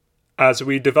As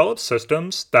we develop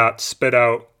systems that spit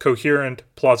out coherent,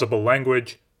 plausible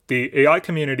language, the AI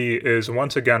community is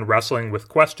once again wrestling with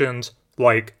questions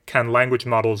like, can language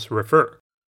models refer?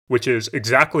 Which is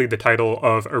exactly the title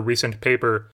of a recent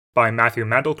paper by Matthew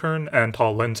Mandelkern and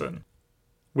Tal Linzen.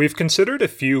 We've considered a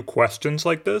few questions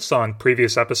like this on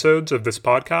previous episodes of this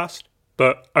podcast,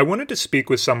 but I wanted to speak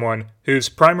with someone whose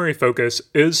primary focus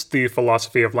is the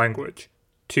philosophy of language,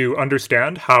 to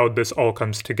understand how this all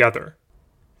comes together.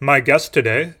 My guest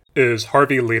today is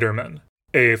Harvey Lederman,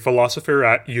 a philosopher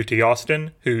at UT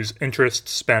Austin whose interests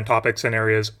span topics in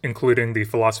areas including the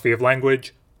philosophy of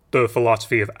language, the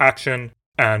philosophy of action,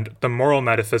 and the moral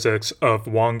metaphysics of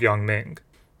Wang Yangming.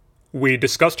 We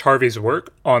discussed Harvey's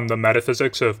work on the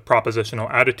metaphysics of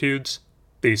propositional attitudes,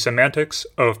 the semantics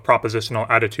of propositional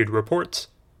attitude reports,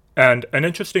 and an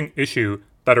interesting issue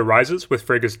that arises with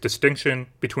Frege's distinction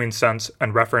between sense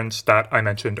and reference that I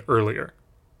mentioned earlier.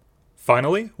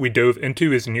 Finally, we dove into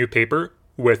his new paper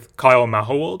with Kyle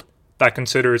Mahowold that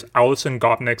considers Alison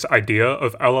Gopnik's idea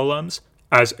of LLMs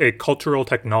as a cultural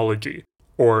technology,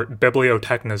 or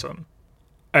bibliotechnism.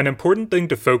 An important thing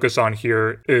to focus on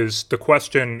here is the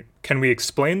question, can we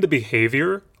explain the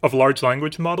behavior of large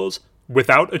language models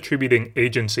without attributing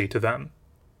agency to them?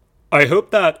 I hope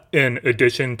that in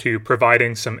addition to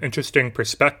providing some interesting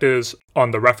perspectives on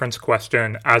the reference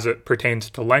question as it pertains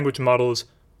to language models,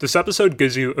 this episode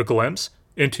gives you a glimpse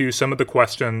into some of the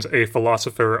questions a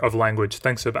philosopher of language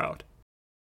thinks about.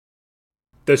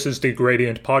 This is the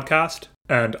Gradient Podcast,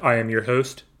 and I am your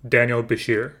host, Daniel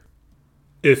Bashir.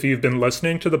 If you've been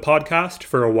listening to the podcast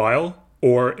for a while,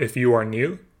 or if you are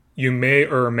new, you may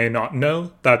or may not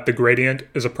know that The Gradient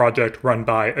is a project run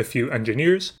by a few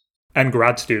engineers and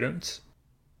grad students.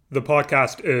 The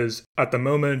podcast is, at the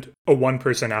moment, a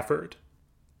one-person effort.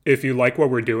 If you like what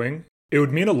we're doing, it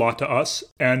would mean a lot to us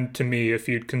and to me if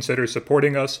you'd consider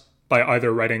supporting us by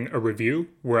either writing a review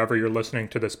wherever you're listening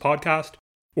to this podcast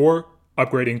or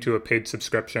upgrading to a paid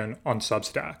subscription on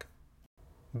Substack.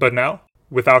 But now,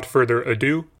 without further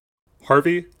ado,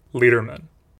 Harvey Lederman.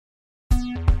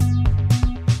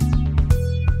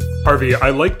 Harvey, I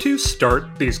like to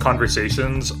start these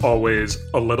conversations always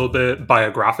a little bit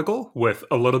biographical with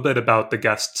a little bit about the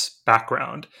guest's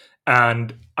background.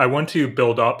 And I want to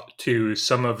build up to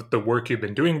some of the work you've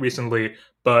been doing recently,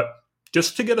 but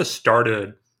just to get us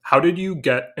started, how did you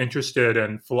get interested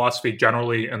in philosophy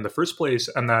generally in the first place,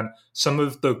 and then some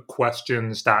of the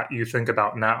questions that you think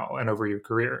about now and over your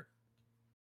career?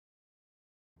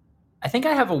 I think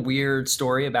I have a weird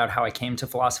story about how I came to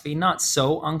philosophy, not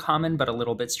so uncommon, but a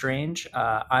little bit strange.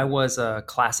 I was a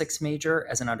classics major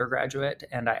as an undergraduate,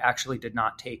 and I actually did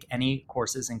not take any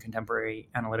courses in contemporary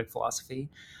analytic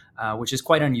philosophy, which is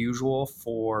quite unusual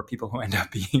for people who end up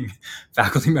being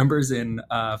faculty members in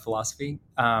philosophy.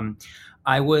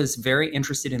 I was very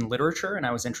interested in literature, and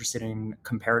I was interested in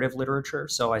comparative literature.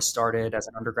 So I started as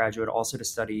an undergraduate also to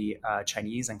study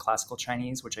Chinese and classical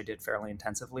Chinese, which I did fairly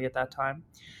intensively at that time.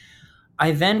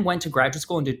 I then went to graduate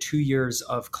school and did 2 years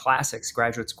of classics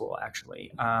graduate school,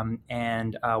 actually.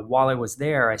 And while I was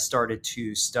there, I started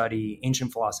to study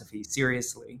ancient philosophy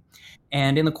seriously.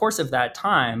 And in the course of that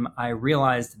time, I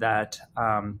realized that,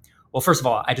 well, first of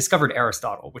all, I discovered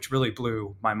Aristotle, which really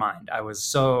blew my mind. I was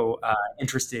so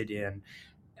interested in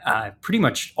pretty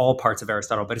much all parts of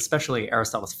Aristotle, but especially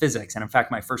Aristotle's physics. And in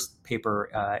fact, my first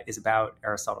paper is about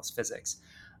Aristotle's physics.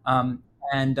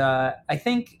 And I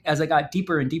think as I got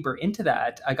deeper and deeper into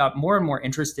that, I got more and more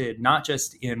interested, not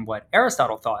just in what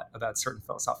Aristotle thought about certain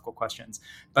philosophical questions,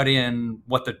 but in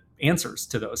what the answers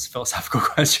to those philosophical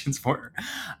questions were.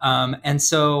 And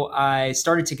so I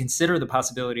started to consider the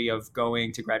possibility of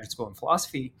going to graduate school in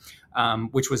philosophy,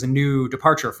 which was a new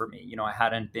departure for me. You know, I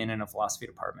hadn't been in a philosophy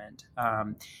department.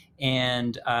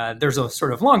 And there's a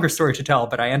sort of longer story to tell,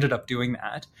 but I ended up doing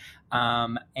that.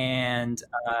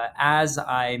 As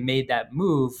I made that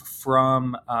move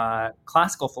from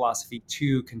classical philosophy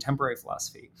to contemporary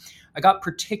philosophy, I got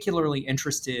particularly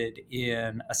interested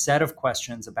in a set of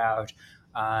questions about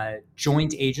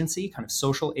joint agency, kind of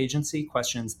social agency,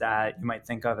 questions that you might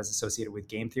think of as associated with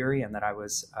game theory, and that I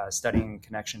was studying in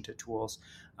connection to tools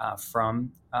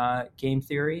from game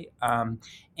theory,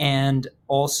 and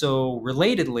also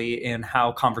relatedly in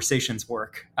how conversations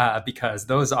work, because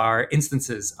those are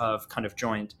instances of kind of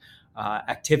joint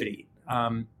activity.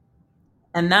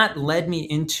 And that led me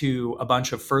into a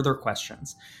bunch of further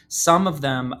questions, some of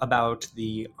them about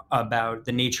the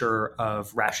nature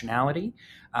of rationality,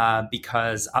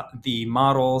 because the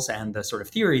models and the sort of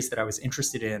theories that I was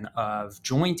interested in of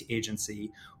joint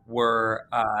agency were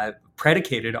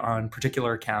predicated on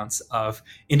particular accounts of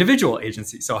individual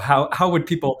agency. So how would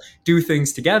people do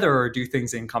things together or do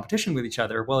things in competition with each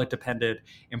other? Well, it depended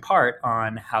in part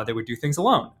on how they would do things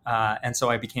alone. And so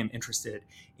I became interested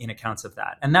in accounts of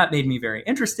that. And that made me very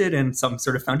interested in some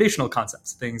sort of foundational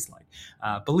concepts, things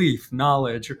like belief,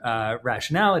 knowledge,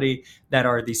 rationality, that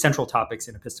are the central topics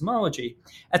in epistemology,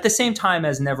 at the same time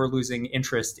as never losing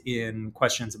interest in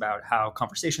questions about how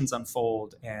conversations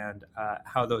unfold and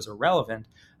how those are relevant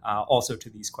also to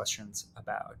these questions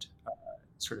about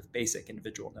sort of basic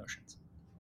individual notions.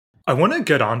 I want to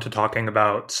get on to talking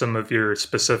about some of your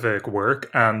specific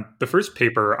work. And the first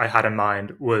paper I had in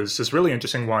mind was this really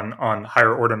interesting one on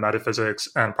higher order metaphysics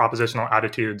and propositional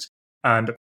attitudes.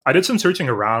 And I did some searching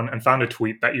around and found a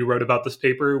tweet that you wrote about this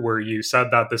paper where you said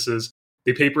that this is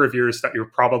the paper of yours that you're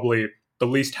probably the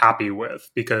least happy with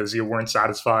because you weren't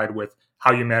satisfied with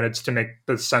how you managed to make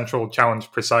the central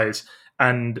challenge precise.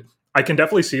 And I can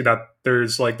definitely see that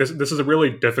there's like this is a really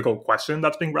difficult question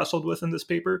that's being wrestled with in this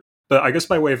paper. But I guess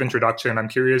by way of introduction, I'm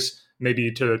curious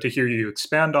maybe to hear you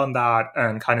expand on that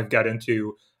and kind of get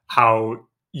into how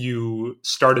you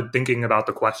started thinking about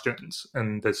the questions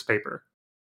in this paper.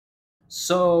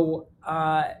 So,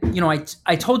 I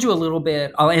told you a little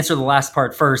bit. I'll answer the last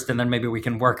part first, and then maybe we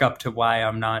can work up to why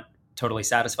I'm not totally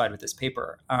satisfied with this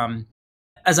paper.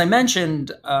 As I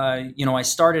mentioned, I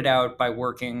started out by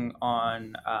working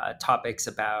on topics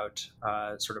about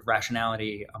sort of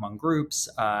rationality among groups,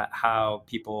 how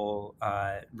people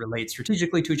relate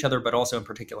strategically to each other, but also in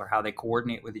particular how they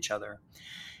coordinate with each other.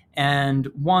 And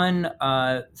one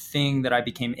thing that I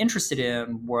became interested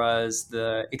in was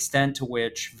the extent to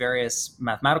which various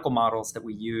mathematical models that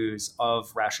we use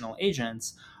of rational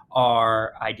agents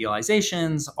are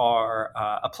idealizations, are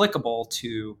applicable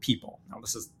to people. Now,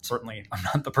 this is certainly, I'm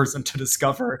not the person to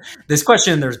discover this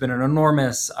question. There's been an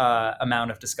enormous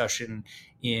amount of discussion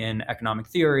in economic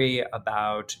theory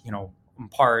about, in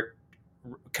part,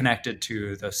 connected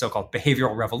to the so-called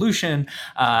behavioral revolution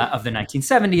of the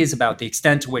 1970s, about the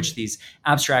extent to which these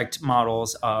abstract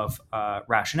models of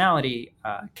rationality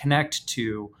connect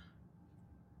to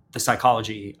the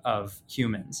psychology of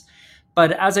humans.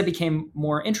 But as I became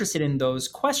more interested in those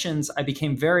questions, I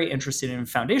became very interested in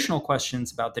foundational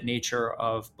questions about the nature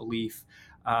of belief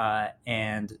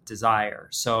and desire.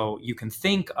 So you can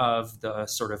think of the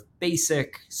sort of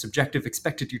basic subjective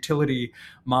expected utility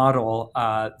model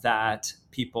that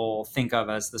people think of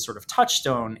as the sort of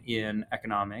touchstone in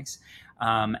economics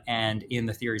and in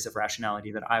the theories of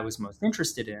rationality that I was most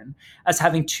interested in as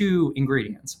having two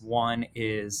ingredients. One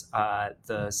is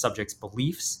the subject's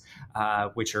beliefs,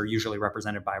 which are usually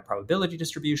represented by a probability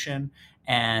distribution.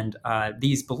 And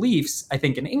these beliefs, I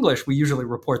think in English, we usually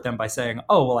report them by saying,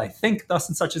 oh, well, I think thus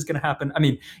and such is going to happen. I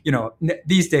mean,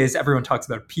 these days, everyone talks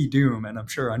about P-doom, and I'm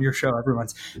sure on your show,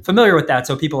 everyone's familiar with that.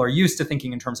 So people are used to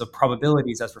thinking in terms of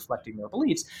probabilities as reflecting their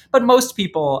beliefs. But most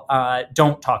people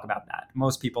don't talk about that.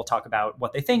 Most people talk about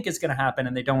what they think is going to happen,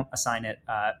 and they don't assign it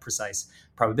precise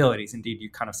probabilities. Indeed, you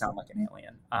kind of sound like an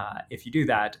alien if you do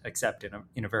that, except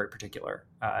in a very particular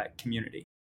community.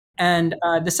 And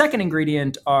the second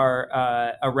ingredient are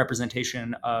a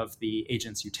representation of the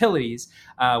agent's utilities,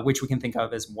 which we can think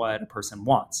of as what a person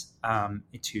wants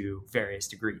to various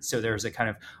degrees. So there's a kind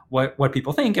of what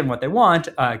people think and what they want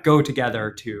go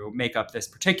together to make up this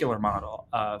particular model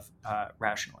of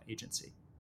rational agency.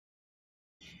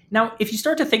 Now, if you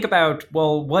start to think about,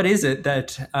 well, what is it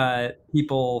that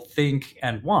people think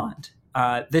and want?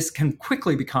 This can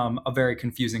quickly become a very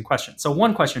confusing question. So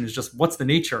one question is just, what's the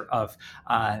nature of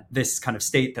this kind of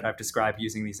state that I've described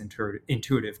using these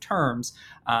intuitive terms?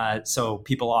 So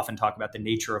people often talk about the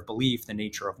nature of belief, the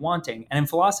nature of wanting. And in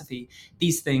philosophy,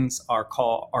 these things are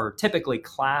typically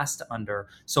classed under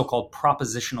so-called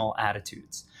propositional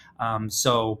attitudes.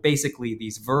 So basically,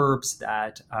 these verbs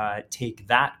that take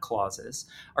that clauses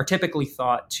are typically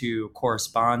thought to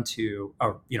correspond to,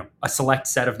 a select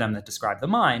set of them that describe the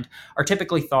mind are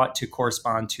typically thought to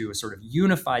correspond to a sort of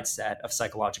unified set of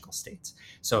psychological states.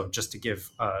 So just to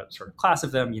give a sort of class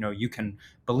of them, you can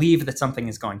believe that something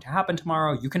is going to happen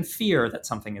tomorrow. You can fear that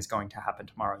something is going to happen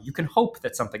tomorrow. You can hope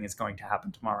that something is going to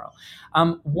happen tomorrow.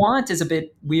 Want is a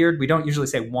bit weird. We don't usually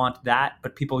say want that,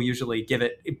 but people usually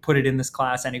put it in this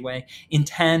class anyway.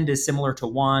 Intend is similar to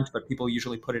want, but people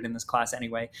usually put it in this class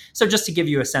anyway. So just to give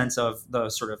you a sense of the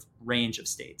sort of range of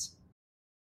states.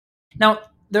 Now,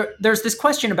 there's this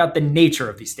question about the nature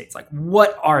of these states, like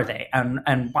what are they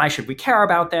and why should we care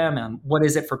about them and what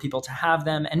is it for people to have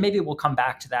them? And maybe we'll come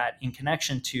back to that in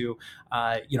connection to,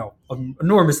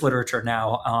 enormous literature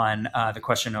now on the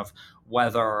question of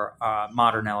whether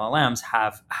modern LLMs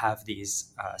have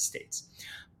these states.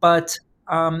 But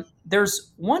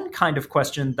there's one kind of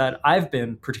question that I've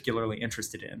been particularly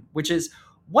interested in, which is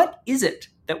what is it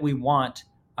that we want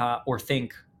or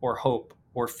think or hope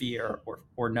or fear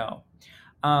or know?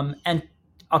 And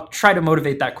I'll try to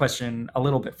motivate that question a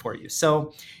little bit for you.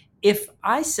 So if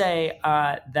I say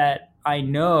that I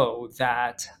know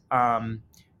that,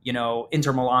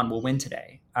 Inter Milan will win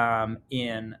today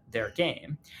in their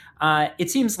game,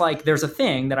 it seems like there's a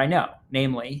thing that I know,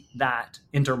 namely that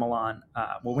Inter Milan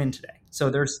will win today.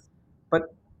 But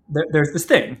there's this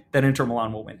thing that Inter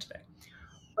Milan will win today.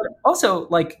 But also,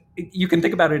 like, you can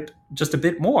think about it just a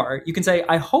bit more. You can say,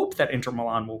 I hope that Inter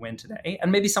Milan will win today.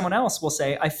 And maybe someone else will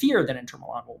say, I fear that Inter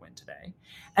Milan will win today.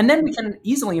 And then we can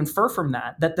easily infer from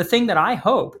that that the thing that I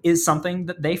hope is something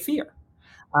that they fear.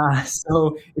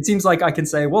 So it seems like I can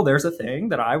say, well, there's a thing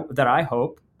that I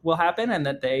hope will happen and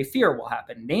that they fear will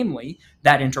happen, namely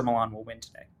that Inter Milan will win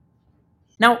today.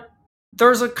 Now,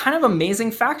 there's a kind of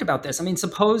amazing fact about this. I mean,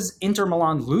 suppose Inter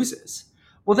Milan loses.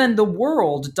 Well, then the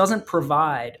world doesn't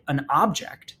provide an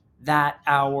object that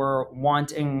our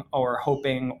wanting or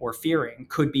hoping or fearing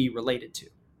could be related to.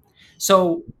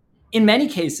 So, in many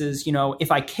cases,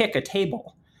 if I kick a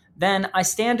table, then I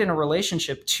stand in a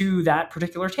relationship to that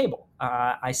particular table.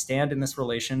 I stand in this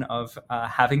relation of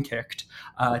having kicked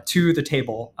to the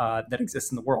table that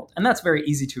exists in the world. And that's very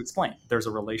easy to explain. There's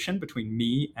a relation between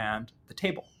me and the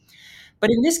table. But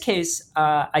in this case,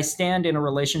 I stand in a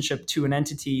relationship to an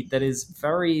entity that is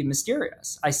very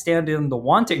mysterious. I stand in the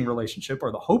wanting relationship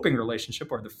or the hoping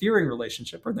relationship or the fearing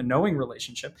relationship or the knowing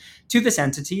relationship to this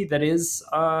entity that is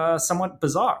somewhat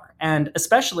bizarre. And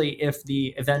especially if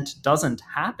the event doesn't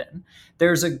happen,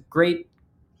 there's a great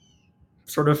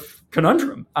sort of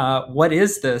conundrum. What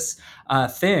is this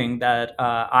thing that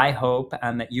I hope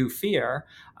and that you fear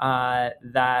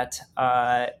that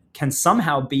can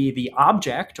somehow be the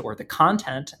object or the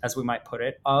content, as we might put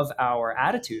it, of our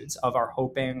attitudes, of our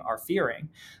hoping, our fearing,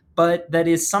 but that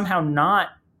is somehow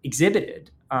not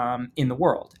exhibited in the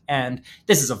world? And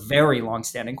this is a very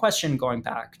long-standing question going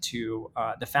back to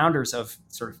the founders of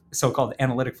sort of so-called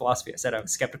analytic philosophy. I said I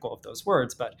was skeptical of those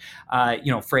words, but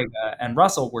Frege and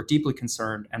Russell were deeply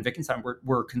concerned, and Wittgenstein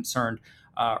were concerned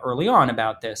early on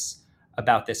about this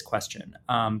question.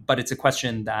 But it's a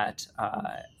question that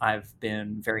I've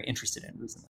been very interested in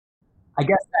recently. I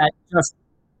guess that just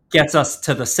gets us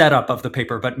to the setup of the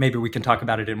paper, but maybe we can talk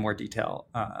about it in more detail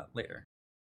later.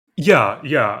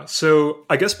 Yeah. So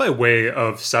I guess by way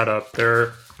of setup,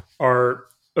 there are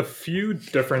a few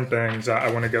different things that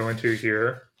I want to go into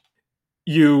here.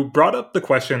 You brought up the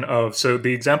question of, so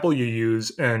the example you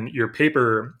use in your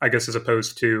paper, I guess, as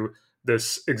opposed to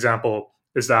this example,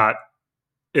 is that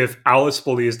if Alice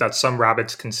believes that some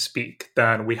rabbits can speak,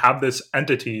 then we have this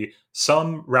entity,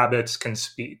 some rabbits can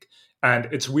speak. And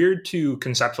it's weird to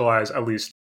conceptualize, at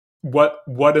least,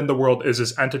 what in the world is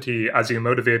this entity. As you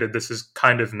motivated, this is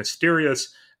kind of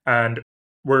mysterious, and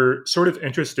we're sort of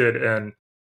interested in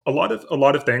a lot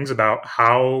of things about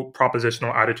how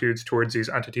propositional attitudes towards these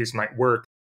entities might work.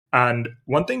 And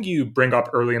one thing you bring up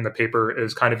early in the paper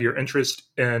is kind of your interest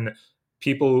in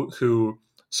people who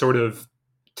sort of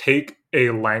take a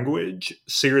language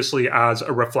seriously as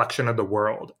a reflection of the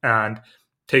world and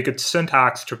take its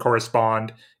syntax to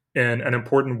correspond in an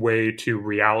important way to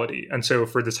reality. And so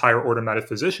for this higher order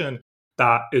metaphysician,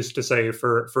 that is to say,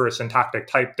 for a syntactic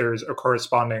type, there's a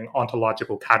corresponding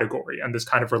ontological category. And this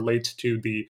kind of relates to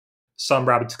the some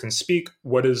rabbits can speak.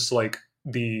 What is like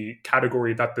the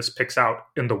category that this picks out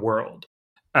in the world?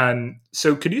 And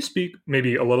so could you speak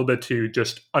maybe a little bit to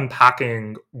just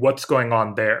unpacking what's going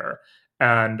on there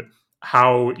and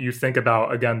how you think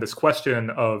about, again, this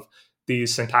question of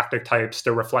these syntactic types,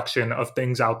 the reflection of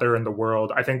things out there in the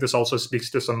world? I think this also speaks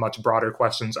to some much broader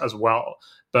questions as well.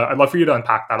 But I'd love for you to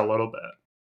unpack that a little bit.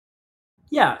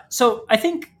 Yeah. So I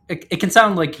think it can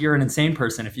sound like you're an insane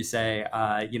person if you say,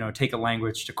 take a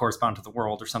language to correspond to the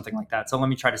world or something like that. So let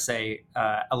me try to say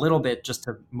a little bit just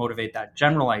to motivate that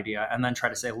general idea, and then try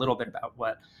to say a little bit about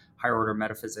what higher order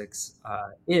metaphysics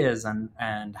is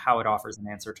and how it offers an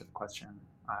answer to the question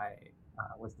I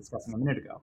was discussing a minute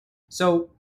ago. So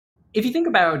if you think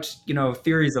about,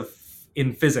 theories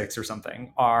in physics or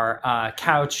something are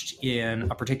couched in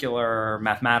a particular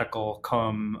mathematical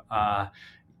cum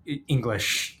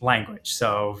English language.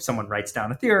 So someone writes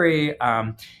down a theory.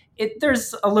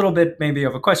 There's a little bit maybe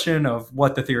of a question of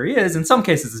what the theory is. In some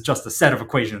cases, it's just a set of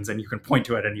equations, and you can point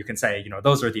to it and you can say,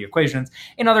 those are the equations.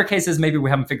 In other cases, maybe we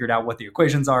haven't figured out what the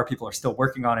equations are. People are still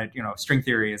working on it. String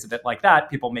theory is a bit like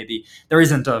that. There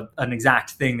isn't an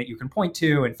exact thing that you can point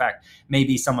to. In fact,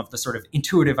 maybe some of the sort of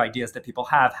intuitive ideas that people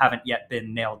haven't yet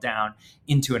been nailed down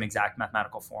into an exact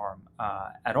mathematical form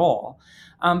at all.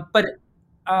 But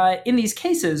in these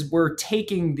cases, we're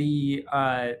taking the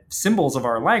symbols of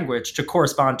our language to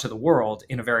correspond to the world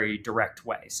in a very direct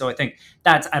way. So I think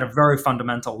that's at a very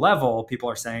fundamental level. People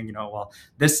are saying, well,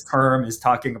 this term is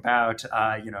talking about,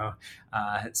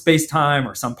 space time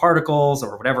or some particles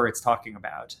or whatever it's talking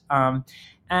about.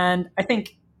 And I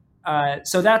think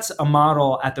so that's a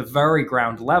model at the very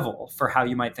ground level for how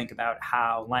you might think about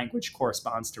how language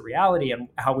corresponds to reality, and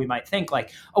how we might think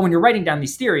like, oh, when you're writing down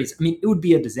these theories, I mean, it would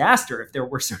be a disaster if there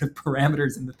were sort of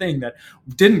parameters in the thing that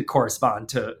didn't correspond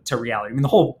to reality. I mean, the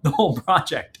whole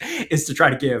project is to try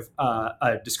to give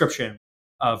a description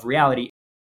of reality.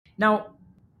 Now,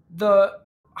 the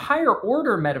higher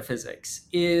order metaphysics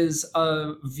is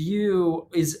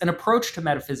an approach to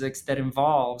metaphysics that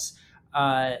involves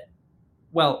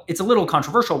well, it's a little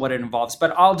controversial what it involves,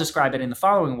 but I'll describe it in the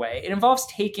following way. It involves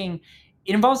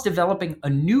developing a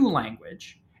new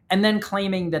language and then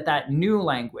claiming that that new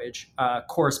language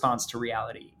corresponds to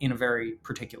reality in a very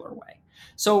particular way.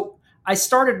 So I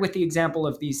started with the example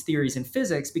of these theories in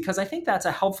physics because I think that's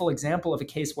a helpful example of a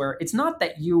case where it's not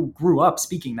that you grew up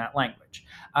speaking that language.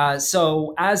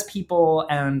 So as people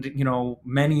and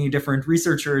many different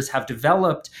researchers have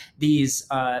developed this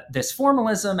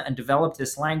formalism and developed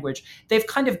this language, they've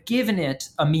kind of given it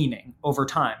a meaning over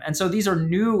time. And so these are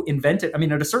new invented. I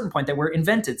mean, at a certain point, they were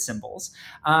invented symbols,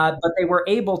 but they were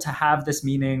able to have this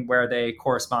meaning where they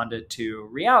corresponded to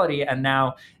reality. And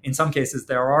now, in some cases,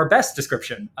 they're our best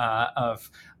description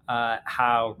of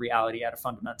how reality at a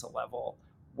fundamental level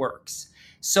works.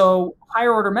 So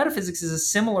higher order metaphysics is a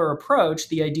similar approach,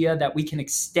 the idea that we can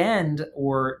extend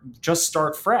or just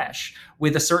start fresh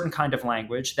with a certain kind of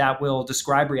language that will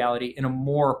describe reality in a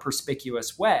more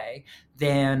perspicuous way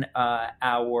than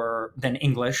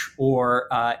English or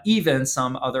even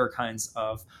some other kinds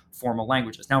of formal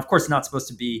languages. Now, of course, it's not supposed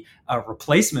to be a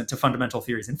replacement to fundamental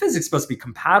theories in physics. It's supposed to be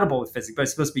compatible with physics, but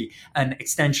it's supposed to be an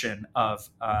extension of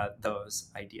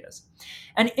those ideas.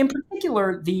 And in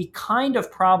particular, the kind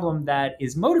of problem that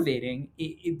is motivating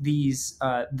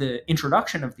the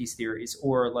introduction of these theories,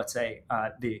 or let's say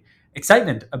the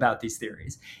excitement about these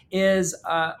theories,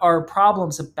 are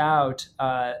problems about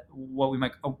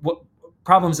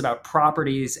problems about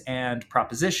properties and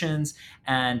propositions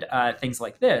and things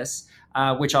like this,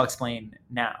 which I'll explain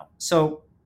now. So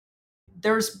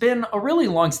there's been a really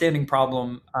long-standing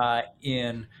problem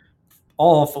in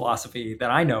all philosophy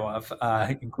that I know of,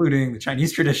 including the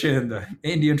Chinese tradition, the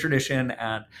Indian tradition,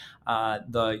 and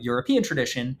the European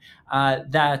tradition,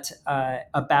 that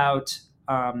about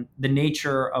the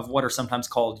nature of what are sometimes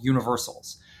called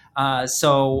universals.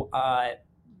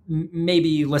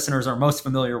 Maybe listeners are most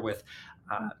familiar with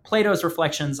Plato's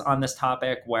reflections on this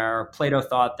topic, where Plato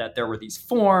thought that there were these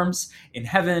forms in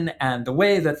heaven, and the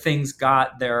way that things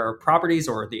got their properties,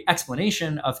 or the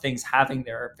explanation of things having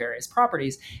their various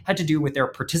properties, had to do with their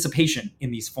participation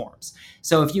in these forms.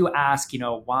 So if you ask,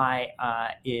 why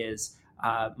is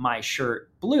my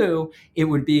shirt blue, it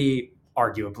would be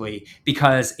arguably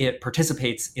because it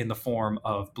participates in the form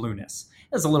of blueness.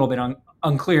 It's a little bit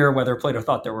unclear whether Plato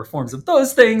thought there were forms of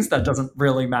those things. That doesn't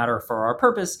really matter for our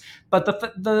purpose. But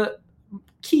the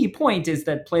key point is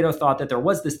that Plato thought that there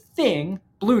was this thing,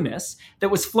 blueness, that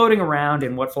was floating around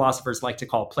in what philosophers like to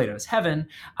call Plato's heaven.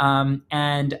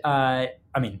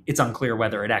 I mean, it's unclear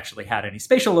whether it actually had any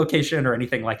spatial location or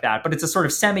anything like that, but it's a sort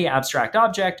of semi-abstract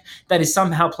object that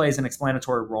somehow plays an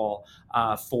explanatory role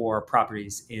for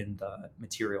properties in the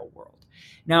material world.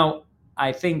 Now,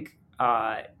 I think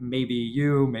maybe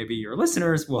your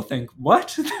listeners will think,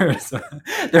 what? There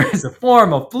is a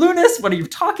form of blueness. What are you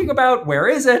talking about? Where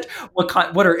is it? What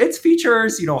are its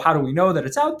features? How do we know that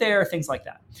it's out there? Things like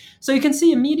that. So you can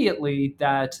see immediately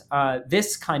that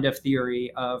this kind of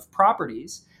theory of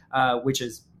properties, which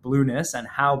is blueness and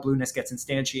how blueness gets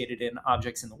instantiated in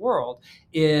objects in the world,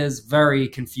 is very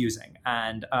confusing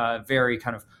and very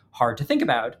kind of hard to think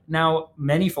about. Now,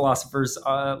 many philosophers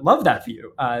love that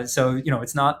view. So,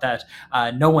 it's not that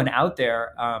no one out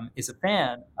there is a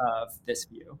fan of this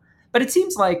view. But it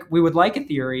seems like we would like a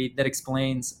theory that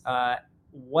explains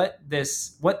what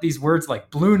these words like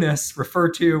blueness refer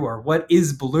to, or what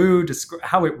is blue,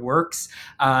 how it works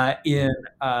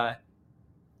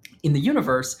in the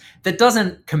universe, that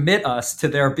doesn't commit us to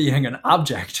there being an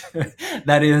object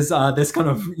that is this kind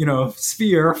of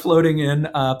sphere floating in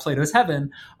Plato's heaven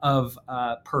of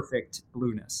perfect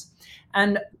blueness.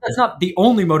 And that's not the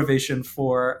only motivation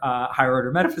for higher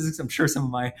order metaphysics. I'm sure some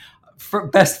of my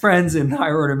best friends in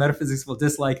higher order metaphysics will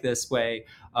dislike this way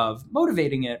of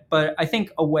motivating it. But I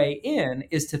think a way in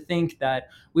is to think that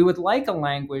we would like a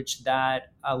language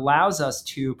that allows us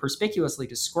to perspicuously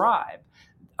describe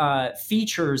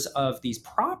features of these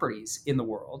properties in the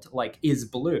world, like is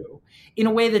blue, in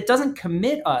a way that doesn't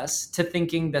commit us to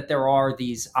thinking that there are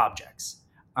these objects.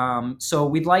 So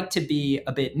we'd like to be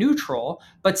a bit neutral,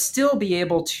 but still be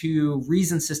able to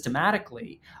reason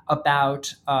systematically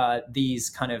about these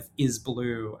kind of is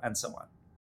blue and so on.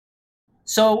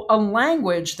 So, a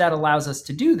language that allows us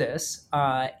to do this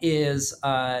is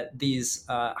these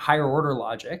higher order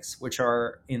logics, which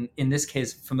are, in this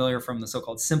case, familiar from the so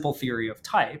called simple theory of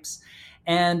types.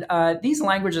 And these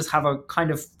languages have a kind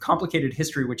of complicated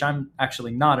history, which I'm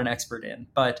actually not an expert in.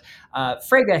 But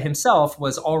Frege himself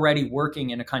was already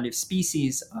working in a kind of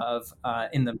species of,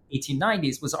 in the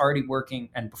 1890s, was already working,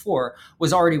 and before,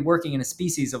 was already working in a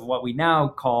species of what we now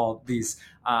call these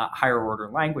higher order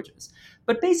languages.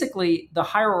 But basically, the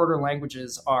higher order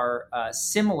languages are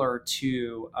similar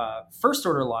to first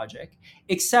order logic,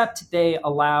 except they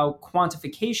allow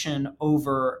quantification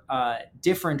over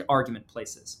different argument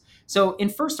places. So in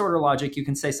first order logic, you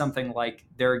can say something like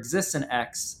there exists an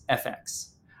x, fx.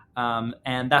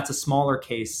 And that's a smaller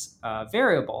case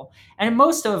variable. And in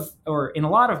most of, or in a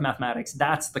lot of mathematics,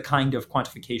 that's the kind of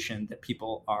quantification that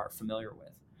people are familiar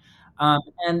with.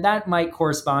 And that might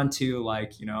correspond to,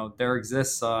 like, there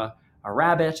exists a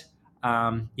rabbit.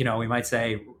 We might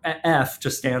say F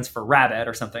just stands for rabbit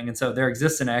or something. And so there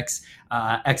exists an X.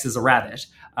 X is a rabbit,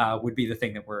 would be the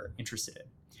thing that we're interested in.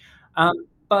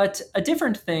 But a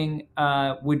different thing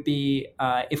would be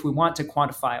if we want to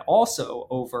quantify also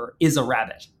over is a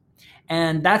rabbit.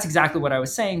 And that's exactly what I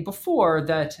was saying before,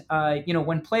 that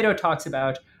when Plato talks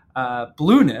about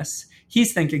blueness,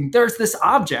 he's thinking there's this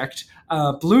object,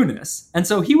 blueness. And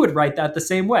so he would write that the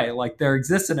same way, like there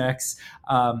exists an X.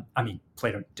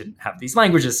 Plato didn't have these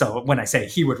languages, so when I say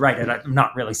he would write it, I'm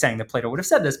not really saying that Plato would have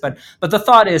said this, but the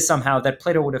thought is somehow that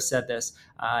Plato would have said this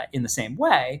in the same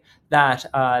way, that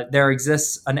there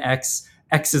exists an X,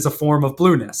 X is a form of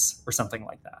blueness, or something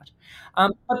like that.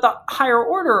 But the higher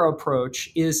order approach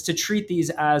is to treat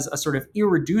these as a sort of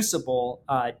irreducible,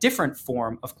 different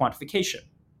form of quantification.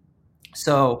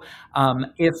 So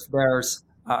if there's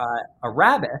a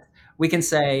rabbit, we can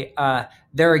say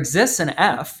there exists an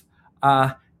F,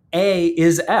 A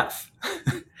is F.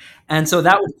 And so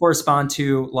that would correspond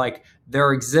to, like,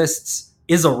 there exists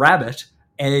is a rabbit,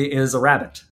 A is a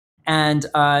rabbit. And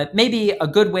maybe a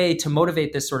good way to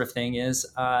motivate this sort of thing is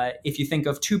if you think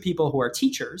of two people who are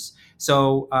teachers.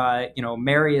 So,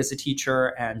 Mary is a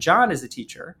teacher and John is a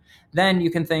teacher. Then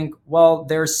you can think, well,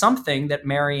 there's something that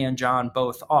Mary and John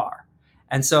both are.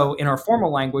 And so in our formal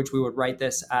language, we would write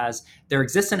this as there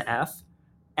exists an F,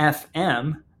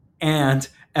 Fm, and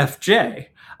Fj,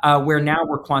 where now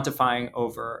we're quantifying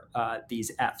over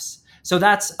these Fs. So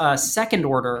that's a second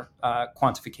order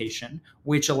quantification,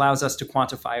 which allows us to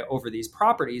quantify over these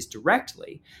properties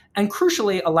directly, and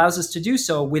crucially allows us to do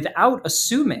so without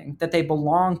assuming that they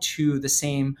belong to the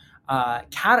same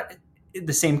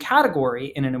category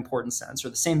in an important sense, or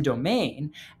the same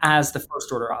domain as the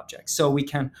first order objects. So we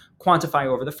can quantify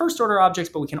over the first order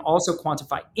objects, but we can also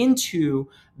quantify into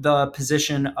the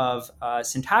position of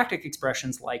syntactic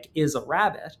expressions like is a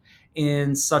rabbit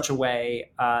in such a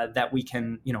way that we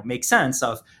can make sense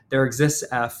of there exists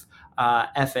F,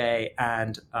 Fa,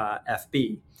 and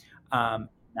Fb,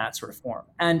 that sort of form.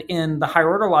 And in the higher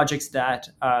order logics that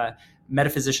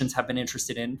metaphysicians have been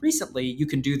interested in recently, you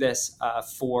can do this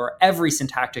for every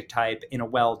syntactic type in a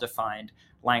well-defined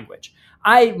language.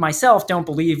 I myself don't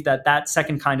believe that that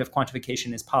second kind of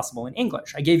quantification is possible in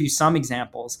English. I gave you some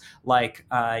examples, like,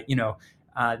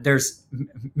 there's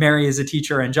Mary is a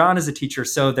teacher and John is a teacher,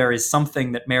 so there is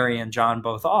something that Mary and John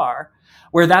both are,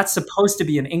 where that's supposed to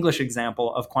be an English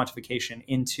example of quantification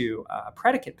into a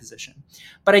predicate position.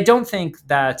 But I don't think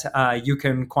that you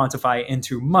can quantify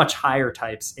into much higher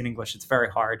types in English. It's very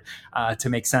hard to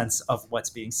make sense of what's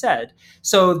being said.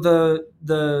 So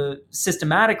the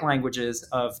systematic languages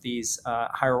of these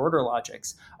higher order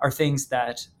logics are things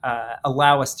that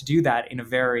allow us to do that in a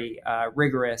very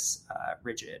rigorous,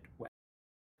 rigid way.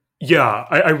 Yeah,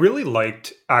 I really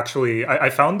liked, actually, I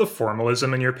found the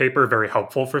formalism in your paper very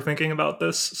helpful for thinking about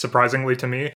this, surprisingly to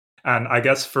me. And I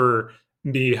guess for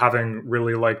me, having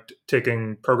really liked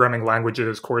taking programming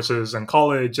languages courses in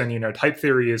college, and, type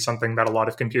theory is something that a lot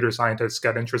of computer scientists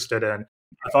get interested in,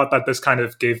 I thought that this kind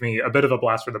of gave me a bit of a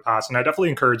blast for the past. And I definitely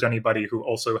encourage anybody who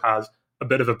also has a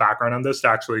bit of a background on this to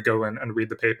actually go in and read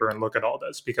the paper and look at all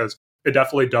this, because it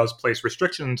definitely does place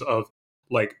restrictions of,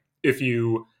 like, if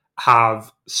you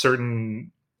have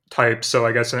certain types. So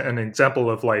I guess an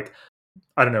example of, like,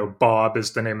 I don't know, Bob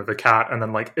is the name of a cat, and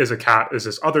then, like, is a cat is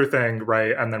this other thing,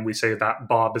 right? And then we say that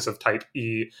Bob is of type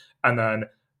E, and then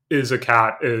is a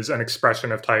cat is an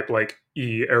expression of type like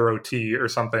E arrow T or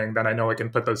something, then I know I can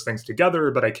put those things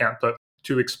together, but I can't put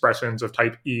two expressions of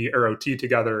type E arrow T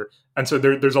together. And so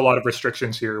there's a lot of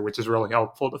restrictions here, which is really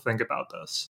helpful to think about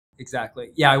this.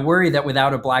 Exactly. Yeah, I worry that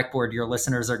without a blackboard, your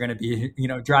listeners are going to be,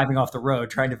 driving off the road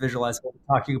trying to visualize what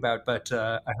we're talking about. But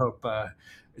I hope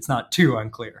it's not too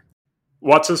unclear.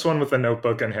 Watch this one with a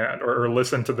notebook in hand, or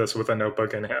listen to this with a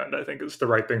notebook in hand, I think is the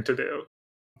right thing to do.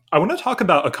 I want to talk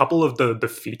about a couple of the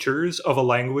features of a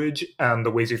language and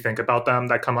the ways you think about them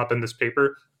that come up in this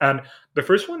paper. And the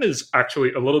first one is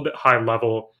actually a little bit high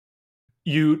level.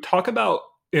 You talk about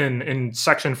in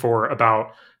section 4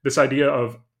 about this idea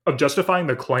of justifying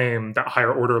the claim that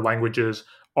higher order languages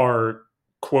are,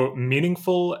 quote,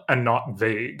 meaningful and not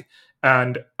vague.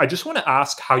 And I just want to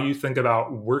ask how you think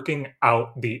about working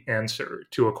out the answer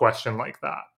to a question like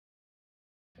that.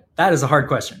 That is a hard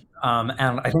question.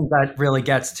 And I think that really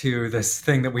gets to this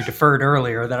thing that we deferred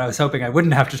earlier that I was hoping I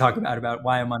wouldn't have to talk about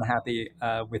why I'm unhappy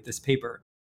with this paper.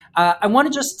 I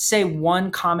want to just say one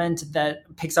comment that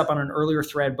picks up on an earlier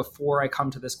thread before I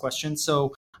come to this question.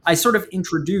 So I sort of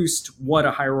introduced what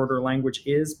a higher order language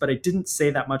is, but I didn't say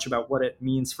that much about what it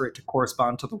means for it to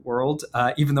correspond to the world,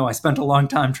 even though I spent a long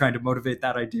time trying to motivate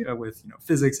that idea with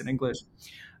physics and English.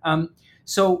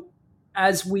 So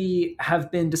as we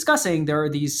have been discussing, there are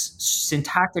these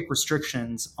syntactic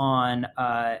restrictions on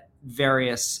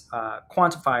various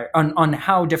quantifier on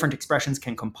how different expressions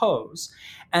can compose.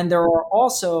 And there are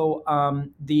also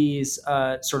these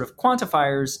sort of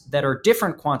quantifiers that are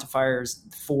different quantifiers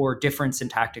for different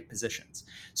syntactic positions.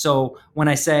 So when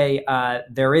I say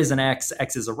there is an X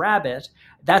is a rabbit,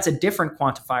 that's a different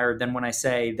quantifier than when I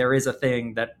say there is a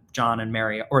thing that John and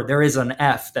Mary, or there is an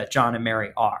F that John and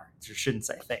Mary are. I shouldn't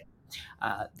say thing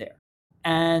there.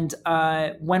 And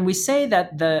when we say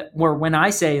when I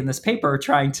say in this paper,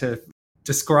 trying to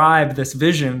describe this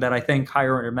vision that I think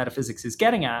higher order metaphysics is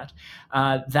getting at,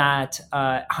 that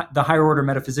the higher order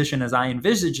metaphysician, as I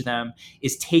envisage them,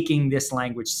 is taking this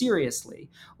language seriously.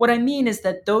 What I mean is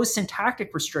that those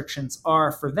syntactic restrictions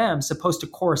are, for them, supposed to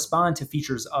correspond to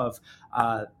features of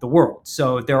the world.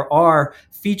 So there are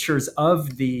features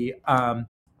of the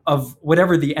of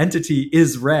whatever the entity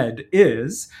is red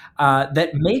is, that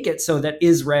make it so that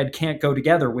is red can't go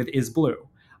together with is blue.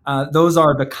 Those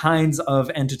are the kinds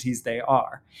of entities they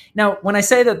are. Now, when I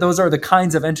say that those are the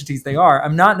kinds of entities they are,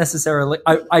 I'm not necessarily,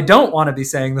 I don't want to be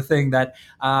saying the thing that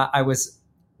it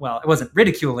wasn't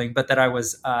ridiculing, but that I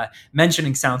was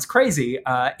mentioning sounds crazy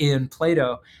in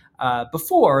Plato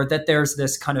before, that there's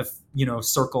this kind of,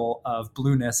 circle of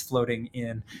blueness floating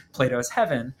in Plato's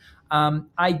heaven.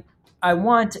 I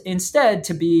want instead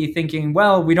to be thinking,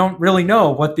 well, we don't really know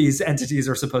what these entities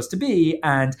are supposed to be,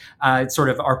 and it's sort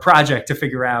of our project to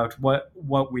figure out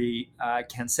what we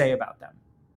can say about them.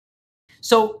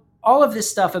 So all of this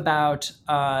stuff about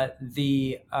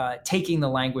the taking the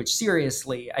language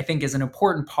seriously, I think, is an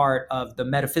important part of the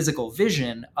metaphysical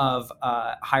vision of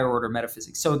higher order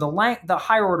metaphysics. So the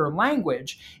higher order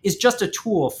language is just a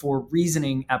tool for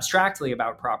reasoning abstractly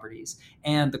about properties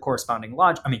and the corresponding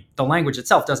logic. I mean, the language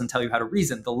itself doesn't tell you how to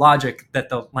reason. The logic that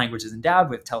the language is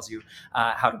endowed with tells you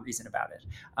how to reason about it.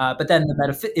 But then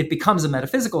it becomes a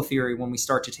metaphysical theory when we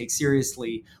start to take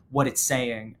seriously what it's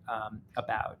saying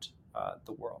about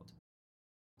the world.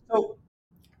 So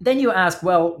then you ask,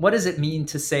 well, what does it mean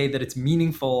to say that it's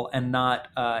meaningful and not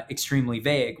extremely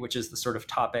vague, which is the sort of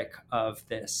topic of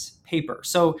this paper?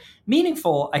 So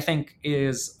meaningful, I think,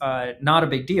 is not a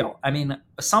big deal. I mean,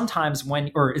 sometimes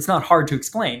it's not hard to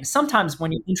explain. Sometimes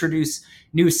when you introduce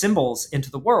new symbols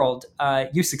into the world,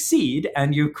 you succeed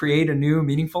and you create a new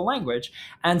meaningful language,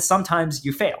 and sometimes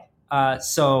you fail.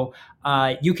 So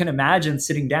you can imagine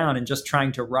sitting down and just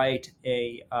trying to write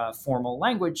a formal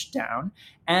language down,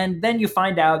 and then you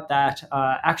find out that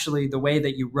actually the way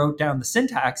that you wrote down the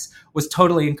syntax was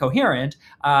totally incoherent,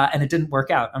 and it didn't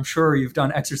work out. I'm sure you've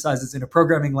done exercises in a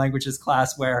programming languages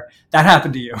class where that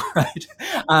happened to you,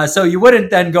 right? So you wouldn't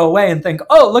then go away and think,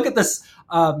 oh, look at this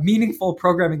meaningful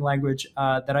programming language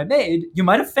that I made. You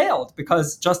might have failed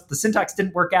because just the syntax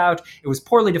didn't work out. It was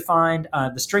poorly defined.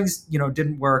 The strings,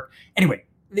 didn't work. Anyway,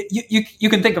 you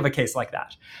can think of a case like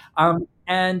that.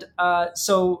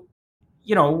 So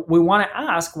we want to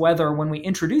ask whether, when we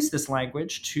introduce this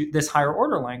language, to this higher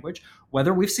order language,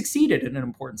 whether we've succeeded in an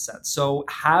important sense. So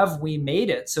have we made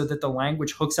it so that the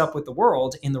language hooks up with the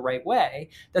world in the right way,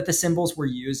 that the symbols we're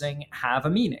using have a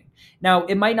meaning? Now,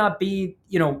 it might not be,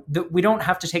 we don't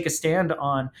have to take a stand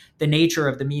on the nature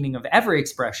of the meaning of every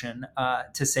expression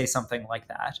to say something like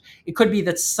that. It could be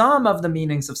that some of the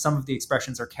meanings of some of the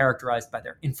expressions are characterized by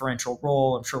their inferential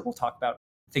role. I'm sure we'll talk about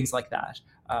things like that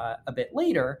a bit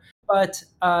later. But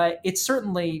it's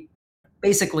certainly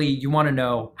basically you want to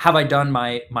know, have I done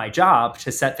my job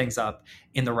to set things up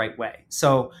in the right way?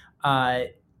 So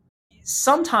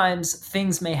sometimes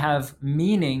things may have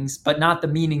meanings, but not the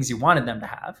meanings you wanted them to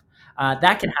have.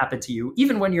 That can happen to you,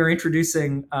 even when you're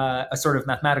introducing a sort of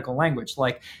mathematical language.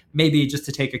 Like maybe just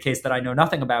to take a case that I know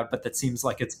nothing about, but that seems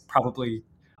like it's probably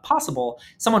possible,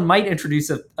 someone might introduce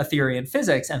a theory in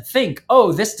physics and think,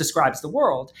 oh, this describes the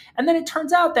world. And then it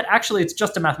turns out that actually it's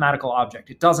just a mathematical object.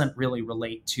 It doesn't really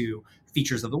relate to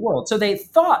features of the world. So they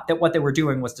thought that what they were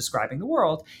doing was describing the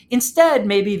world. Instead,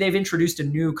 maybe they've introduced a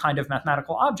new kind of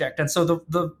mathematical object. And so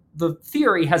the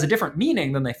theory has a different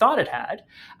meaning than they thought it had.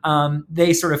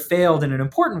 They sort of failed in an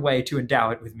important way to endow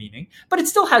it with meaning, but it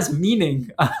still has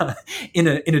meaning in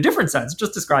a different sense. It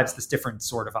just describes this different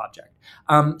sort of object.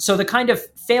 So the kind of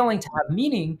failing to have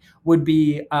meaning would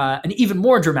be an even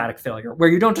more dramatic failure, where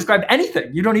you don't describe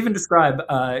anything. You don't even describe,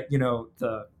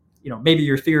 maybe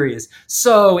your theory is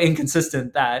so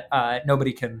inconsistent that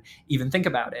nobody can even think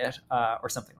about it or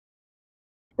something.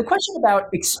 The question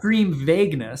about extreme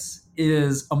vagueness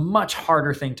is a much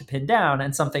harder thing to pin down,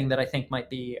 and something that I think might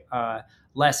be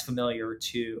less familiar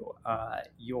to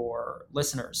your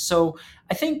listeners. So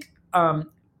I think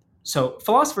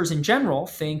philosophers in general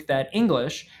think that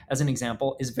English, as an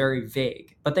example, is very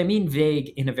vague, but they mean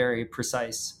vague in a very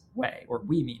precise way, or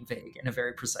we mean vague in a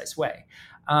very precise way.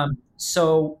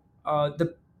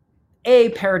 A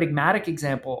paradigmatic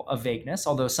example of vagueness,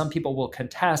 although some people will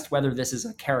contest whether this is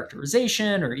a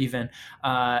characterization or even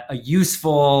a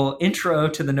useful intro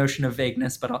to the notion of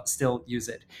vagueness, but I'll still use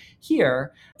it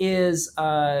here, is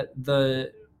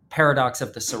the paradox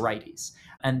of the Sorites.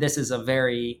 And this is a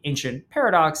very ancient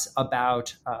paradox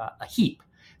about a heap.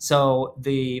 So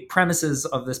the premises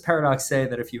of this paradox say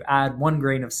that if you add 1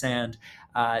 grain of sand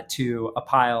to a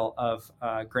pile of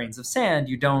grains of sand,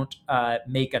 you don't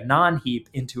make a non-heap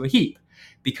into a heap,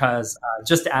 because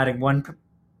just adding 1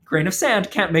 grain of sand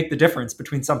can't make the difference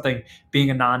between something being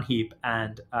a non-heap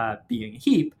and being a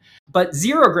heap. But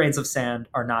 0 grains of sand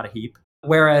are not a heap,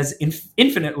 whereas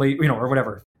infinitely, or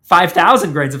whatever,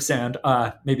 5,000 grains of sand,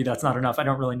 maybe that's not enough. I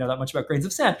don't really know that much about grains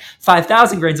of sand.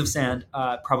 5,000 grains of sand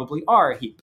probably are a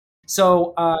heap.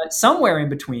 So somewhere in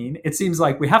between, it seems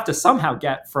like we have to somehow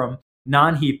get from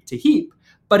non-heap to heap,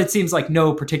 but it seems like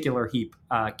no particular heap,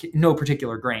 no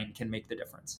particular grain can make the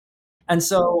difference. And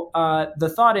so the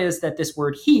thought is that this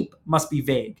word heap must be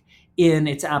vague in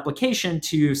its application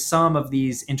to some of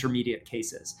these intermediate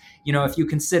cases. If you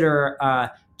consider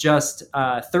just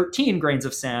 13 grains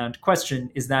of sand,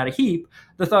 question, is that a heap?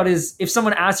 The thought is, if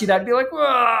someone asks you that, it'd be like, well,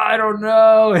 I don't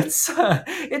know. It's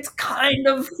kind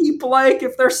of heap-like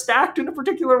if they're stacked in a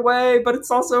particular way, but it's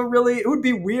also really, it would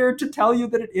be weird to tell you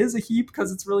that it is a heap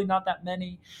because it's really not that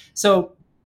many. So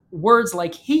words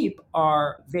like heap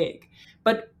are vague.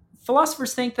 But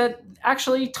philosophers think that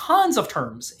actually tons of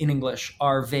terms in English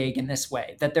are vague in this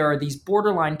way, that there are these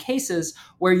borderline cases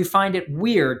where you find it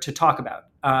weird to talk about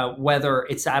whether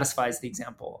it satisfies the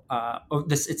example,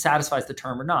 it satisfies the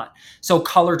term or not. So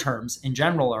color terms in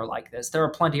general are like this. There are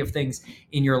plenty of things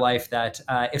in your life that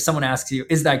if someone asks you,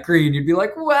 is that green? You'd be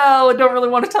like, well, I don't really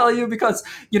want to tell you because,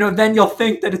 then you'll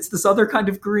think that it's this other kind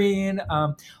of green.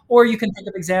 Or you can think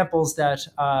of examples that,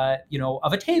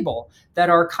 of a table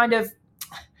that are kind of,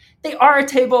 they are a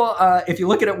table if you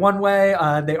look at it one way.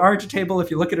 They aren't a table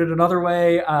if you look at it another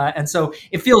way. And so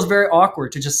it feels very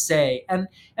awkward to just say. And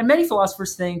many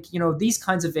philosophers think, these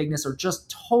kinds of vagueness are just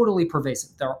totally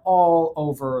pervasive. They're all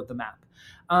over the map.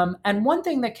 And one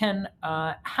thing that can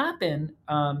happen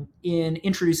in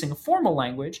introducing a formal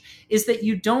language is that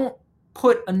you don't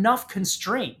put enough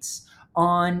constraints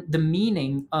on the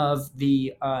meaning of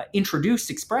the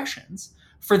introduced expressions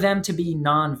for them to be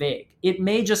non-vague. It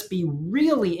may just be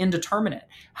really indeterminate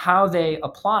how they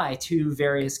apply to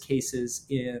various cases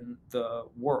in the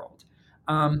world.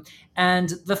 And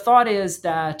the thought is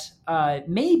that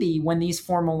maybe when these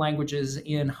formal languages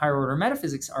in higher order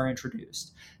metaphysics are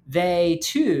introduced, they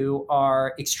too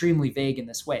are extremely vague in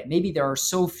this way. Maybe there are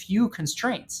so few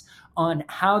constraints on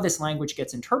how this language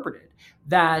gets interpreted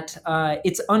that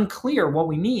it's unclear what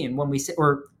we mean when we say,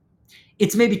 or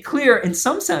it's maybe clear in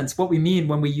some sense what we mean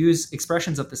when we use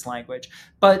expressions of this language.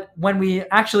 But when we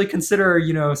actually consider,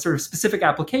 sort of specific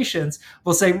applications,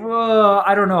 we'll say, well,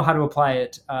 I don't know how to apply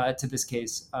it to this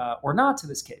case or not to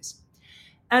this case.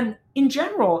 And in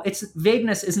general,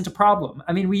 vagueness isn't a problem.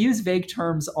 I mean, we use vague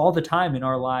terms all the time in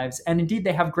our lives, and indeed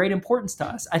they have great importance to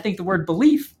us. I think the word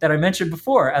belief that I mentioned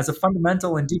before as a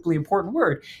fundamental and deeply important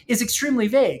word is extremely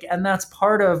vague, and that's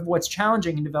part of what's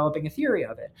challenging in developing a theory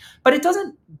of it. But it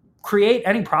doesn't create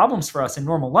any problems for us in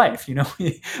normal life.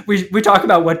 We talk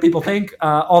about what people think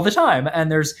all the time,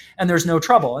 and there's no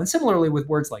trouble. And similarly with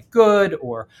words like good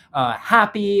or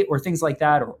happy or things like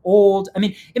that, or old. I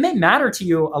mean, it may matter to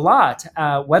you a lot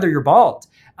whether you're bald.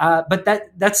 But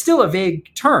that's still a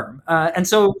vague term. And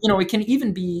so, it can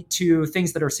even be to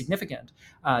things that are significant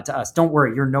to us. Don't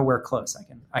worry, you're nowhere close.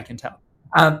 I can tell.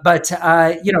 But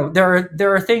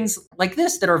there are things like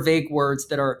this that are vague words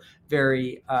that are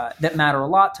very that matter a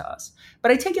lot to us.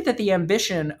 But I take it that the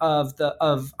ambition of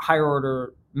higher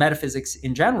order metaphysics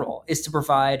in general is to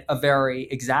provide a very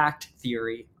exact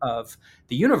theory of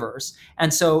the universe.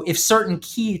 And so if certain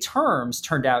key terms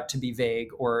turned out to be vague,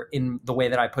 or in the way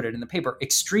that I put it in the paper,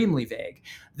 extremely vague,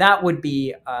 that would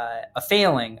be a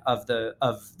failing of the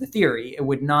theory. It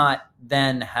would not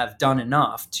then have done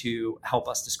enough to help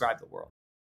us describe the world.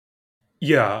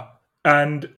 Yeah.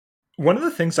 And one of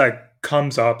the things that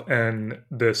comes up in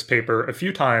this paper a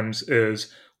few times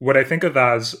is what I think of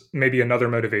as maybe another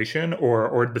motivation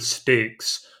or the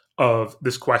stakes of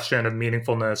this question of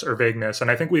meaningfulness or vagueness.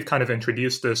 And I think we've kind of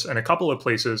introduced this in a couple of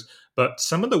places, but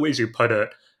some of the ways you put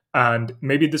it, and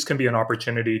maybe this can be an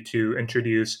opportunity to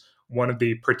introduce one of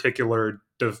the particular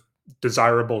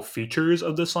desirable features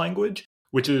of this language,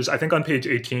 which is, I think on page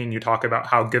 18, you talk about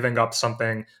how giving up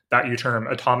something that you term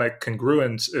atomic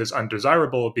congruence is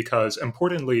undesirable because,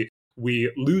 importantly,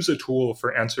 we lose a tool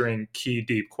for answering key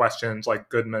deep questions like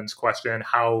Goodman's question,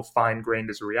 how fine-grained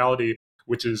is reality,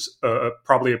 which is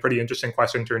probably a pretty interesting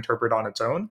question to interpret on its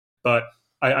own. But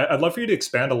I'd love for you to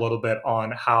expand a little bit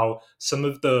on how some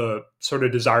of the sort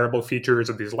of desirable features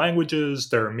of these languages,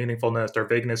 their meaningfulness, their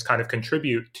vagueness, kind of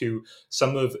contribute to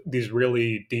some of these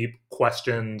really deep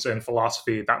questions in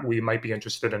philosophy that we might be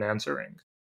interested in answering.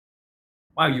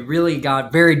 Wow, you really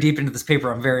got very deep into this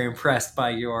paper. I'm very impressed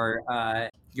by your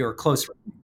close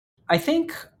reading. I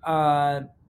think a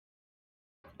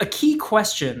key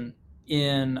question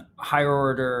in higher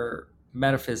order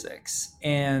metaphysics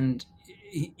and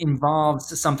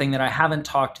involves something that I haven't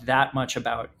talked that much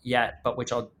about yet, but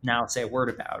which I'll now say a word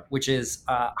about, which is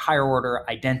higher order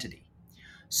identity.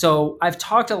 So I've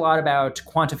talked a lot about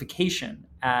quantification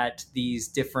at these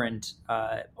different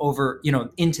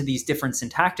into these different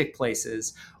syntactic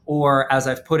places, or as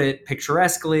I've put it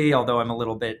picturesquely, although I'm a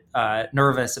little bit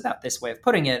nervous about this way of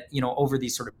putting it, over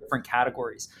these sort of different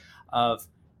categories of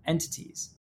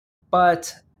entities.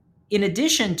 But in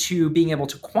addition to being able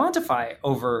to quantify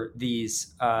over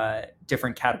these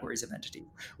different categories of entity,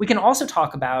 we can also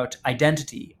talk about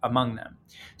identity among them.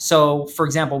 So, for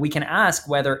example, we can ask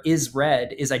whether is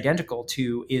red is identical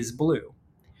to is blue.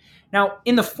 Now,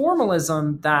 in the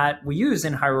formalism that we use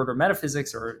in higher order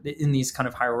metaphysics or in these kind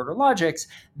of higher order logics,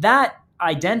 that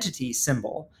identity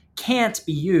symbol can't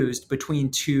be used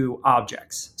between two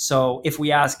objects. So if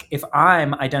we ask if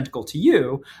I'm identical to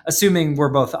you, assuming we're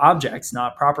both objects,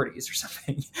 not properties or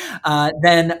something,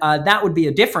 then that would be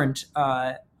a different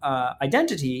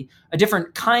identity, a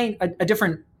different kind, a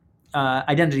different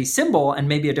identity symbol, and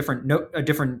maybe a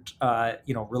different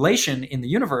relation in the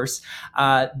universe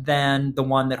than the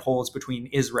one that holds between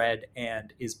is red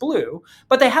and is blue.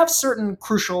 But they have certain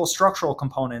crucial structural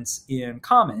components in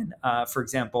common. For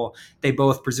example, they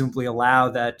both presumably allow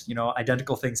that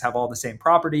identical things have all the same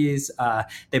properties.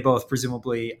 They both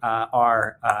presumably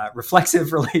are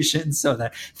reflexive relations, so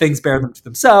that things bear them to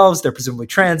themselves. They're presumably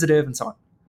transitive, and so on.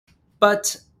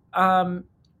 But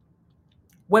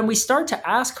when we start to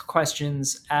ask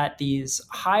questions at these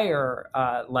higher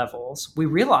levels, we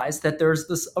realize that there's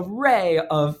this array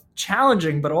of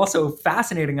challenging but also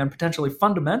fascinating and potentially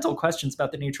fundamental questions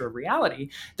about the nature of reality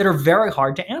that are very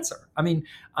hard to answer. I mean,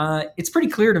 it's pretty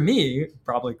clear to me,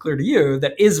 probably clear to you,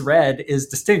 that is red is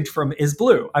distinct from is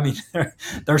blue. I mean, there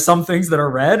are some things that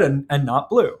are red and not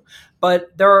blue.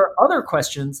 But there are other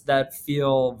questions that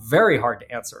feel very hard to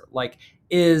answer, like,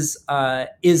 is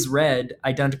red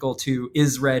identical to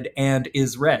is red and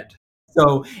is red?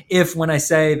 So if when I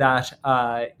say that,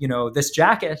 this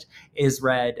jacket is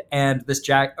red and this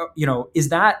jacket, is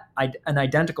that an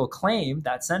identical claim,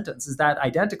 that sentence, is that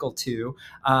identical to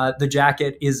the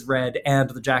jacket is red and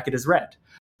the jacket is red?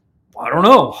 I don't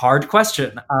know. Hard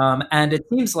question. And it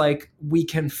seems like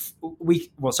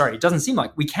it doesn't seem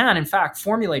like we can, in fact,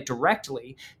 formulate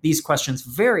directly these questions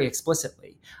very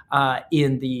explicitly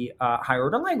in the higher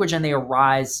order language, and they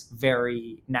arise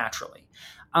very naturally.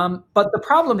 But the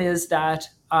problem is that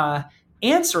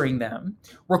answering them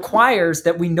requires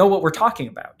that we know what we're talking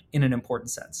about in an important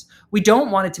sense. We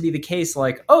don't want it to be the case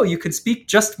like, oh, you can speak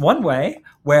just one way,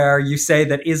 where you say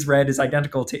that is red is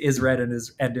identical to is red and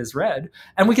is red.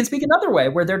 And we can speak another way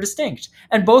where they're distinct.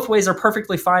 And both ways are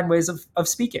perfectly fine ways of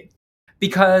speaking.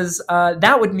 because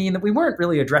that would mean that we weren't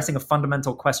really addressing a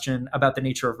fundamental question about the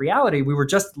nature of reality. We were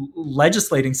just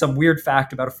legislating some weird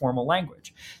fact about a formal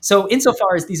language. So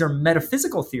insofar as these are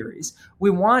metaphysical theories, we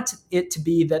want it to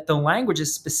be that the language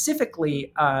is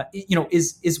specifically,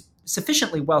 is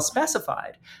sufficiently well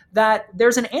specified that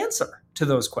there's an answer to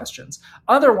those questions.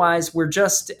 Otherwise, we're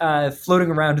just floating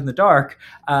around in the dark,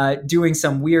 doing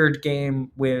some weird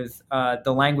game with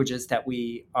the languages that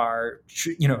we are,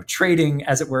 trading,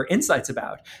 as it were, insights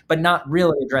about, but not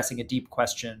really addressing a deep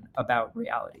question about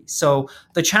reality. So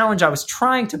the challenge I was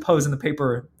trying to pose in the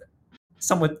paper,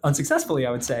 somewhat unsuccessfully,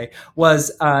 I would say,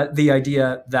 was the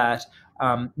idea that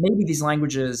maybe these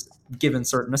languages, given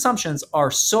certain assumptions,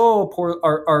 are so poor,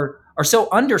 are so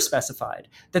underspecified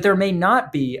that there may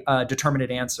not be a determinate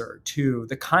answer to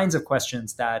the kinds of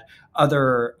questions that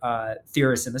other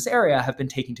theorists in this area have been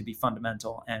taking to be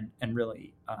fundamental and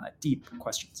really deep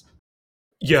questions.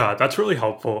 Yeah, that's really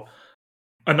helpful.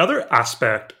 Another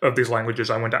aspect of these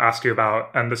languages I want to ask you about,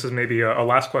 and this is maybe a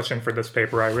last question for this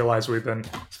paper. I realize we've been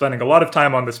spending a lot of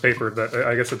time on this paper, but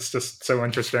I guess it's just so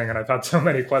interesting and I've had so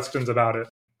many questions about it,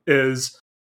 is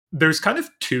there's kind of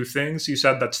two things you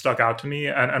said that stuck out to me.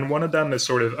 And one of them is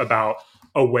sort of about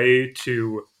a way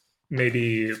to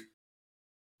maybe,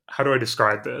 how do I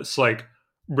describe this? Like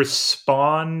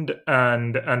respond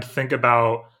and think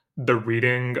about the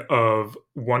reading of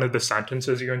one of the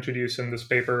sentences you introduce in this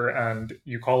paper, and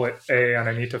you call it A, and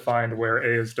I need to find where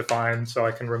A is defined so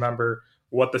I can remember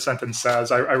what the sentence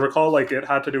says. I recall like it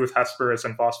had to do with Hesperus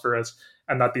and Phosphorus,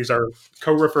 and that these are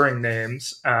co-referring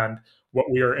names. And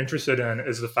what we are interested in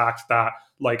is the fact that,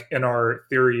 like in our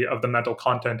theory of the mental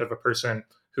content of a person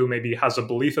who maybe has a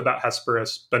belief about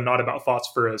Hesperus but not about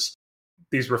Phosphorus,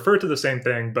 these refer to the same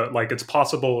thing, but like it's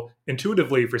possible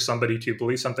intuitively for somebody to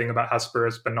believe something about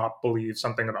Hesperus but not believe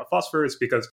something about Phosphorus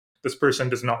because this person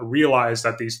does not realize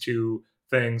that these two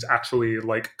things actually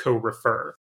like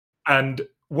co-refer. And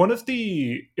one of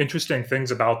the interesting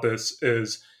things about this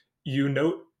is you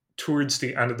note towards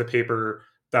the end of the paper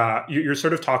that you're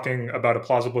sort of talking about a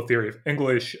plausible theory of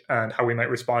English and how we might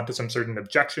respond to some certain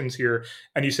objections here.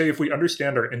 And you say if we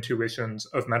understand our intuitions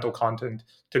of mental content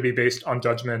to be based on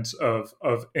judgments of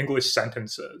English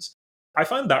sentences. I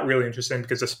find that really interesting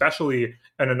because especially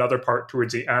in another part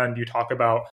towards the end, you talk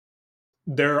about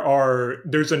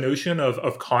there's a notion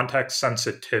of context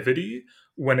sensitivity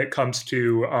when it comes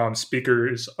to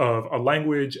speakers of a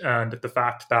language, and the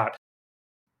fact that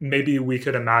maybe we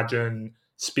could imagine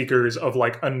speakers of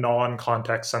like a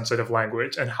non-context sensitive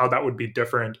language and how that would be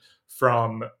different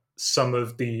from some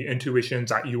of the intuitions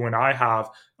that you and I have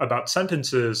about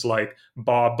sentences, like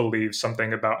Bob believes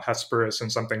something about Hesperus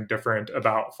and something different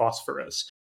about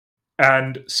Phosphorus.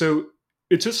 And so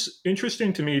it's just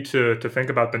interesting to me to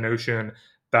think about the notion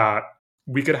that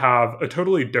we could have a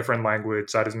totally different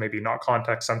language that is maybe not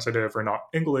context sensitive or not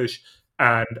English,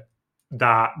 and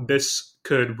that this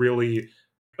could really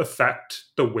affect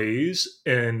the ways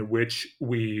in which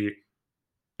we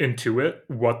intuit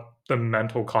what the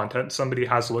mental content somebody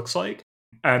has looks like.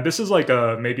 And this is like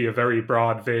maybe a very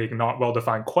broad, vague, not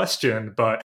well-defined question,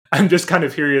 but I'm just kind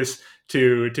of curious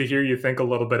to hear you think a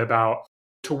little bit about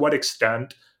to what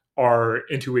extent our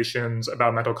intuitions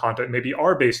about mental content maybe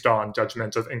are based on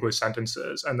judgments of English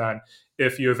sentences. And then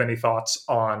if you have any thoughts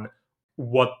on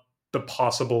what the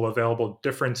possible available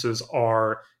differences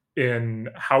are in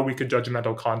how we could judge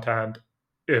mental content,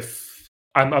 if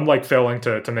I'm like failing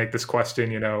to make this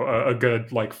question, a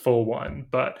good like full one,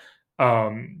 but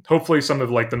hopefully some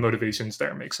of like the motivations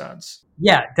there make sense.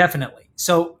 Yeah, definitely.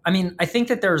 So, I mean, I think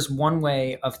that there's one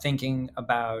way of thinking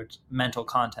about mental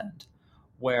content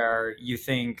where you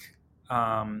think,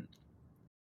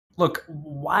 look,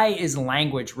 why is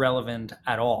language relevant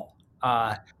at all?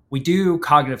 We do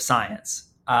cognitive science,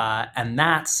 and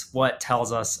that's what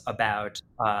tells us about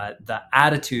the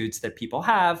attitudes that people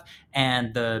have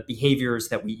and the behaviors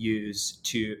that we use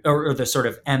to, or the sort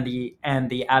of and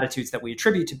the attitudes that we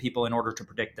attribute to people in order to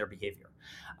predict their behavior.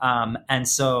 And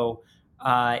so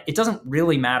it doesn't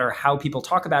really matter how people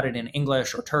talk about it in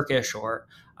English or Turkish or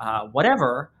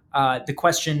whatever. The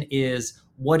question is,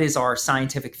 what is our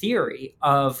scientific theory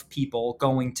of people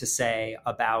going to say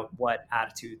about what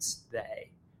attitudes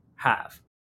they have?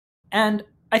 And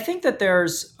I think that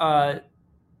there's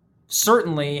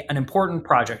certainly an important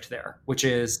project there, which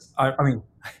is,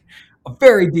 a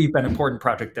very deep and important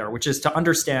project there, which is to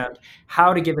understand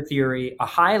how to give a theory, a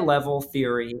high level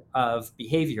theory of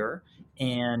behavior,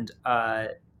 and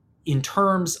in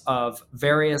terms of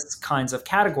various kinds of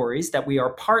categories that we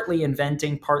are partly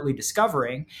inventing, partly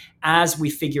discovering as we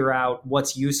figure out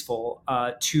what's useful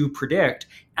to predict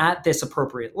at this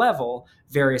appropriate level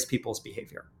various people's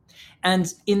behavior.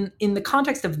 And in the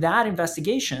context of that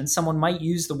investigation, someone might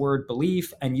use the word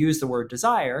belief and use the word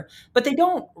desire, but they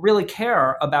don't really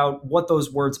care about what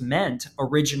those words meant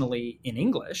originally in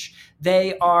English.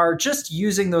 They are just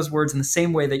using those words in the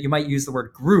same way that you might use the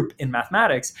word group in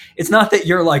mathematics. It's not that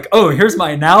you're like, oh, here's my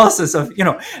analysis of,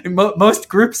 most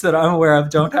groups that I'm aware of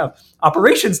don't have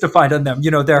operations defined on them.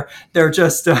 They're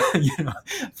just, 4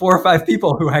 or 5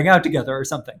 people who hang out together or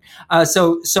something.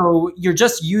 So you're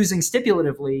just using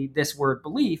stipulatively this word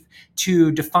belief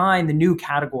to define the new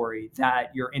category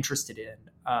that you're interested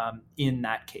in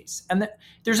that case. And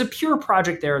there's a pure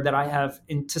project there that I have,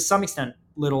 to some extent,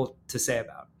 little to say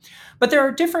about. But there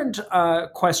are different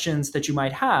questions that you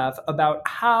might have about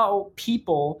how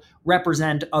people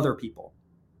represent other people.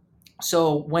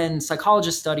 So when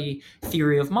psychologists study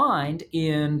theory of mind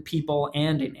in people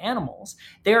and in animals,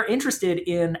 they're interested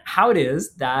in how it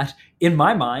is that, in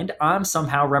my mind, I'm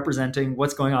somehow representing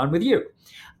what's going on with you.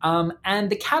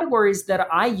 And the categories that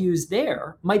I use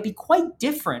there might be quite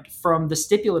different from the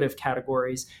stipulative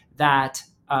categories that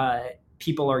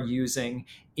people are using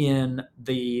in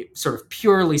the sort of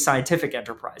purely scientific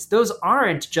enterprise. Those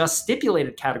aren't just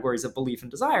stipulated categories of belief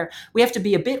and desire. We have to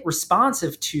be a bit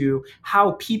responsive to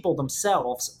how people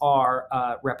themselves are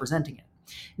representing it.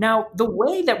 Now, the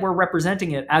way that we're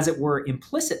representing it, as it were,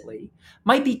 implicitly,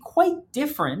 might be quite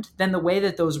different than the way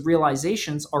that those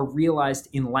realizations are realized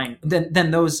in language,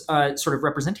 than those sort of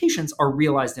representations are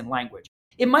realized in language.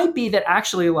 It might be that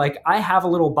actually, like, I have a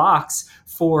little box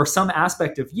for some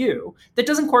aspect of you that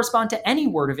doesn't correspond to any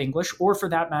word of English, or for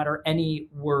that matter, any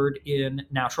word in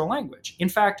natural language. In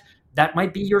fact, that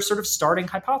might be your sort of starting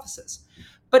hypothesis.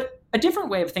 But a different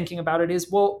way of thinking about it is,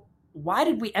 well, why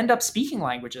did we end up speaking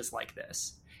languages like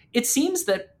this? It seems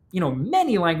that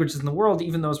many languages in the world,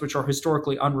 even those which are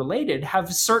historically unrelated,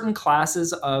 have certain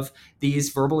classes of these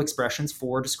verbal expressions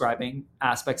for describing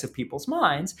aspects of people's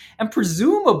minds. And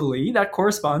presumably that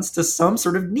corresponds to some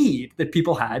sort of need that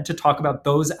people had to talk about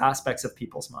those aspects of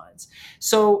people's minds.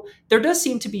 So there does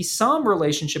seem to be some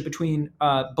relationship between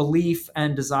belief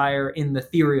and desire in the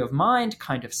theory of mind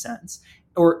kind of sense.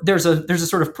 Or there's a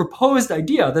sort of proposed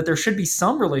idea that there should be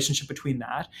some relationship between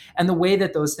that and the way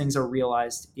that those things are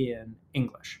realized in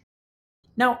English.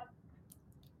 Now,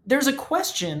 there's a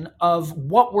question of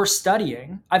what we're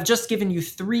studying. I've just given you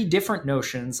 3 different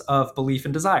notions of belief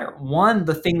and desire. One,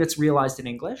 the thing that's realized in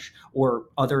English or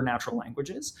other natural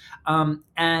languages,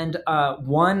 and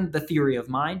one, the theory of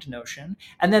mind notion,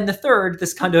 and then the third,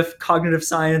 this kind of cognitive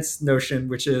science notion,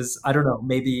 which is, I don't know,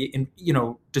 maybe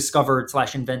discovered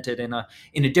 / invented in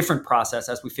a different process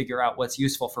as we figure out what's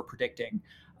useful for predicting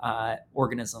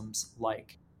organisms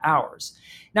like ours.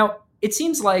 Now, it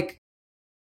seems like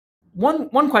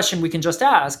one question we can just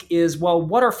ask is, well,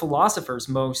 what are philosophers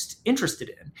most interested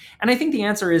in? And I think the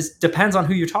answer is depends on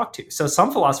who you talk to. So some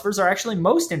philosophers are actually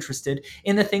most interested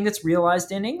in the thing that's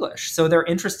realized in English. So they're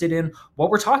interested in what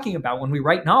we're talking about when we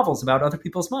write novels about other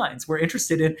people's minds. We're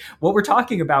interested in what we're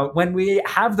talking about when we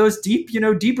have those deep,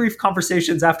 debrief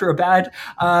conversations after a bad,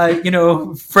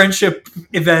 friendship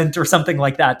event or something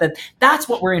like that. That's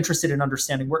what we're interested in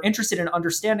understanding. We're interested in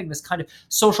understanding this kind of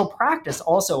social practice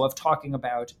also of talking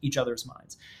about each other's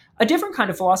minds. A different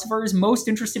kind of philosopher is most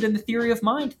interested in the theory of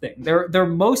mind thing. They're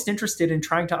most interested in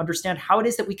trying to understand how it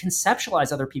is that we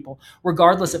conceptualize other people,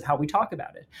 regardless of how we talk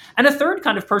about it. And a third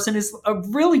kind of person is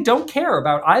really don't care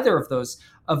about either of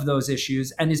those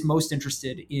issues and is most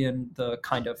interested in the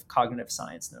kind of cognitive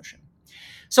science notion.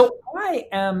 So I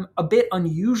am a bit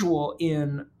unusual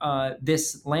in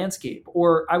this landscape,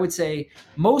 or I would say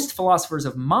most philosophers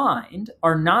of mind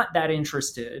are not that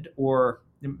interested, or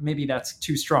maybe that's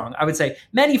too strong. I would say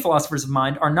many philosophers of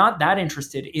mind are not that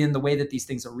interested in the way that these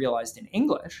things are realized in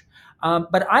English.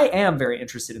 But I am very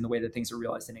interested in the way that things are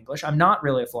realized in English. I'm not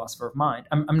really a philosopher of mind.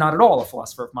 I'm not at all a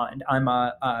philosopher of mind. I'm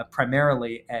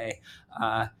primarily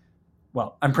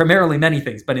I'm primarily many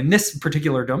things, but in this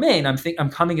particular domain, I'm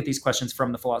coming at these questions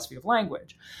from the philosophy of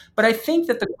language. But I think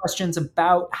that the questions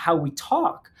about how we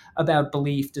talk about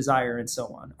belief, desire, and so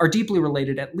on are deeply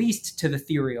related, at least to the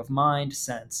theory of mind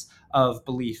sense of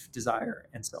belief, desire,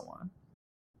 and so on.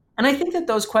 And I think that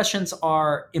those questions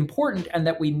are important and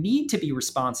that we need to be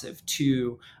responsive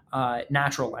to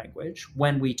natural language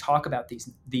when we talk about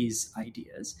these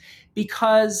ideas,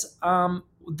 because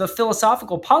the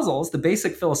philosophical puzzles, the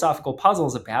basic philosophical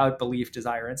puzzles about belief,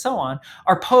 desire, and so on,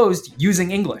 are posed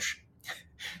using English.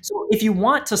 So if you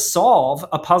want to solve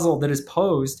a puzzle that is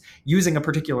posed using a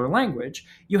particular language,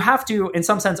 you have to, in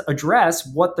some sense, address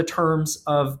what the terms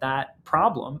of that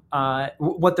problem,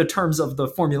 what the terms of the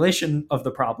formulation of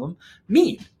the problem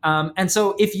mean. And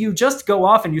so if you just go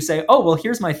off and you say, oh, well,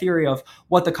 here's my theory of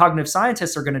what the cognitive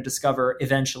scientists are going to discover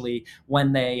eventually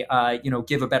when they,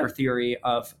 give a better theory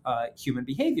of human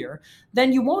behavior,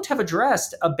 then you won't have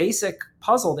addressed a basic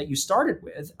puzzle that you started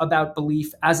with about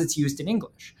belief as it's used in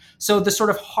English. So the sort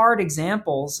of hard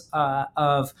examples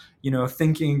of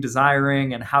thinking,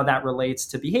 desiring, and how that relates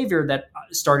to behavior that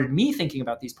started me thinking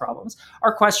about these problems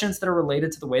are questions that are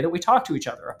related to the way that we talk to each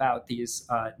other about these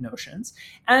notions,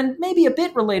 and maybe a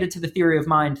bit related to the theory of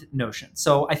mind notion.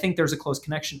 So I think there's a close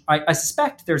connection. I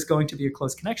suspect there's going to be a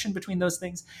close connection between those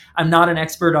things. I'm not an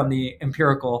expert on the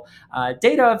empirical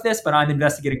data of this, but I'm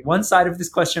investigating one side of this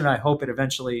question, and I hope it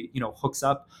eventually hooks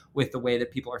up with the way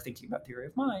that people are thinking about theory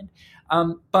of mind.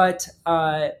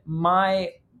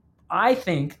 I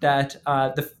think that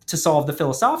to solve the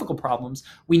philosophical problems,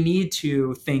 we need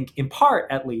to think in part,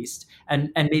 at least,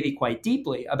 and maybe quite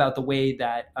deeply about the way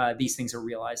that these things are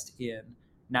realized in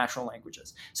natural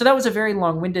languages. So that was a very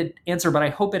long-winded answer, but I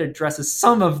hope it addresses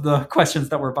some of the questions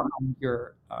that were behind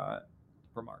your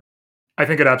remark. I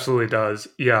think it absolutely does.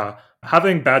 Yeah.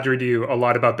 Having badgered you a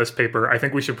lot about this paper, I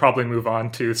think we should probably move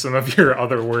on to some of your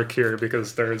other work here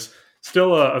because there's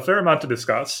still a fair amount to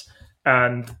discuss.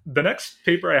 And the next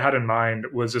paper I had in mind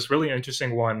was this really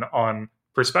interesting one on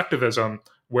perspectivism,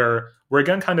 where we're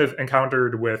again kind of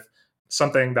encountered with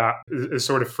something that is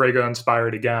sort of Frege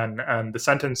inspired again. And the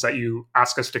sentence that you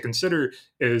ask us to consider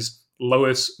is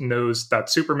Lois knows that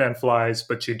Superman flies,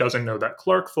 but she doesn't know that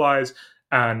Clark flies.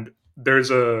 And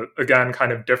there's again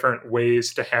kind of different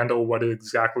ways to handle what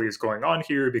exactly is going on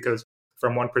here, because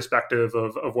from one perspective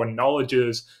of what knowledge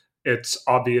is, it's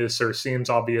obvious or seems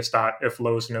obvious that if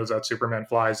Lois knows that Superman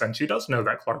flies, then she does know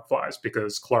that Clark flies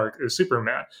because Clark is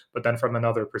Superman. But then from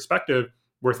another perspective,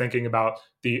 we're thinking about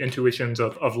the intuitions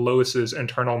of Lois's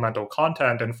internal mental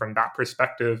content, and from that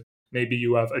perspective, maybe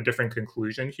you have a different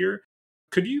conclusion here.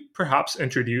 Could you perhaps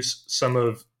introduce some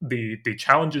of the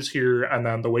challenges here and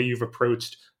then the way you've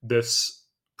approached this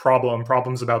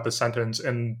problems about the sentence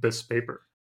in this paper?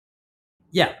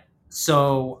 Yeah.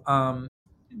 So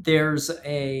there's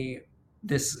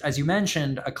this, as you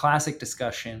mentioned, a classic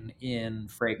discussion in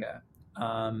Frege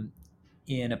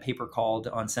in a paper called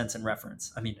On Sense and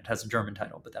Reference. I mean, it has a German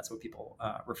title, but that's what people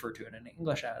refer to it in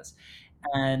English as.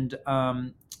 And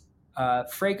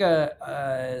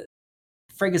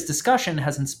Frege's discussion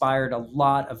has inspired a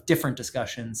lot of different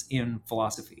discussions in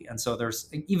philosophy. And so there's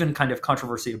even kind of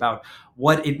controversy about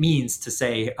what it means to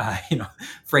say,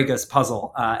 Frege's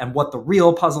puzzle and what the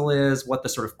real puzzle is, what the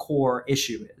sort of core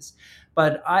issue is.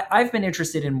 But I've been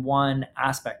interested in one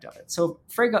aspect of it. So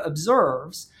Frege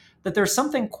observes that there's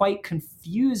something quite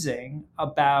confusing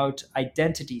about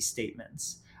identity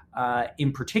statements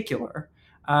in particular,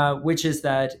 which is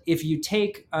that if you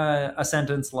take a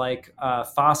sentence like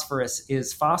phosphorus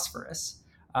is phosphorus,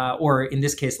 or in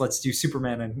this case, let's do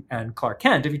Superman and Clark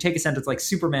Kent. If you take a sentence like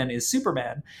Superman is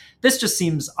Superman, this just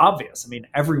seems obvious. I mean,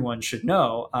 everyone should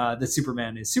know that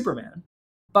Superman is Superman.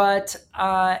 But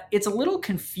it's a little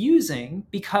confusing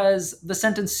because the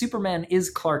sentence Superman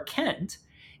is Clark Kent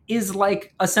is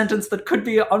like a sentence that could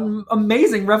be an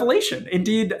amazing revelation.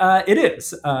 Indeed, it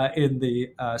is in the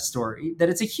story, that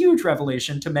it's a huge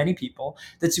revelation to many people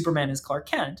that Superman is Clark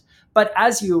Kent. But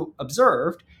as you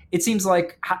observed, it seems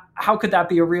like, how could that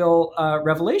be a real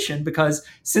revelation? Because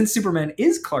since Superman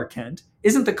is Clark Kent,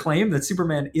 isn't the claim that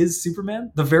Superman is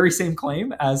Superman the very same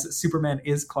claim as Superman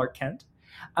is Clark Kent?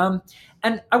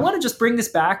 And I want to just bring this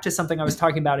back to something I was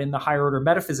talking about in the higher order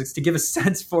metaphysics to give a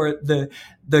sense for the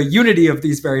unity of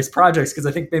these various projects, because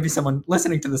I think maybe someone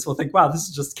listening to this will think, wow, this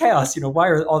is just chaos. Why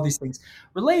are all these things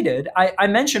related? I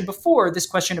mentioned before this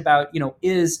question about,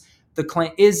 is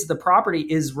the property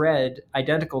is red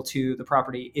identical to the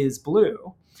property is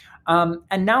blue?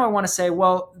 And now I want to say,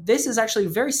 well, this is actually a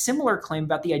very similar claim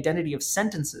about the identity of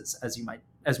sentences,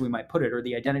 as we might put it, or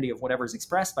the identity of whatever is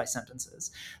expressed by sentences.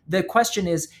 The question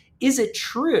is it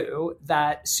true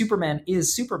that Superman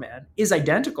is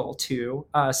identical to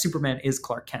Superman is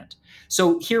Clark Kent?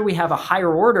 So here we have a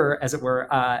higher order, as it were,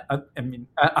 a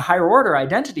higher order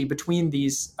identity between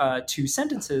these two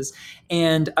sentences.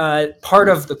 And part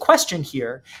of the question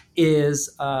here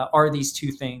is, are these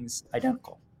two things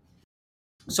identical?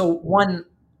 So one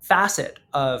facet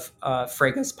of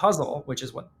Frege's puzzle, which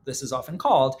is what this is often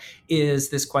called,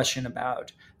 is this question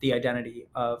about the identity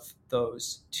of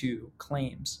those two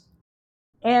claims.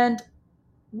 And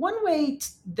one way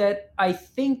that I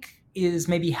think is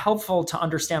maybe helpful to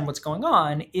understand what's going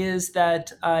on is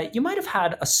that you might have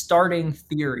had a starting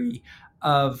theory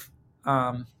of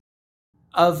um,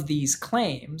 of these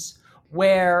claims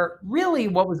where really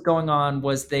what was going on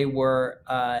was they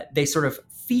sort of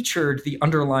featured the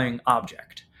underlying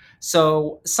object.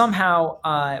 So somehow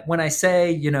when I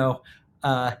say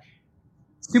uh,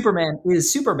 Superman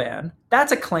is Superman,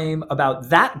 that's a claim about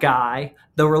that guy,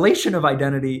 the relation of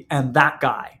identity, and that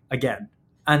guy again.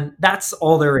 And that's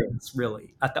all there is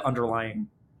really at the underlying,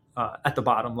 at the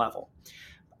bottom level.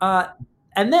 Uh,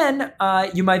 and then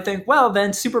you might think, well,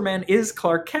 then Superman is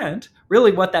Clark Kent.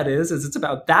 Really, what that is it's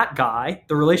about that guy,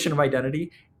 the relation of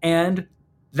identity, and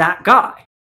that guy.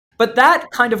 But that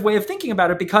kind of way of thinking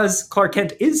about it, because Clark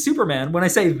Kent is Superman, when I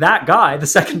say that guy the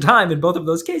second time in both of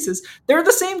those cases, they're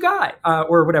the same guy,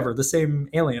 or whatever, the same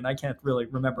alien. I can't really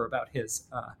remember about his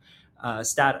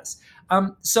status.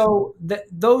 So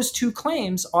those two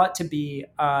claims ought to be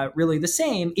really the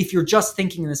same if you're just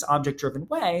thinking in this object-driven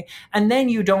way, and then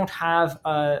you don't have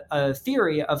a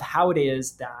theory of how it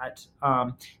is that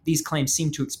these claims seem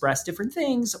to express different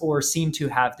things or seem to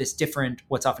have this different,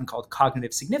 what's often called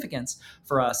cognitive significance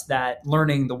for us, that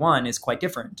learning the one is quite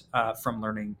different from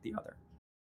learning the other.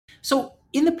 So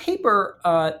in the paper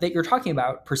that you're talking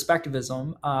about,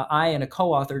 Perspectivism, I and a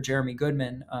co-author, Jeremy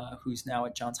Goodman, who's now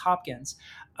at Johns Hopkins,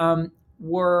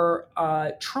 were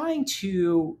trying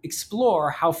to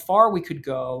explore how far we could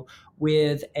go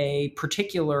with a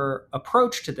particular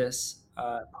approach to this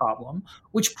problem,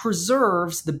 which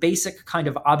preserves the basic kind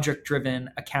of object-driven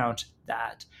account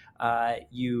that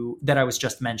that I was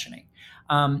just mentioning.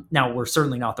 Now, we're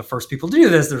certainly not the first people to do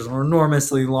this. There's an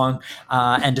enormously long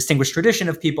and distinguished tradition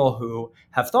of people who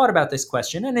have thought about this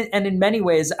question. And in many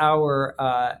ways, our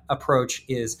approach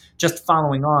is just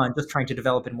following on, just trying to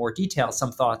develop in more detail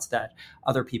some thoughts that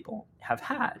other people have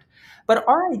had. But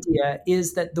our idea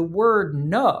is that the word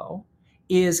no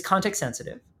is context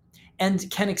sensitive and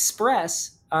can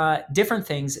express different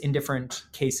things in different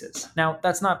cases. Now,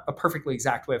 that's not a perfectly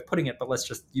exact way of putting it, but let's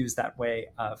just use that way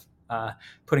of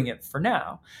putting it for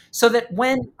now. So that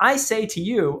when I say to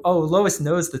you, oh, Lois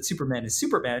knows that Superman is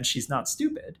Superman, she's not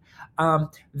stupid,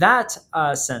 that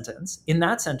sentence, in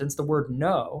that sentence, the word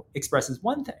no expresses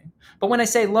one thing. But when I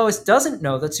say Lois doesn't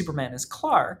know that Superman is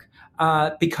Clark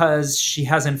because she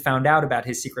hasn't found out about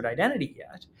his secret identity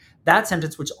yet, that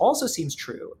sentence, which also seems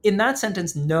true, in that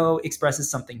sentence, no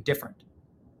expresses something different.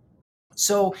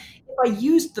 So if I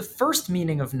used the first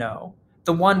meaning of no,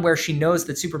 the one where she knows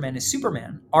that Superman is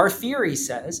Superman, our theory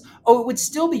says, oh, it would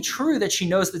still be true that she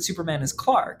knows that Superman is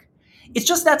Clark. It's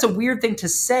just that's a weird thing to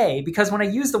say, because when I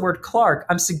use the word Clark,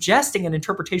 I'm suggesting an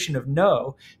interpretation of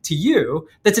no to you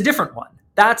that's a different one.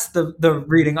 That's the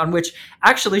reading on which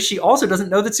actually she also doesn't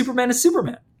know that Superman is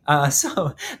Superman.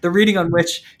 So the reading on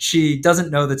which she doesn't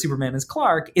know that Superman is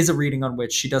Clark is a reading on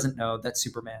which she doesn't know that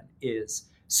Superman is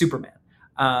Superman.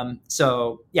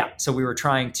 So we were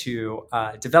trying to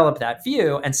develop that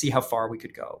view and see how far we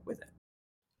could go with it.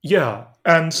 Yeah,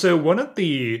 and so one of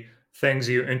the things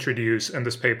you introduce in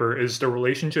this paper is the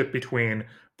relationship between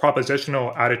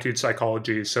propositional attitude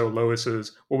psychology, so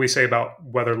Lois's, what we say about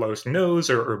whether Lois knows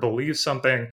or believes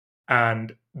something,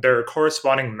 and their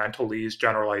corresponding mentalese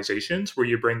generalizations, where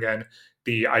you bring in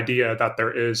the idea that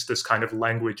there is this kind of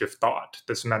language of thought,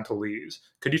 this mentalese.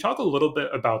 Could you talk a little bit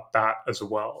about that as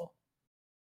well?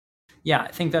 Yeah,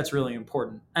 I think that's really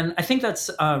important. And I think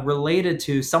that's related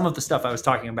to some of the stuff I was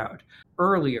talking about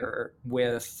earlier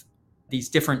with these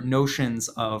different notions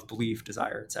of belief,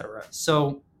 desire, etc.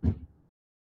 So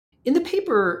in the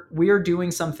paper, we are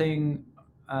doing something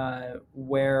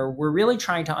where we're really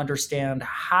trying to understand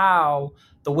how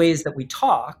the ways that we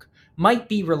talk might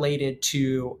be related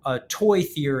to a toy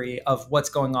theory of what's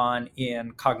going on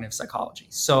in cognitive psychology.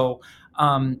 So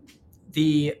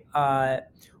the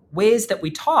ways that we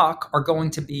talk are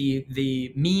going to be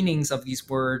the meanings of these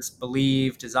words: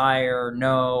 believe, desire,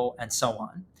 know, and so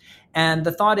on. And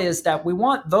the thought is that we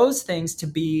want those things to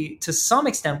be, to some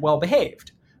extent, well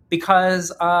behaved.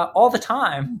 Because all the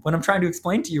time, when I'm trying to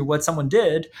explain to you what someone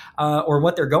did or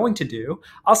what they're going to do,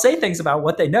 I'll say things about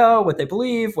what they know, what they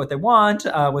believe, what they want,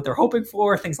 what they're hoping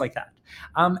for, things like that.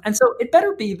 And so it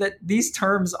better be that these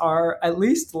terms are at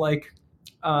least like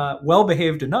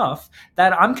well-behaved enough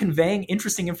that I'm conveying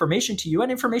interesting information to you, and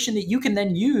information that you can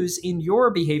then use in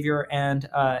your behavior and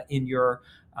in your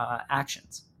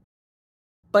actions.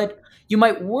 But you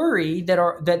might worry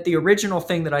that the original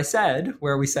thing that I said,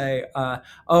 where we say,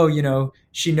 oh,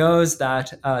 she knows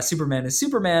that Superman is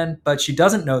Superman, but she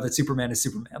doesn't know that Superman is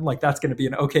Superman. Like, that's going to be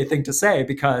an okay thing to say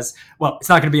because, well, it's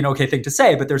not going to be an okay thing to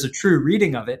say, but there's a true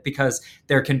reading of it because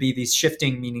there can be these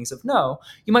shifting meanings of no.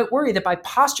 You might worry that by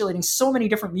postulating so many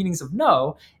different meanings of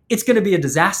no, it's going to be a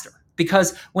disaster.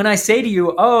 Because when I say to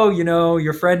you, oh,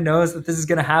 your friend knows that this is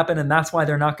going to happen and that's why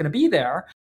they're not going to be there,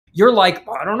 you're like,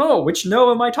 well, I don't know, which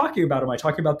no am I talking about? Am I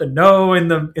talking about the no in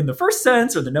the first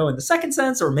sense, or the no in the second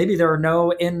sense, or maybe there are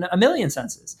no in a million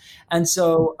senses? And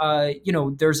so,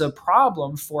 there's a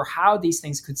problem for how these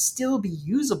things could still be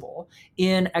usable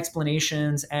in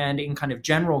explanations and in kind of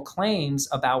general claims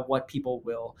about what people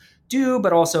will do,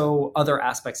 but also other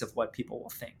aspects of what people will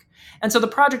think. And so the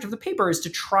project of the paper is to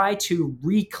try to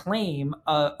reclaim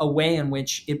a way in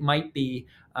which it might be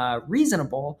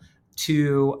reasonable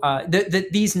to that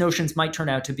these notions might turn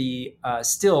out to be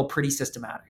still pretty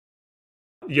systematic.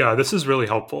 Yeah, this is really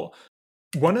helpful.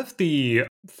 One of the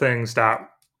things that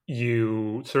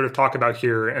you sort of talk about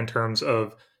here in terms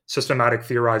of systematic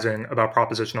theorizing about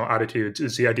propositional attitudes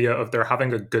is the idea of there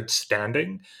having a good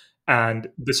standing. And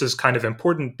this is kind of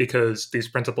important because these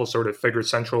principles sort of figure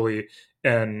centrally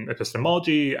in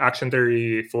epistemology, action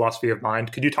theory, philosophy of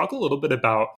mind. Could you talk a little bit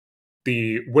about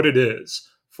what it is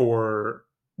for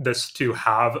this to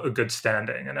have a good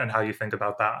standing and how you think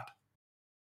about that?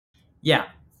 Yeah,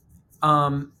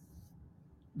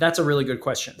 that's a really good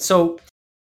question. So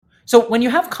when you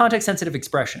have context sensitive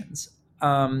expressions,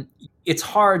 it's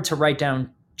hard to write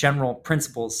down general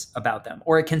principles about them,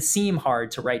 or it can seem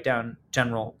hard to write down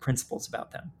general principles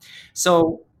about them.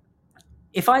 So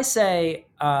if I say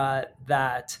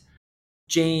that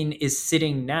Jane is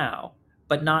sitting now,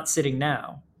 but not sitting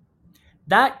now,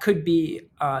 that could be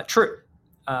true,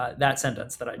 that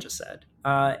sentence that I just said,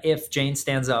 if Jane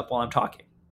stands up while I'm talking.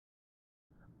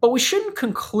 But we shouldn't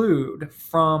conclude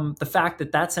from the fact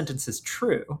that that sentence is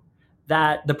true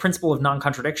that the principle of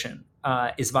non-contradiction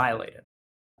is violated.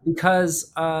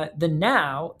 Because the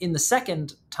now in the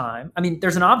second time, I mean,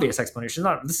 there's an obvious explanation.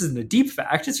 This isn't a deep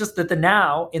fact. It's just that the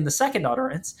now in the second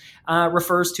utterance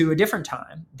refers to a different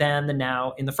time than the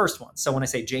now in the first one. So when I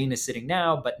say Jane is sitting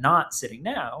now, but not sitting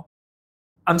now,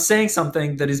 I'm saying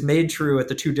something that is made true at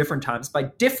the two different times by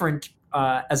different,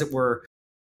 as it were,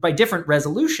 by different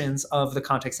resolutions of the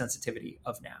context sensitivity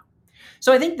of now.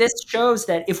 So I think this shows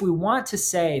that if we want to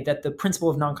say that the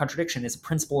principle of non-contradiction is a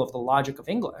principle of the logic of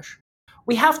English,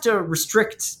 we have to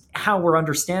restrict how we're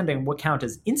understanding what count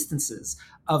as instances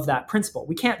of that principle.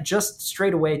 We can't just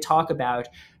straight away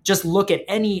just look at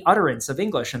any utterance of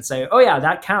English and say, oh yeah,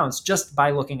 that counts just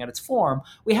by looking at its form.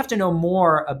 We have to know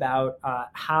more about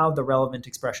how the relevant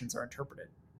expressions are interpreted.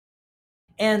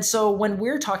 And so when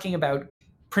we're talking about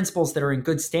principles that are in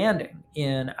good standing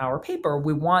in our paper,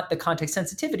 we want the context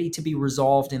sensitivity to be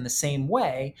resolved in the same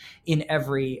way in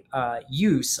every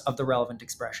use of the relevant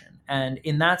expression. And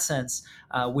in that sense,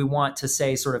 we want to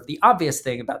say sort of the obvious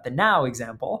thing about the now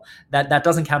example, that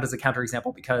doesn't count as a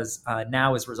counterexample because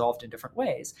now is resolved in different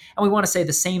ways. And we want to say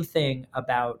the same thing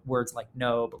about words like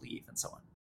know, believe, and so on.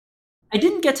 I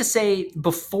didn't get to say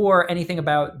before anything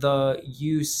about the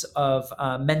use of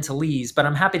mentalese, but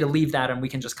I'm happy to leave that and we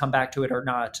can just come back to it or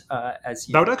not as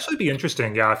you. That would actually be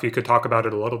interesting, yeah, if you could talk about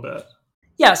it a little bit.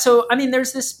 Yeah, so I mean,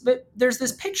 there's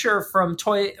this picture from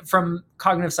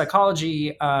cognitive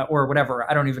psychology or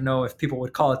whatever. I don't even know if people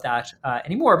would call it that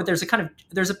anymore. But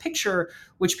there's a picture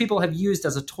which people have used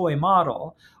as a toy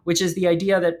model, which is the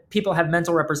idea that people have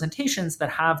mental representations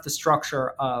that have the structure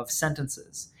of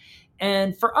sentences.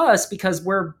 And for us, because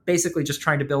we're basically just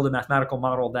trying to build a mathematical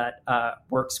model that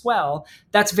works well,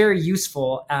 that's very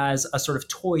useful as a sort of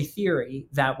toy theory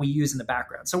that we use in the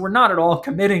background. So we're not at all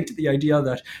committing to the idea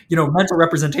that, mental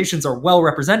representations are well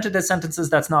represented as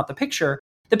sentences. That's not the picture.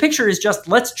 The picture is just,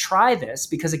 let's try this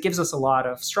because it gives us a lot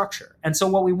of structure. And so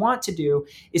what we want to do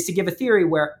is to give a theory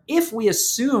where if we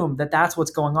assume that that's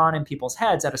what's going on in people's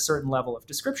heads at a certain level of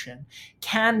description,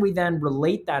 can we then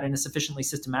relate that in a sufficiently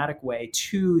systematic way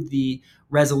to the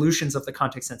resolutions of the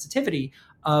context sensitivity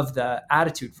of the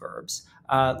attitude verbs,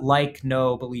 like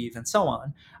know, believe, and so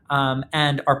on.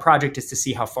 And our project is to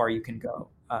see how far you can go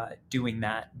doing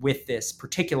that with this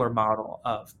particular model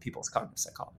of people's cognitive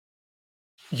psychology.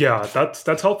 Yeah,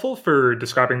 that's helpful for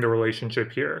describing the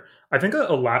relationship here. I think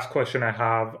a last question I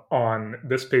have on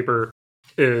this paper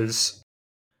is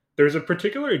there's a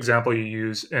particular example you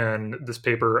use in this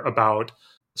paper about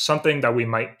something that we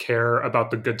might care about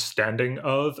the good standing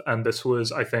of, and this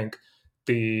was, I think,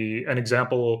 an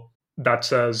example that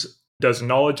says, does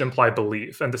knowledge imply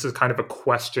belief? And this is kind of a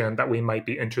question that we might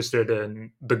be interested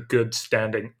in the good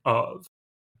standing of.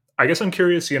 I guess I'm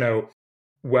curious,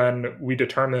 when we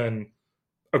determine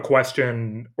a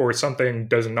question or something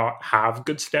does not have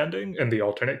good standing in the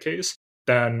alternate case,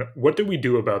 then what do we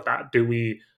do about that? Do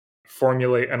we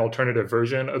formulate an alternative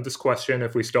version of this question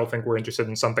if we still think we're interested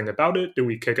in something about it? Do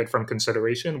we kick it from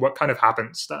consideration? What kind of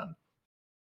happens then?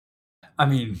 I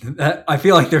mean, I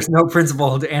feel like there's no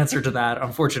principled answer to that,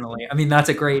 unfortunately. I mean, it's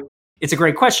a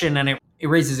great question, and it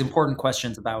raises important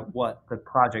questions about what the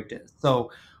project is.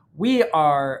 So we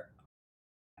are,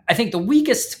 I think the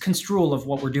weakest construal of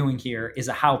what we're doing here is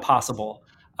a how possible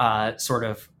a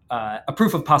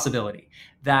proof of possibility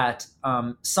that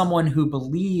someone who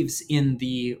believes in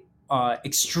the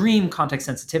extreme context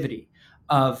sensitivity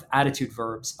of attitude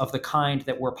verbs of the kind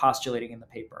that we're postulating in the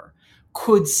paper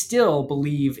could still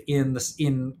believe in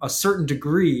a certain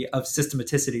degree of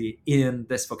systematicity in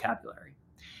this vocabulary,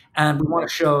 and we want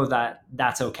to show that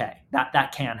that's okay,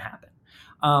 that can happen.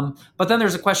 But then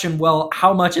there's a question: well,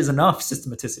 how much is enough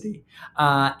systematicity,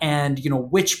 and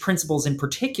which principles in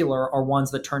particular are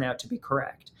ones that turn out to be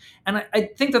correct? And I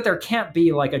think that there can't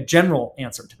be like a general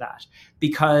answer to that,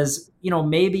 because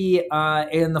maybe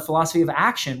in the philosophy of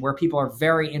action, where people are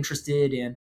very interested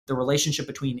in the relationship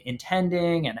between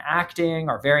intending and acting,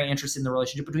 are very interested in the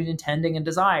relationship between intending and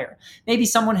desire. Maybe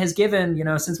someone has given,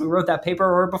 since we wrote that paper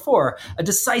or before, a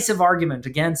decisive argument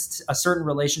against a certain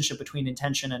relationship between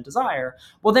intention and desire.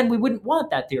 Well, then we wouldn't want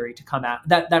that theory to come out,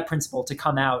 that principle to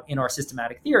come out in our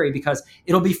systematic theory, because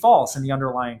it'll be false in the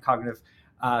underlying cognitive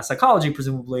psychology,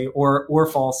 presumably, or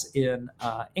false in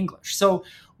English. So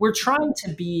we're trying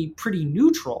to be pretty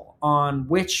neutral on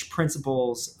which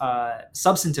principles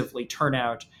substantively turn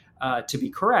out to be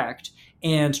correct,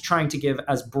 and trying to give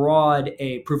as broad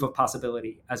a proof of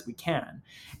possibility as we can.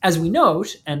 As we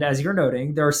note, and as you're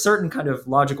noting, there are certain kind of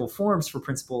logical forms for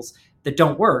principles that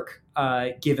don't work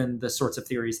given the sorts of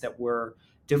theories that we're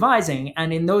devising.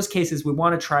 And in those cases, we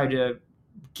want to try to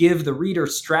give the reader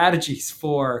strategies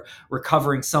for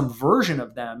recovering some version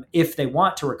of them if they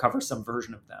want to recover some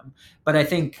version of them. But I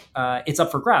think it's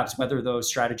up for grabs whether those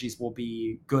strategies will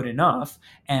be good enough,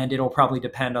 and it'll probably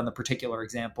depend on the particular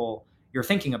example you're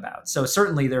thinking about. So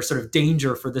certainly there's sort of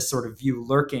danger for this sort of view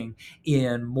lurking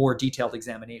in more detailed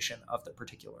examination of the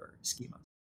particular schema.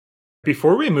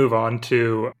 Before we move on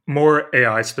to more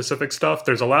AI specific stuff,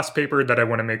 there's a last paper that I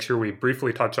want to make sure we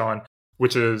briefly touch on,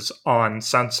 which is on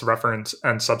sense, reference,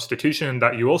 and substitution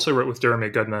that you also wrote with Jeremy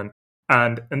Goodman.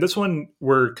 And in this one,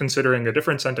 we're considering a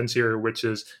different sentence here, which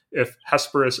is if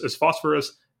Hesperus is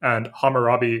phosphorus and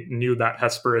Hammurabi knew that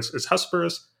Hesperus is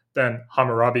Hesperus, then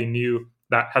Hammurabi knew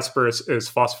that Hesperus is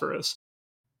phosphorus.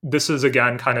 This is,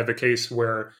 again, kind of a case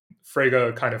where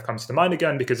Frege kind of comes to mind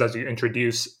again, because as you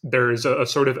introduce, there is a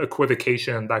sort of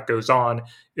equivocation that goes on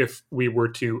if we were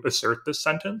to assert this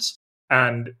sentence.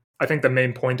 And I think the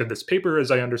main point of this paper,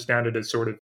 as I understand it, is sort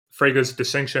of Frege's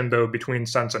distinction, though, between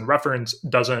sense and reference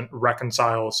doesn't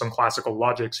reconcile some classical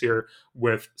logics here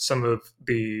with some of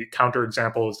the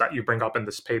counterexamples that you bring up in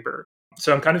this paper.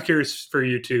 So I'm kind of curious for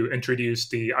you to introduce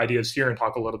the ideas here and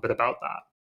talk a little bit about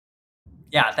that.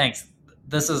 Yeah, thanks.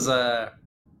 This is,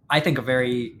 I think, a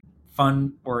very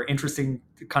fun or interesting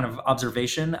kind of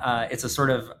observation. It's a sort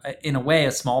of, in a way,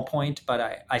 a small point,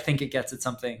 but I think it gets at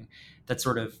something that's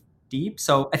sort of deep.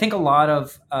 So I think a lot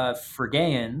of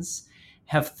Fregeans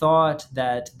have thought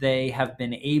that they have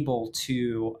been able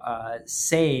to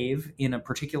save, in a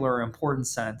particular important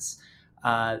sense,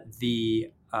 the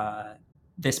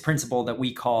this principle that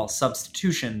we call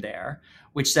substitution there,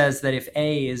 which says that if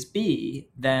A is B,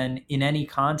 then in any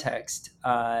context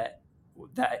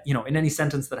in any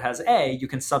sentence that has A, you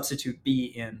can substitute B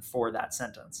in for that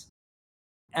sentence.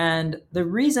 And the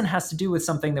reason has to do with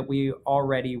something that we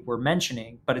already were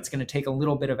mentioning, but it's going to take a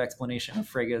little bit of explanation of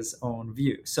Frege's own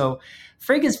view. So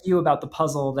Frege's view about the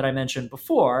puzzle that I mentioned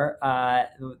before,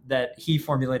 that he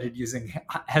formulated using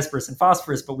Hesperus and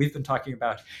Phosphorus, but we've been talking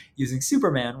about using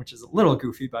Superman, which is a little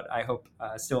goofy, but I hope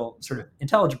still sort of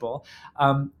intelligible,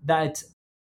 that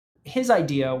his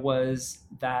idea was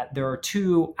that there are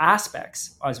two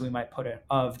aspects, as we might put it,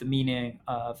 of the meaning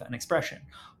of an expression.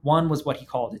 One was what he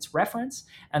called its reference,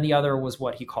 and the other was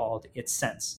what he called its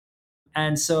sense.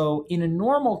 And so in a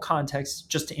normal context,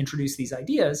 just to introduce these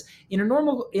ideas, in a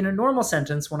normal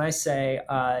sentence, when I say,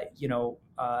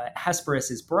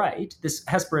 Hesperus is bright, this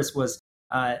Hesperus was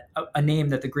a name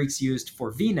that the Greeks used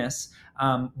for Venus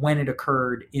when it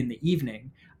occurred in the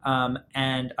evening.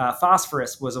 And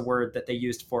phosphorus was a word that they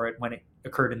used for it when it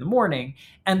occurred in the morning.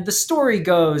 And the story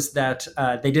goes that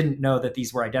they didn't know that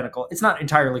these were identical. It's not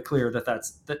entirely clear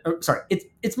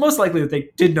it's most likely that they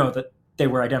did know that they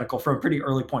were identical from a pretty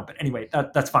early point. But anyway,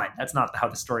 that's fine. That's not how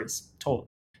the story is told.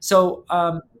 So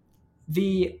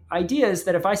the idea is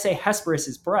that if I say Hesperus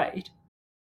is bright,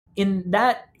 in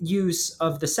that use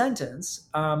of the sentence,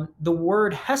 the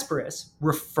word Hesperus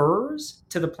refers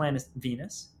to the planet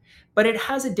Venus, but it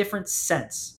has a different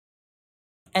sense.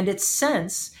 And its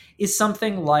sense is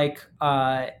something like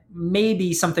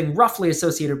maybe something roughly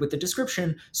associated with the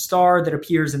description star that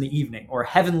appears in the evening, or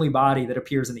heavenly body that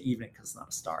appears in the evening, because it's not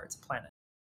a star, it's a planet.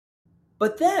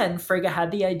 But then Frege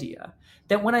had the idea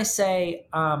that when I say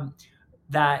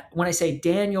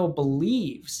Daniel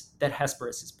believes that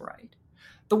Hesperus is bright,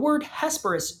 the word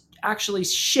Hesperus actually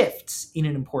shifts in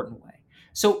an important way.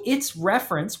 So its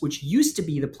reference, which used to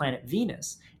be the planet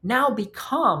Venus, now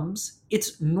becomes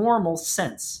its normal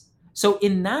sense. So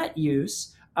in that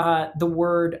use, the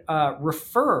word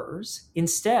refers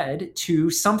instead to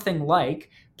something like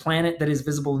planet that is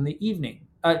visible in the evening.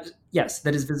 Yes,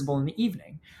 that is visible in the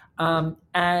evening.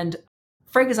 And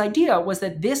Frege's idea was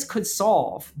that this could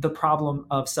solve the problem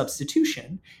of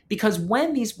substitution, because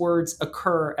when these words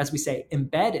occur, as we say,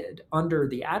 embedded under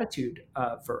the attitude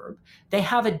verb, they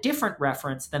have a different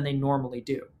reference than they normally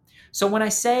do. So when I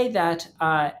say that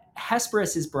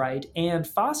Hesperus is bright and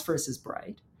phosphorus is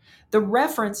bright, the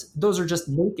reference, those are just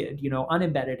naked,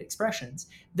 unembedded expressions.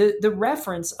 The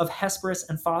reference of Hesperus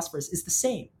and phosphorus is the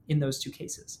same in those two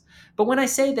cases. But when I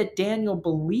say that Daniel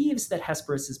believes that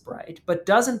Hesperus is bright, but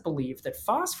doesn't believe that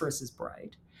phosphorus is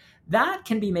bright, that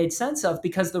can be made sense of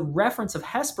because the reference of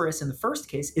Hesperus in the first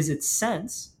case is its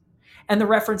sense, and the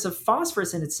reference of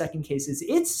phosphorus in its second case is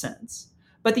its sense.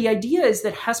 But the idea is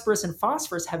that Hesperus and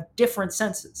phosphorus have different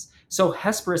senses. So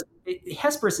Hesperus'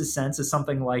 sense is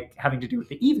something like having to do with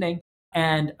the evening,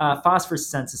 and phosphorus'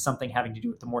 sense is something having to do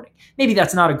with the morning. Maybe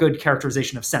that's not a good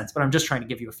characterization of sense, but I'm just trying to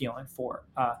give you a feeling for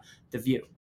the view.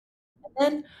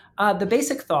 And then the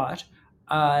basic thought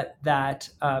that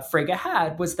Frege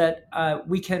had was that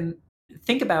we can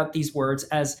think about these words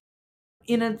as,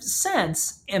 in a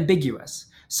sense, ambiguous.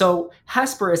 So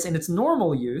Hesperus in its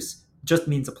normal use just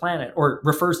means a planet, or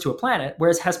refers to a planet,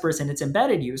 whereas Hesperus in its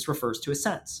embedded use refers to a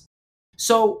sense.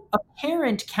 So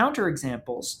apparent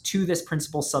counterexamples to this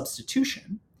principal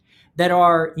substitution that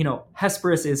are,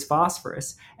 Hesperus is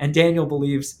phosphorus, and Daniel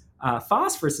believes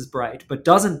phosphorus is bright, but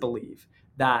doesn't believe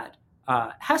that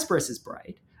Hesperus is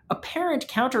bright. Apparent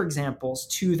counterexamples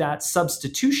to that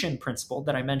substitution principle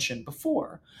that I mentioned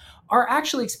before are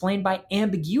actually explained by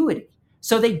ambiguity.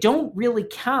 So they don't really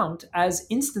count as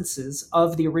instances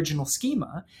of the original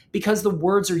schema because the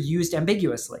words are used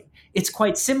ambiguously. It's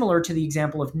quite similar to the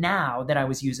example of now that I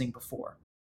was using before.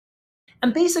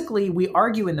 And basically, we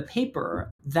argue in the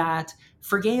paper that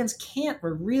Fregeans can't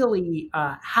really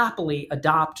happily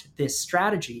adopt this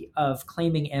strategy of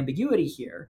claiming ambiguity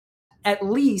here, at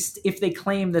least if they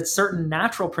claim that certain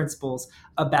natural principles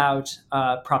about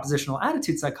propositional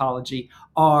attitude psychology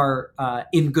are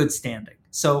in good standing.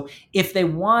 So if they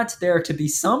want there to be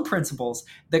some principles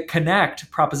that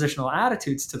connect propositional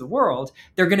attitudes to the world,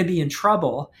 they're going to be in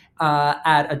trouble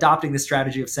at adopting the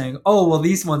strategy of saying, oh, well,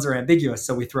 these ones are ambiguous,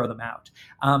 so we throw them out.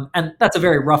 And that's a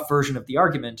very rough version of the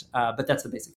argument, but that's the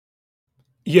basic.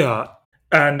 Yeah.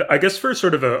 And I guess for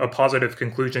sort of a positive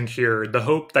conclusion here, the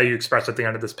hope that you express at the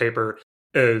end of this paper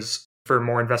is for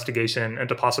more investigation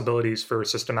into possibilities for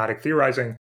systematic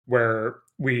theorizing where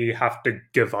we have to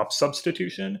give up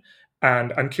substitution.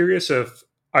 And I'm curious if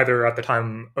either at the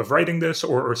time of writing this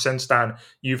or since then,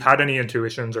 you've had any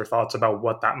intuitions or thoughts about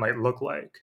what that might look like.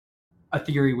 A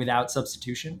theory without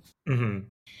substitution? Mm-hmm.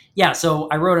 Yeah, so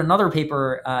I wrote another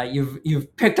paper.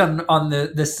 You've picked on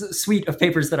this suite of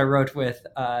papers that I wrote with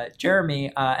Jeremy,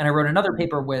 and I wrote another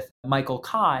paper with Michael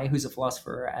Kai, who's a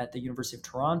philosopher at the University of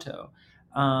Toronto,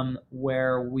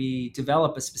 where we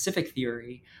develop a specific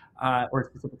theory or a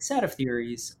specific set of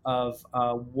theories of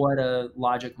what a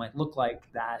logic might look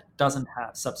like that doesn't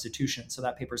have substitution. So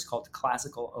that paper is called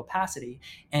Classical Opacity,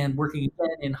 and working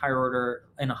again in a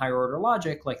higher order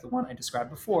logic, like the one I described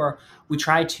before, we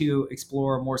try to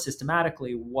explore more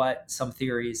systematically what some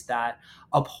theories that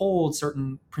uphold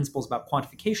certain principles about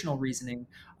quantificational reasoning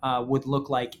would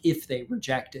look like if they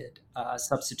rejected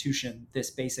substitution, this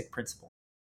basic principle.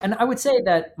 And I would say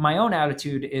that my own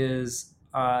attitude is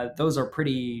those are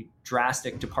pretty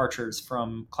drastic departures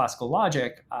from classical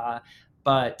logic.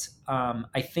 But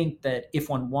I think that if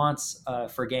one wants a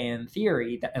Fregean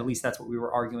theory, that at least that's what we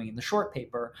were arguing in the short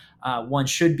paper, one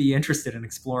should be interested in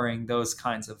exploring those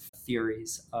kinds of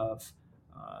theories of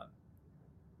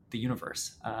the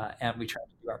universe. And we try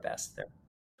to do our best there.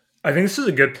 I think this is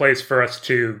a good place for us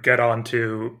to get on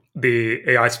to the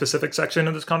AI-specific section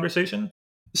of this conversation.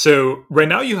 So right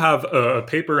now you have a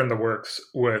paper in the works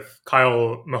with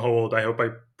Kyle Mahold, I hope I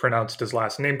pronounced his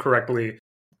last name correctly,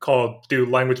 called Do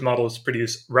Language Models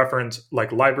Produce Reference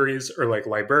Like Libraries or Like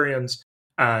Librarians?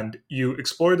 And you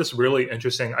explore this really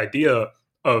interesting idea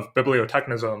of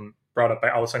bibliotechnism brought up by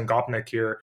Alison Gopnik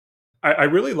here. I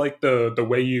really like the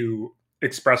way you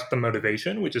express the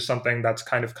motivation, which is something that's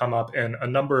kind of come up in a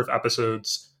number of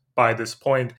episodes by this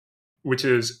point, which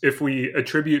is if we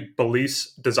attribute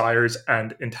beliefs, desires,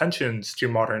 and intentions to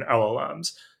modern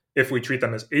LLMs, if we treat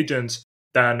them as agents,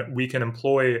 then we can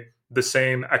employ the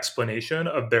same explanation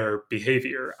of their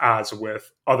behavior as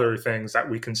with other things that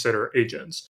we consider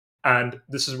agents. And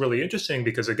this is really interesting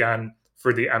because, again,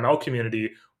 for the ML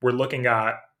community, we're looking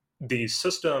at these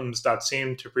systems that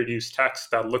seem to produce text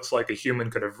that looks like a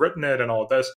human could have written it and all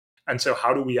this. And so,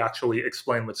 how do we actually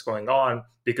explain what's going on?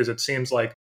 Because it seems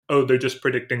like, oh, they're just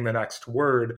predicting the next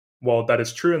word. Well, that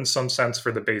is true in some sense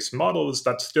for the base models.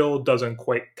 That still doesn't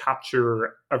quite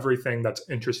capture everything that's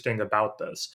interesting about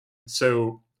this.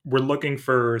 So, we're looking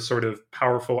for sort of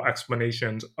powerful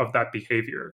explanations of that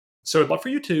behavior. So, I'd love for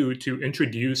you to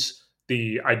introduce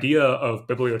the idea of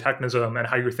bibliotechnism and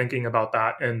how you're thinking about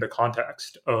that in the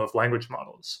context of language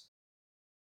models.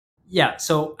 Yeah.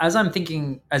 So as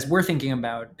we're thinking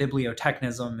about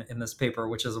bibliotechnism in this paper,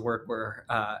 which is a word we're,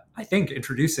 I think,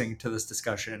 introducing to this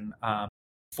discussion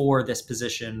for this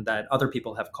position that other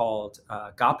people have called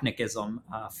Gopnikism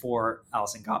for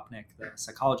Alison Gopnik, the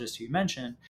psychologist who you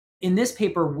mentioned. In this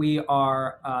paper, we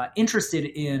are interested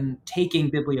in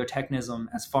taking bibliotechnism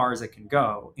as far as it can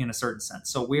go in a certain sense.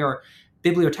 So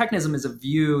bibliotechnism is a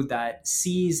view that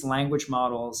sees language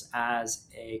models as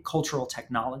a cultural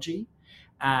technology,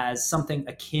 as something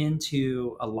akin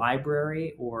to a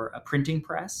library or a printing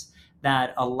press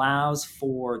that allows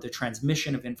for the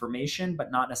transmission of information,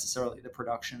 but not necessarily the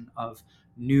production of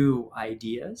new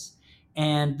ideas.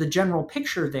 And the general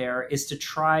picture there is to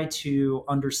try to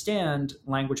understand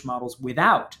language models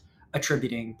without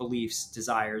attributing beliefs,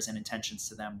 desires, and intentions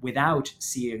to them, without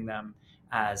seeing them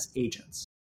as agents.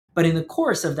 But in the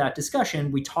course of that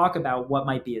discussion, we talk about what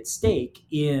might be at stake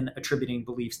in attributing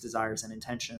beliefs, desires, and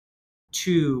intentions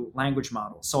to language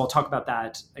models. So I'll talk about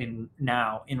that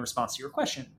now in response to your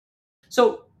question.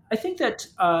 So I think that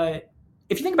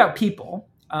if you think about people,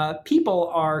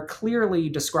 people are clearly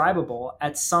describable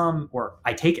at some, or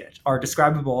I take it, are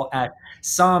describable at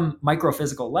some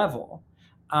microphysical level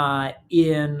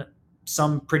in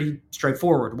some pretty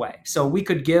straightforward way. So we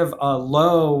could give a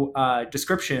low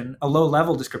description, a low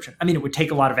level description. I mean, it would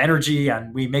take a lot of energy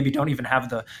and we maybe don't even have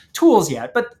the tools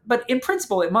yet, but in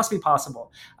principle, it must be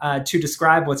possible to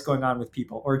describe what's going on with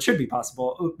people, or it should be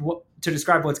possible to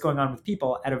describe what's going on with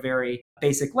people at a very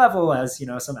basic level as,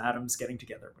 some atoms getting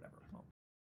together, whatever.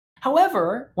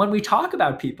 However, when we talk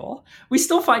about people, we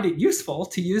still find it useful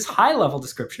to use high-level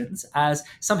descriptions as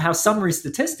somehow summary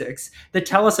statistics that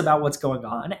tell us about what's going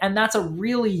on. And that's a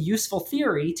really useful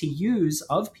theory to use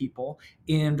of people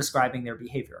in describing their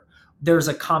behavior. There's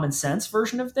a common sense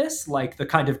version of this, like the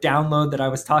kind of download that I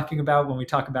was talking about when we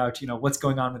talk about, what's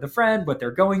going on with a friend, what they're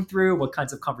going through, what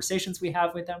kinds of conversations we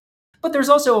have with them. But there's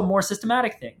also a more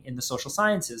systematic thing in the social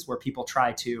sciences where people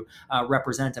try to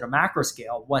represent at a macro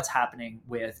scale what's happening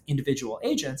with individual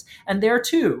agents. And there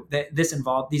too,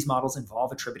 these models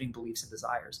involve attributing beliefs and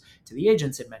desires to the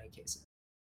agents in many cases.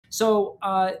 So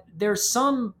there's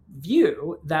some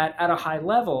view that at a high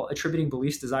level, attributing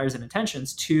beliefs, desires, and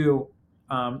intentions to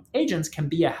agents can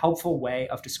be a helpful way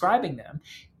of describing them,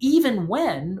 even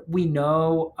when we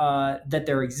know that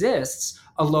there exists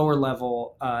a lower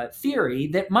level theory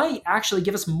that might actually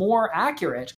give us more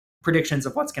accurate predictions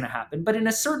of what's going to happen, but in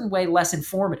a certain way less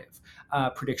informative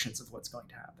predictions of what's going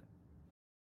to happen.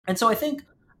 And so I think,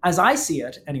 as I see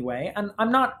it anyway, and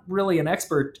I'm not really an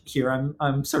expert here,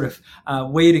 I'm sort of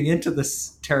wading into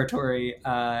this territory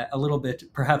a little bit,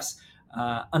 perhaps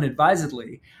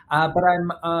unadvisedly.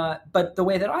 But the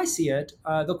way that I see it,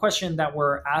 the question that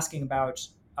we're asking about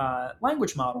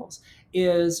language models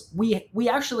is we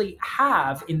actually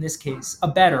have, in this case, a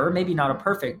better, maybe not a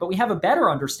perfect, but we have a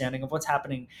better understanding of what's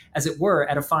happening, as it were,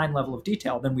 at a fine level of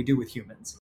detail than we do with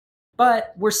humans.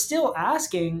 But we're still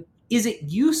asking, is it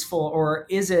useful, or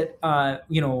is it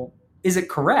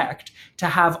correct to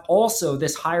have also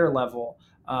this higher level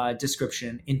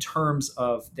description in terms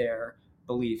of their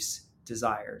beliefs,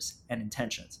 desires, and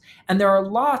intentions? And there are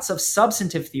lots of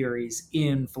substantive theories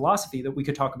in philosophy that we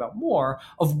could talk about more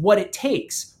of what it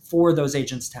takes for those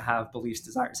agents to have beliefs,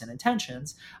 desires, and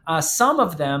intentions. Some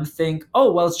of them think, oh,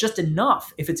 well, it's just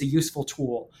enough if it's a useful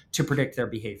tool to predict their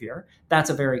behavior. That's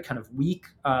a very kind of weak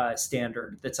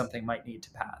standard that something might need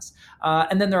to pass.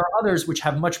 And then there are others which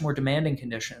have much more demanding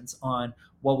conditions on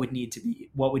what would need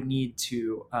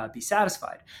to be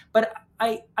satisfied. But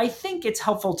I think it's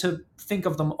helpful to think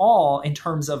of them all in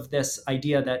terms of this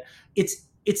idea that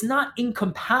it's not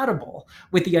incompatible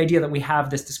with the idea that we have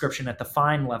this description at the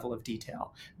fine level of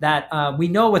detail, that we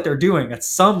know what they're doing at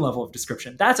some level of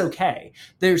description. That's okay.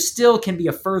 There still can be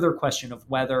a further question of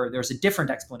whether there's a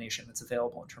different explanation that's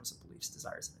available in terms of beliefs,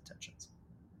 desires, and intentions.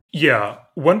 Yeah,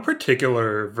 one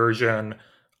particular version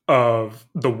of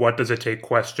the what does it take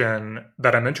question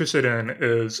that I'm interested in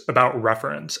is about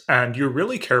reference. And you're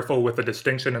really careful with the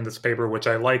distinction in this paper, which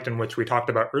I liked and which we talked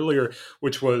about earlier,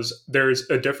 which was there's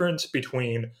a difference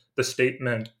between the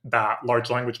statement that large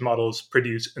language models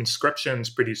produce inscriptions,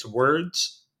 produce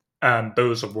words, and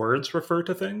those words refer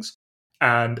to things,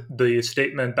 and the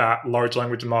statement that large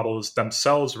language models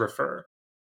themselves refer.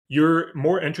 You're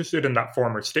more interested in that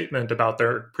former statement about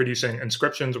their producing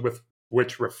inscriptions with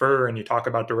which refer, and you talk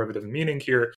about derivative meaning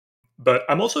here. But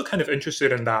I'm also kind of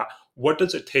interested in that. What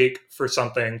does it take for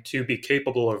something to be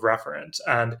capable of reference?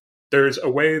 And there's a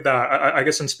way that I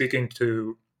guess in speaking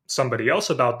to somebody else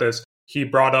about this, he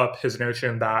brought up his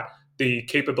notion that the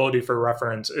capability for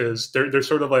reference is there's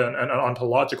sort of an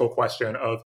ontological question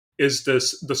of is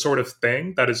this the sort of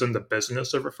thing that is in the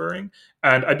business of referring?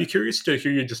 And I'd be curious to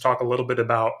hear you just talk a little bit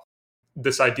about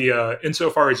this idea,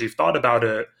 insofar as you've thought about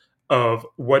it, of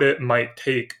what it might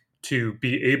take to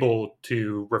be able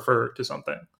to refer to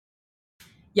something.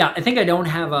 Yeah, I think I don't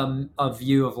have a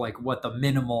view of like what the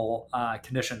minimal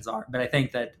conditions are, but I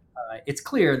think that it's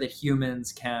clear that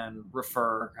humans can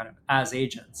refer kind of as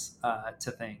agents to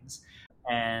things,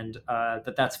 and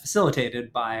that's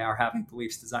facilitated by our having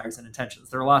beliefs, desires, and intentions.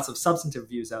 There are lots of substantive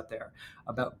views out there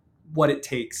about what it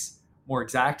takes more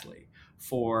exactly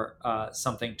for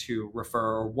something to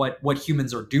refer, or what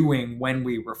humans are doing when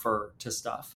we refer to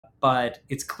stuff. But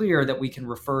it's clear that we can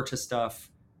refer to stuff.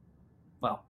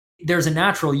 Well, there's a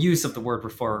natural use of the word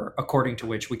refer, according to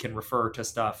which we can refer to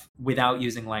stuff without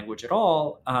using language at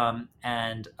all,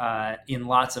 and in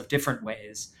lots of different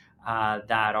ways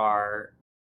that are,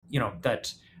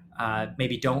 that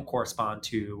maybe don't correspond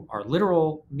to our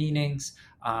literal meanings,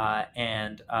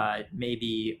 and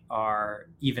maybe are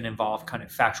even involve kind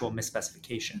of factual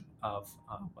misspecification of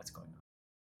what's going on.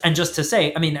 And just to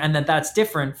say, I mean, and that's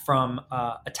different from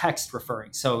a text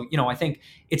referring. So, I think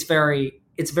it's very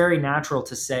natural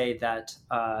to say that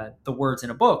the words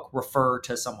in a book refer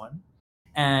to someone,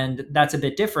 and that's a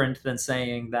bit different than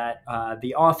saying that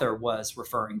the author was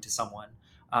referring to someone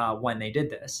when they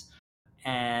did this.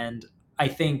 And I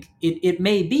think it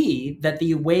may be that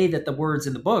the way that the words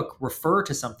in the book refer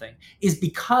to something is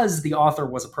because the author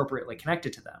was appropriately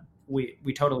connected to them.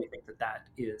 We totally think that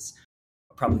is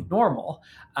probably normal,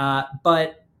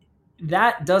 but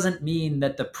that doesn't mean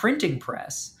that the printing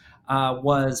press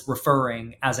was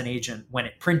referring as an agent when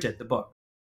it printed the book.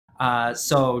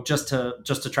 So just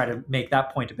to try to make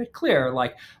that point a bit clear,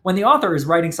 like when the author is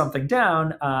writing something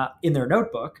down in their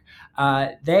notebook,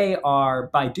 they are,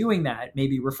 by doing that,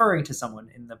 maybe referring to someone.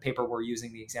 In the paper, we're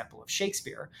using the example of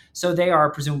Shakespeare. So they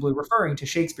are presumably referring to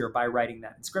Shakespeare by writing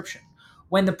that inscription.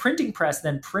 When the printing press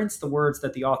then prints the words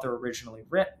that the author originally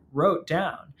wrote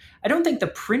down, I don't think the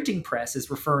printing press is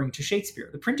referring to Shakespeare.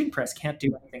 The printing press can't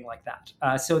do anything like that.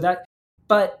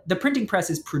 But the printing press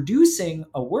is producing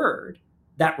a word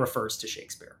that refers to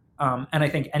Shakespeare. And I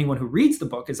think anyone who reads the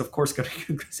book is, of course, going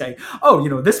to say,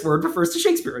 oh, this word refers to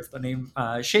Shakespeare. It's the name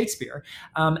Shakespeare.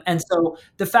 And so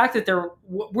the fact that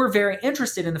we're very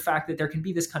interested in the fact that there can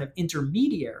be this kind of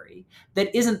intermediary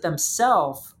that isn't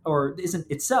itself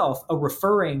a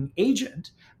referring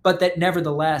agent, but that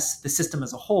nevertheless the system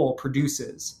as a whole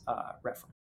produces reference.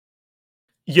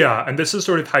 Yeah, and this is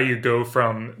sort of how you go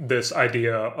from this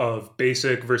idea of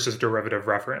basic versus derivative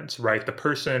reference, right? The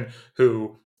person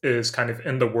who is kind of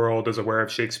in the world, is aware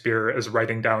of Shakespeare, is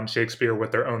writing down Shakespeare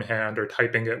with their own hand or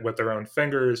typing it with their own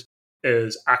fingers,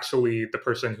 is actually the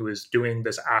person who is doing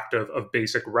this act of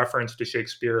basic reference to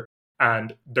Shakespeare.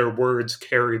 And their words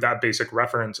carry that basic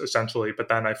reference essentially, but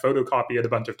then I photocopy it a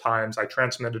bunch of times, I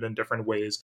transmit it in different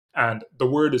ways, and the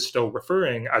word is still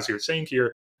referring, as you're saying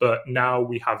here, but now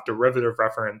we have derivative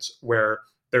reference where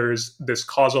there's this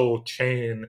causal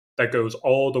chain that goes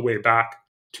all the way back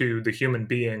to the human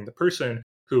being, the person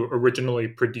who originally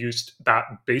produced that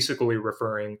basically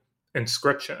referring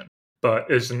inscription, but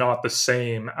is not the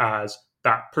same as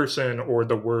that person or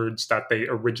the words that they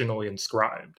originally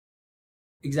inscribed.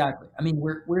 Exactly. I mean,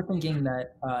 we're thinking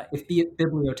that if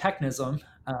bibliotechnism,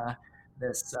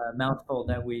 this mouthful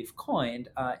that we've coined,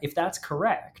 if that's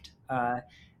correct,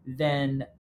 then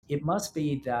it must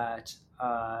be that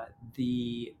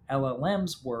the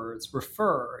LLM's words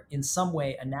refer in some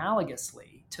way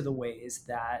analogously to the ways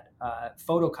that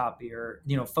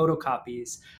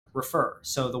photocopies refer.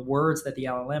 So the words that the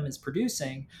LLM is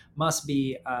producing must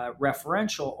be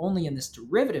referential only in this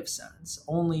derivative sense,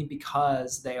 only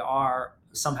because they are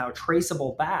somehow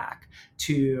traceable back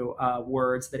to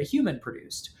words that a human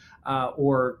produced,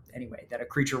 or anyway, that a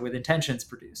creature with intentions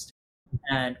produced,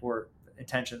 and or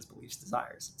intentions, beliefs,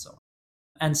 desires, and so on.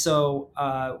 And so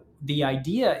the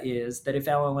idea is that if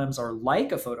LLMs are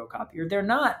like a photocopier, they're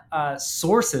not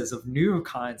sources of new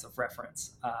kinds of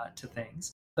reference to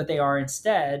things, but they are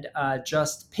instead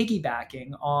just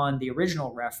piggybacking on the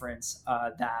original reference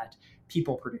that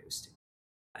people produced.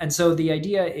 And so the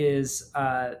idea is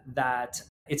that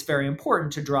it's very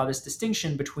important to draw this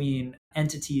distinction between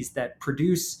entities that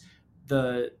produce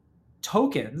the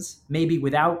tokens, maybe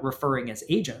without referring as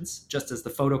agents, just as the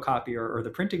photocopier or the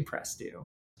printing press do,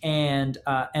 and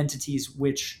entities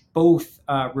which both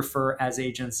refer as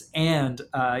agents and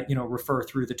refer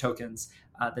through the tokens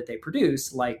that they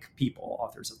produce, like people,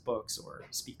 authors of books, or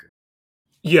speakers.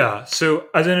 Yeah, so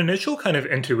as an initial kind of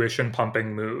intuition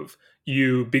pumping move,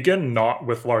 you begin not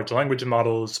with large language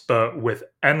models, but with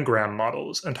n-gram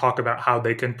models and talk about how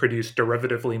they can produce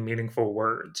derivatively meaningful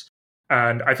words.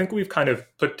 And I think we've kind of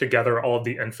put together all of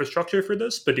the infrastructure for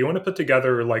this, but do you want to put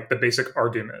together like the basic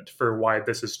argument for why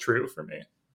this is true for me?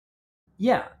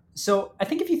 Yeah. So I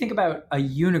think if you think about a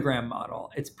unigram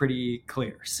model, it's pretty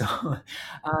clear. So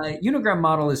unigram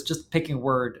model is just picking a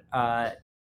word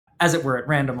as it were at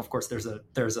random. Of course, there's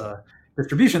a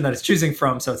distribution that it's choosing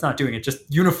from, so it's not doing it just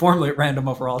uniformly at random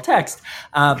over all text,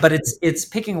 but it's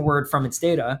picking a word from its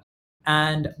data,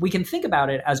 and we can think about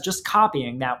it as just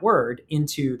copying that word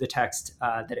into the text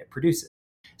that it produces.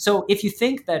 So if you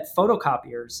think that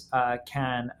photocopiers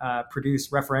can produce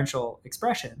referential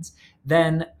expressions,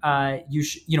 then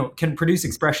can produce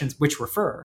expressions which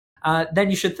refer. Then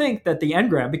you should think that the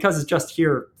n-gram, because it's just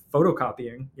here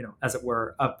photocopying, as it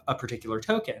were, a particular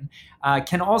token,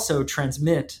 can also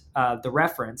transmit the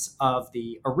reference of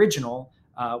the original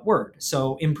word.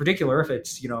 So in particular, if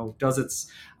it's does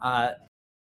its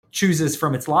chooses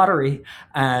from its lottery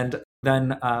and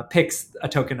then picks a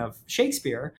token of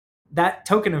Shakespeare, that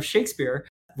token of Shakespeare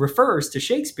refers to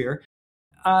Shakespeare,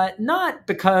 not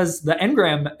because the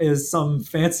n-gram is some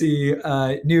fancy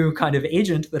new kind of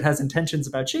agent that has intentions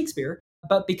about Shakespeare,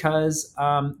 but because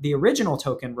the original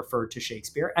token referred to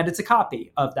Shakespeare and it's a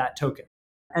copy of that token.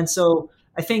 And so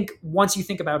I think once you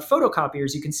think about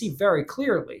photocopiers, you can see very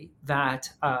clearly that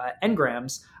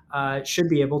n-grams should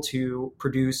be able to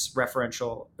produce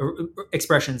referential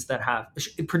expressions that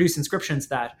produce inscriptions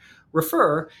that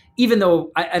refer, even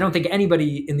though I don't think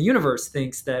anybody in the universe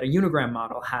thinks that a unigram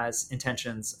model has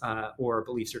intentions or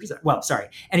beliefs or desire. Well, sorry,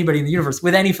 anybody in the universe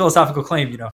with any philosophical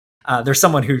claim, there's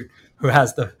someone who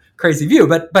has the crazy view,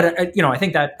 but I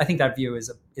think that view is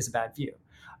a bad view.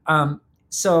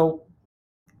 So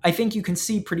I think you can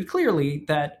see pretty clearly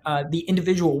that the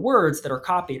individual words that are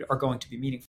copied are going to be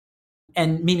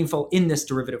meaningful in this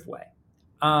derivative way.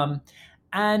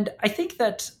 And I think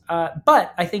that,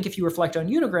 but I think if you reflect on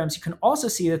unigrams, you can also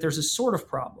see that there's a sort of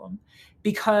problem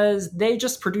because they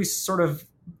just produce sort of,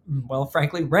 well,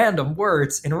 frankly, random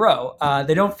words in a row.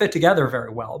 They don't fit together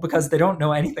very well because they don't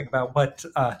know anything about what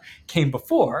came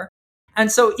before. And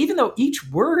so even though each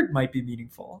word might be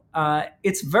meaningful,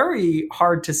 it's very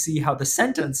hard to see how the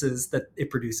sentences that it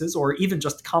produces, or even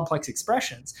just complex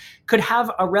expressions, could have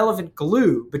a relevant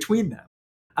glue between them.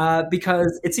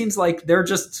 Because it seems like they're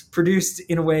just produced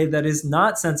in a way that is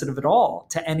not sensitive at all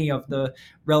to any of the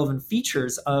relevant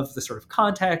features of the sort of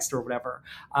context or whatever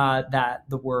that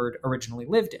the word originally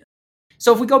lived in.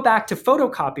 So if we go back to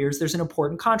photocopiers, there's an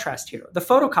important contrast here. The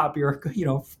photocopier,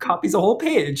 copies a whole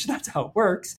page. That's how it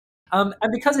works. And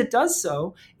because it does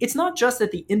so, it's not just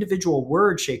that the individual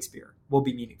word Shakespeare will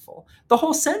be meaningful. The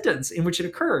whole sentence in which it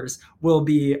occurs will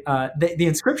be, the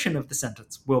inscription of the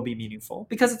sentence will be meaningful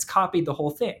because it's copied the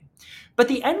whole thing. But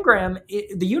the n-gram,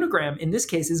 the unigram in this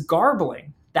case, is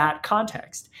garbling that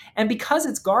context. And because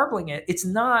it's garbling it, it's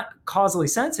not causally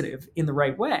sensitive in the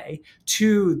right way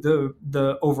to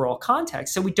the overall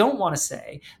context. So we don't want to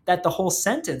say that the whole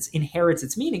sentence inherits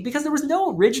its meaning because there was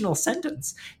no original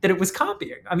sentence that it was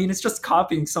copying. I mean, it's just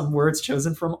copying some words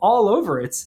chosen from all over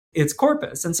its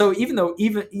corpus. And so even though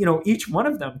each one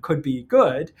of them could be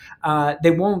good,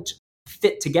 they won't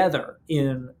fit together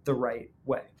in the right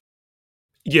way.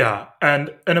 Yeah,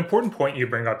 and an important point you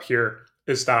bring up here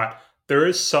is that there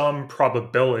is some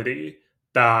probability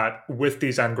that with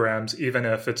these n-grams, even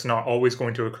if it's not always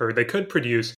going to occur, they could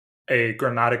produce a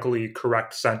grammatically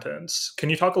correct sentence. Can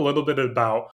you talk a little bit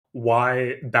about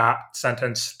why that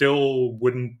sentence still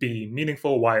wouldn't be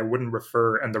meaningful, why it wouldn't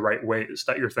refer in the right ways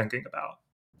that you're thinking about.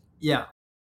 Yeah.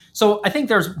 So I think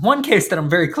there's one case that I'm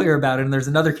very clear about, and there's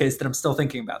another case that I'm still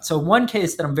thinking about. So one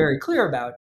case that I'm very clear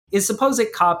about is suppose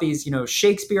it copies,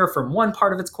 Shakespeare from one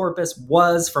part of its corpus,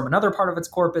 was from another part of its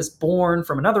corpus, born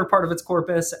from another part of its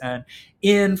corpus, and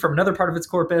in from another part of its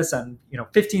corpus, and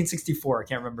 1564. I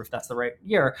can't remember if that's the right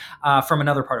year, from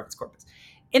another part of its corpus.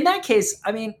 In that case,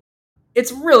 I mean,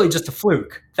 it's really just a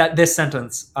fluke that this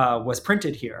sentence was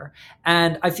printed here.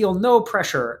 And I feel no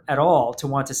pressure at all to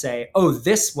want to say, oh,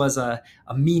 this was a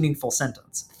meaningful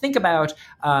sentence. Think about,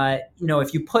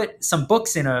 if you put some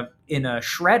books in a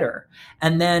shredder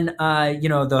and then,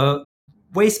 the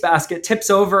wastebasket tips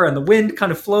over and the wind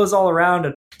kind of flows all around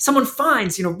and someone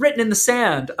finds, written in the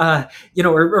sand,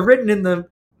 or written in the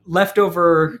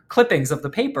leftover clippings of the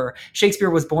paper,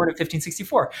 Shakespeare was born in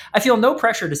 1564. I feel no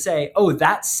pressure to say, oh,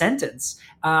 that sentence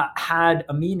has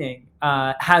a meaning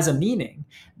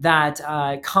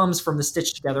that comes from the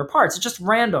stitched together parts. It's just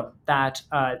random that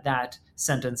that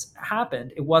sentence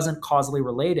happened. It wasn't causally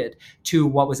related to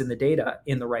what was in the data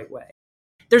in the right way.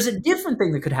 There's a different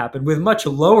thing that could happen with much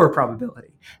lower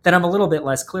probability that I'm a little bit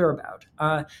less clear about.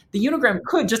 The unigram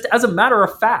could, just as a matter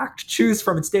of fact, choose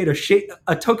from its data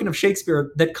a token of Shakespeare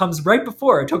that comes right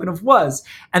before a token of was,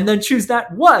 and then choose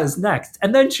that was next,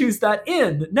 and then choose that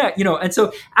in next, and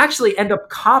so actually end up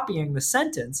copying the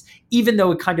sentence, even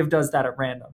though it kind of does that at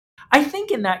random. I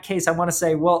think in that case, I want to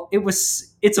say, well,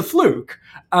 it's a fluke,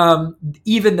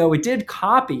 even though it did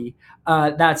copy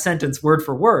that sentence word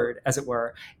for word, as it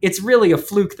were. It's really a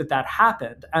fluke that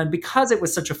happened. And because it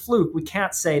was such a fluke, we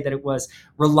can't say that it was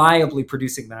reliably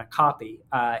producing that copy,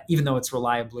 even though it's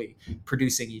reliably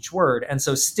producing each word. And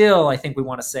so still, I think we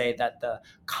want to say that the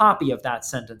copy of that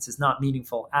sentence is not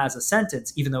meaningful as a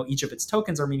sentence, even though each of its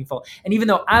tokens are meaningful. And even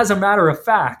though, as a matter of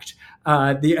fact,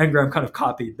 the n-gram kind of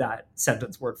copied that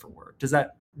sentence word for word. Does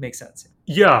that make sense?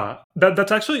 Yeah,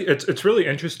 that's actually, it's really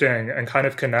interesting and kind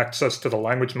of connects us to the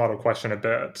language model question a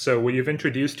bit. So what you've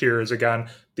introduced here is, again,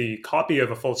 the copy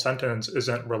of a full sentence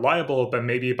isn't reliable, but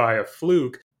maybe by a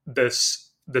fluke,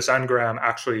 this n-gram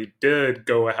actually did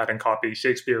go ahead and copy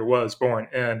Shakespeare was born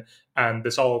in, and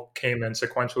this all came in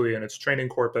sequentially in its training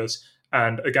corpus.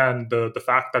 And again, the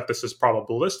fact that this is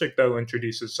probabilistic, though,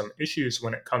 introduces some issues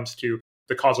when it comes to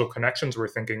the causal connections we're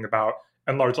thinking about.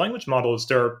 And large language models,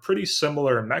 there are pretty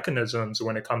similar mechanisms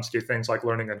when it comes to things like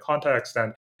learning in context.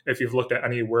 And if you've looked at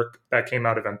any work that came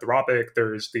out of Anthropic,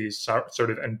 there's these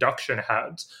sort of induction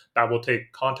heads that will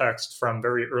take context from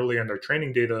very early in their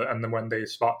training data. And then when they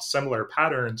spot similar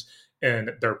patterns in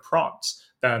their prompts,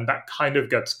 then that kind of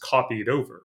gets copied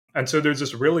over. And so there's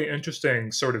this really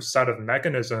interesting sort of set of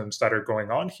mechanisms that are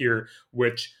going on here,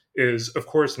 which is, of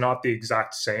course, not the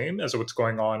exact same as what's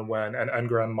going on when an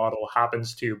n-gram model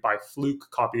happens to, by fluke,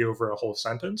 copy over a whole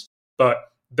sentence. But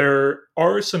there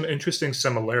are some interesting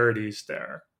similarities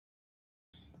there.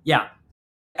 Yeah.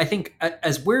 I think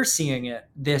as we're seeing it,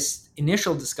 this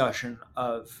initial discussion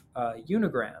of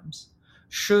unigrams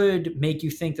should make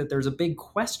you think that there's a big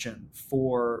question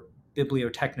for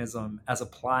bibliotechnism as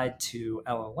applied to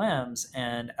LLMs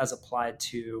and as applied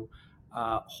to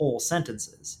whole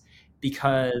sentences.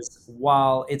 Because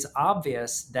while it's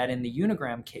obvious that in the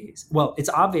unigram case, it's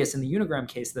obvious in the unigram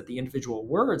case that the individual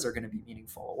words are going to be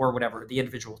meaningful, or whatever, the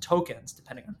individual tokens,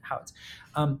 depending on how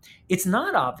it's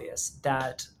not obvious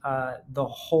that the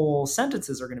whole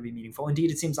sentences are going to be meaningful. Indeed,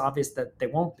 it seems obvious that they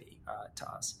won't be to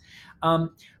us.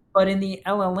 But in the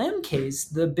LLM case,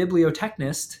 the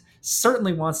bibliotechnist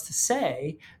certainly wants to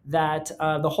say that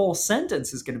the whole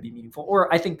sentence is going to be meaningful,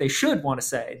 or I think they should want to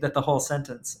say that the whole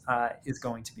sentence is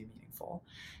going to be meaningful.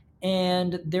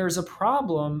 And there's a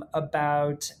problem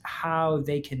about how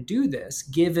they can do this,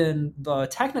 given the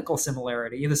technical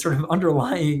similarity, the sort of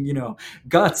underlying,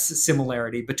 guts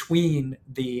similarity between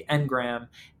the n-gram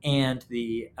and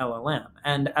the LLM.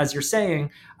 And as you're saying,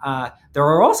 there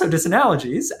are also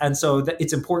disanalogies, and so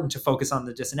it's important to focus on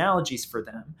the disanalogies for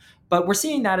them. But we're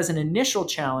seeing that as an initial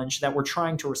challenge that we're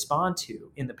trying to respond to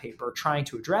in the paper, trying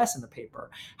to address in the paper.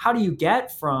 How do you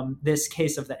get from this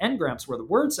case of the n-grams, where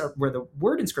the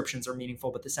word inscriptions are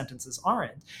meaningful but the sentences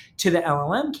aren't, to the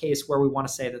LLM case where we want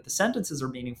to say that the sentences are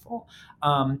meaningful,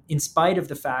 in spite of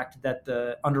the fact that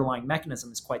the underlying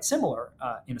mechanism is quite similar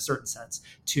in a certain sense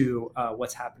to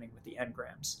what's happening with the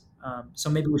n-grams. So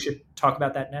maybe we should talk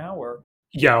about that now, or?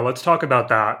 Yeah, let's talk about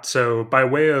that. So by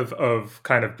way of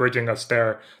kind of bridging us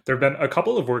there have been a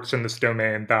couple of works in this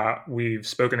domain that we've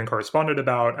spoken and corresponded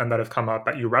about and that have come up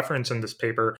that you reference in this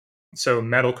paper. So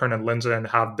Medelkern and Linzen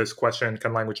have this question,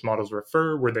 can language models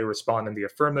refer, where they respond in the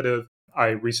affirmative. I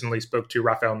recently spoke to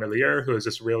Raphael Millier, who has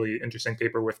this really interesting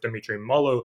paper with Dimitri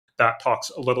Molo that talks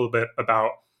a little bit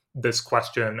about this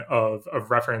question of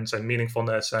reference and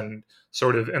meaningfulness, and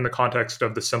sort of in the context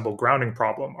of the symbol grounding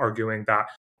problem, arguing that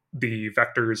the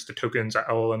vectors, the tokens that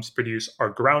LLMs produce are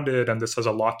grounded. And this has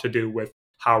a lot to do with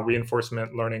how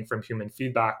reinforcement learning from human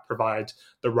feedback provides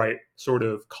the right sort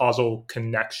of causal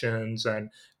connections and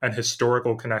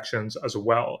historical connections as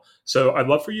well. So I'd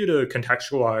love for you to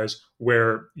contextualize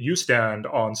where you stand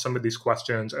on some of these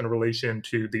questions in relation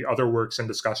to the other works and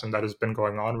discussion that has been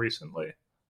going on recently.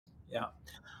 Yeah.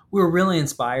 We were really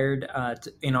inspired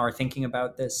in our thinking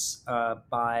about this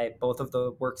by both of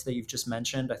the works that you've just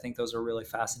mentioned. I think those are really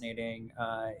fascinating,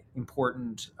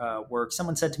 important work.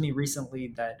 Someone said to me recently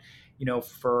that,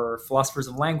 for philosophers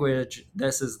of language,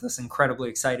 this is this incredibly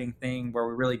exciting thing where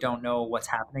we really don't know what's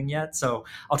happening yet. So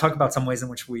I'll talk about some ways in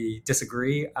which we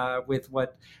disagree with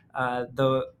what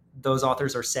those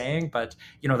authors are saying, but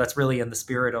that's really in the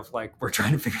spirit of like we're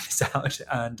trying to figure this out,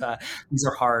 and these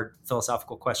are hard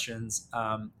philosophical questions,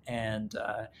 and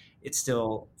it's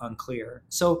still unclear.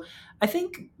 So I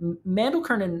think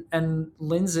Mandelkern and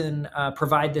Linzen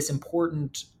provide this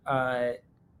important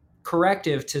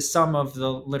corrective to some of the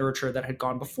literature that had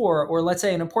gone before, or let's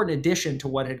say an important addition to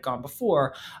what had gone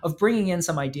before, of bringing in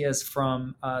some ideas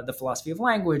from the philosophy of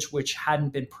language, which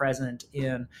hadn't been present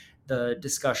in the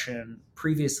discussion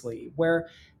previously, where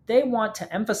they want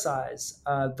to emphasize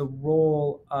the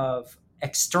role of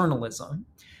externalism,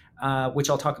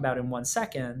 which I'll talk about in 1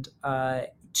 second,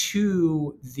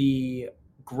 to the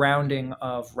grounding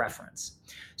of reference.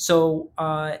 So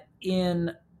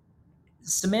in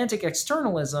semantic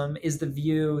externalism is the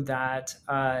view that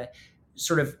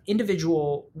sort of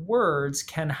individual words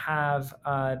can have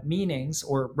meanings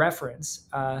or reference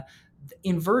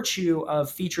in virtue of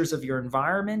features of your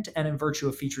environment and in virtue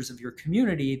of features of your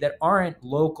community that aren't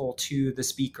local to the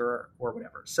speaker or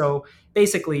whatever. So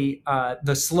basically,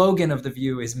 the slogan of the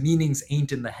view is meanings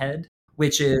ain't in the head,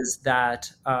 which is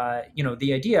that,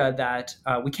 the idea that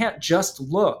we can't just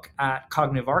look at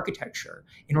cognitive architecture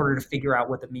in order to figure out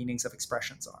what the meanings of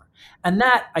expressions are. And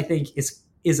that, I think,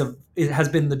 it has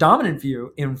been the dominant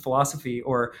view in philosophy,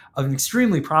 or an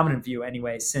extremely prominent view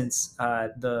anyway, since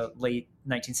the late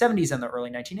 1970s and the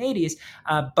early 1980s.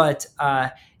 But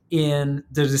in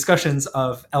the discussions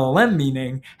of LLM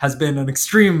meaning has been an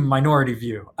extreme minority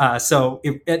view. I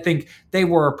think they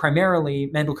were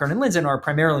primarily, Mandelkern and Linzen are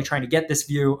primarily trying to get this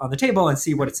view on the table and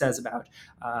see what it says about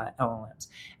LLMs.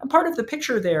 And part of the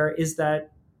picture there is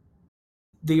that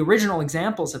the original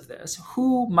examples of this,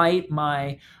 who might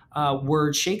my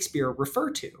word Shakespeare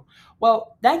refer to?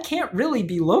 Well, that can't really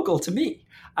be local to me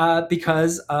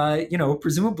because,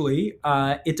 presumably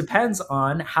it depends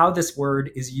on how this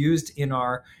word is used in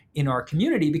our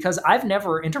community, because I've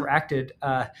never interacted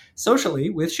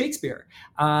socially with Shakespeare.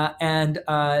 But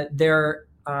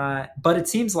it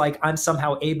seems like I'm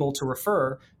somehow able to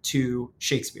refer to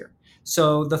Shakespeare.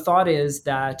 So the thought is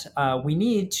that we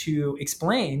need to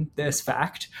explain this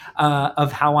fact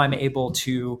of how I'm able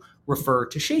to refer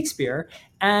to Shakespeare.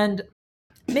 And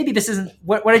maybe this isn't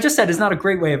what I just said is not a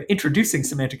great way of introducing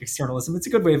semantic externalism. It's a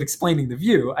good way of explaining the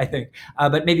view, I think,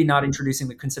 but maybe not introducing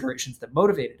the considerations that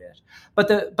motivated it. But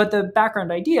the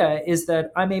background idea is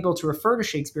that I'm able to refer to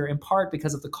Shakespeare in part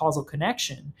because of the causal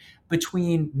connection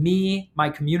between me, my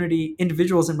community,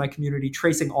 individuals in my community,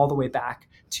 tracing all the way back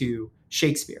to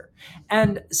Shakespeare.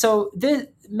 And so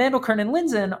Mandelkern and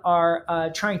Linzen are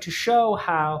trying to show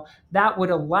how that would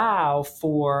allow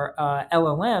for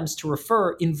LLMs to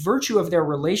refer in virtue of their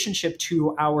relationship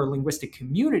to our linguistic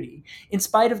community, in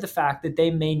spite of the fact that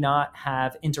they may not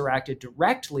have interacted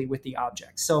directly with the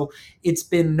object. So it's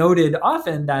been noted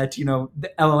often that,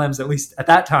 the LLMs, at least at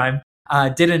that time,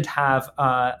 didn't have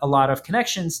a lot of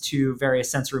connections to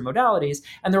various sensory modalities.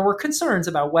 And there were concerns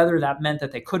about whether that meant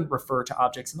that they couldn't refer to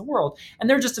objects in the world. And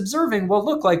they're just observing, well,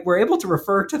 look, like we're able to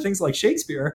refer to things like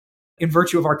Shakespeare in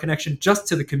virtue of our connection just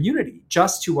to the community,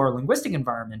 just to our linguistic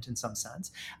environment in some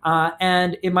sense.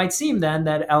 And it might seem then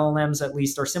that LLMs at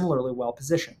least are similarly well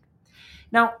positioned.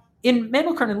 Now, in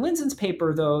Mandelkern and Linzen's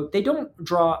paper, though, they don't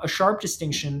draw a sharp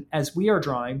distinction, as we are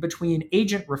drawing, between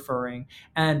agent referring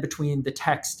and between the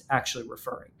text actually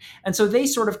referring. And so they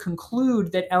sort of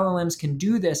conclude that LLMs can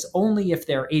do this only if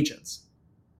they're agents.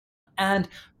 And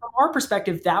from our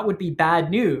perspective, that would be bad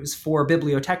news for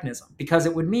bibliotechnism, because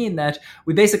it would mean that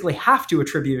we basically have to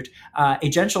attribute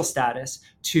agential status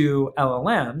to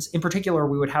LLMs. In particular,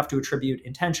 we would have to attribute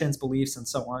intentions, beliefs, and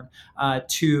so on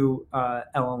to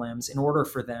LLMs in order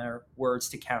for their words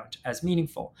to count as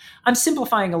meaningful. I'm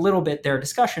simplifying a little bit their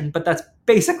discussion, but that's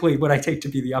basically what I take to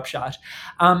be the upshot.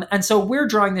 And so we're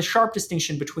drawing this sharp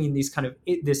distinction between these kind of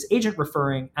this agent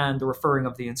referring and the referring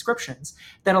of the inscriptions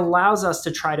that allows us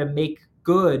to try to make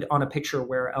good on a picture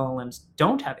where LLMs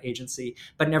don't have agency,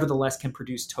 but nevertheless can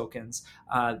produce tokens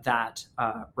that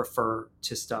refer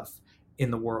to stuff in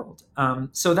the world.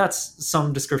 So that's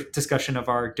some discussion of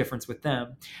our difference with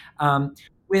them.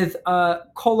 With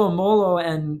Colomolo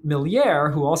and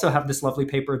Milliere, who also have this lovely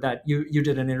paper that you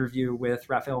did an interview with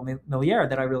Raphael Milliere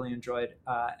that I really enjoyed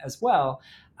as well.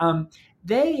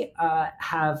 They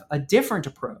have a different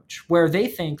approach where they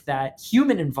think that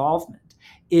human involvement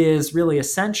is really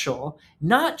essential,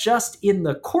 not just in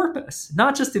the corpus,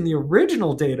 not just in the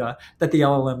original data that the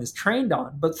LLM is trained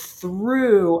on, but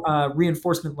through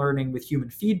reinforcement learning with human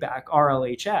feedback,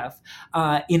 RLHF,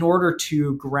 in order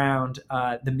to ground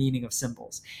the meaning of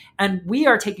symbols. And we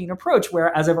are taking an approach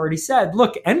where, as I've already said,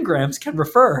 look, n-grams can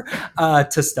refer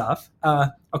to stuff,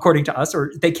 according to us,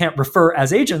 or they can't refer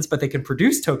as agents, but they can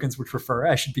produce tokens which refer.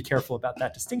 I should be careful about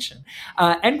that distinction.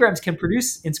 N-grams can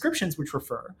produce inscriptions which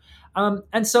refer.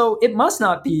 And so it must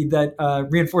not be that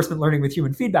reinforcement learning with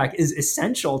human feedback is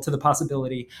essential to the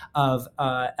possibility of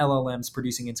LLMs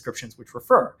producing inscriptions which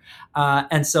refer.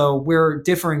 And so we're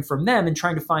differing from them in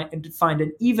trying to find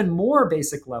an even more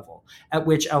basic level at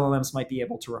which LLMs might be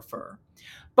able to refer.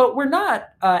 But we're not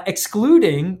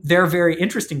excluding their very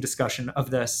interesting discussion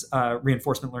of this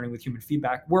reinforcement learning with human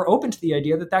feedback. We're open to the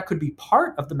idea that that could be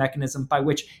part of the mechanism by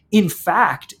which, in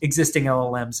fact, existing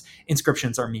LLMs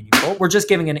inscriptions are meaningful. We're just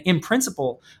giving an in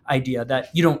principle idea that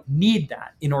you don't need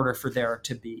that in order for there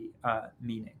to be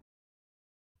meaning.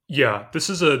 Yeah, this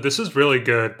is really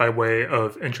good by way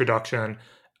of introduction.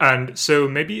 And so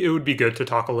maybe it would be good to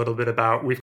talk a little bit about,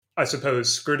 we've, I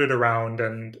suppose, skirted around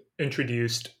and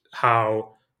introduced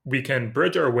how we can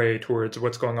bridge our way towards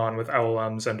what's going on with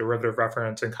LLMs and derivative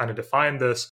reference and kind of define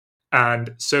this.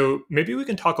 And so maybe we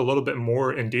can talk a little bit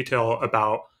more in detail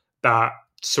about that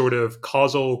sort of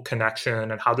causal connection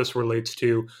and how this relates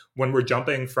to when we're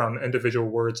jumping from individual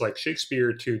words like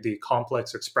Shakespeare to the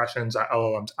complex expressions that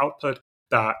LLMs output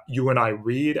that you and I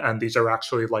read, and these are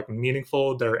actually like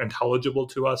meaningful, they're intelligible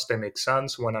to us, they make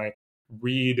sense. When I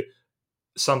read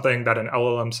something that an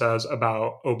LLM says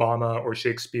about Obama or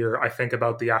Shakespeare, I think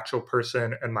about the actual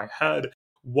person in my head.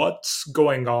 What's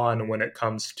going on when it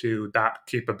comes to that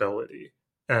capability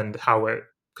and how it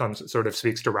sort of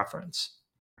speaks to reference?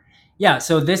 Yeah,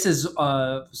 so this is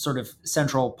a sort of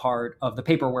central part of the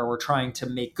paper where we're trying to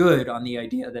make good on the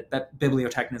idea that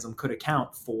bibliotechnism could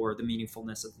account for the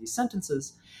meaningfulness of these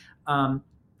sentences.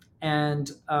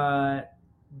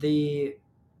 The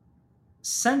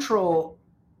central,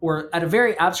 or at a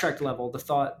very abstract level, the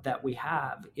thought that we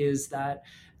have is that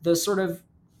the sort of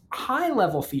high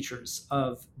level features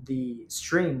of the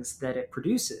strings that it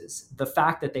produces, the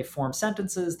fact that they form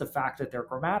sentences, the fact that they're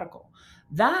grammatical,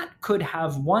 that could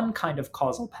have one kind of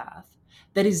causal path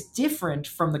that is different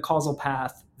from the causal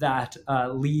path that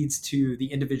leads to the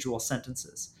individual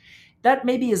sentences. That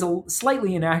maybe is a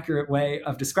slightly inaccurate way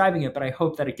of describing it, but I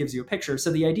hope that it gives you a picture.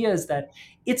 So the idea is that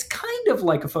it's kind of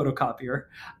like a photocopier,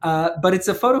 but it's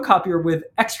a photocopier with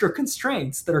extra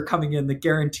constraints that are coming in that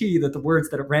guarantee that the words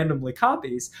that it randomly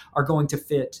copies are going to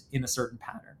fit in a certain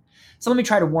pattern. So let me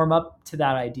try to warm up to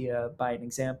that idea by an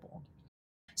example.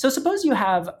 So suppose you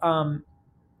have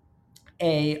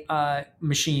a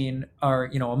machine,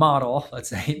 or a model, let's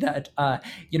say, that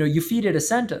you feed it a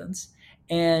sentence,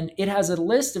 and it has a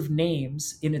list of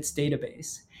names in its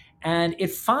database, and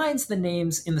it finds the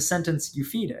names in the sentence you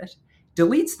feed it,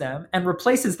 deletes them, and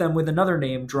replaces them with another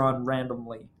name drawn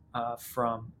randomly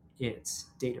from its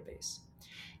database.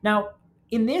 Now,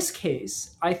 in this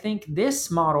case, I think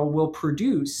this model will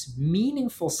produce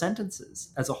meaningful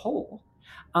sentences as a whole,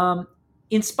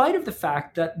 in spite of the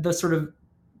fact that the sort of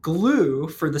glue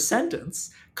for the sentence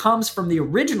comes from the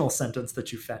original sentence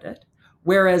that you fed it,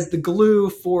 whereas the glue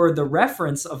for the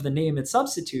reference of the name it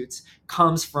substitutes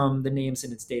comes from the names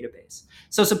in its database.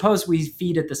 So suppose we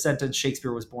feed it the sentence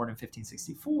Shakespeare was born in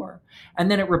 1564,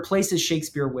 and then it replaces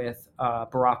Shakespeare with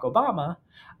Barack Obama,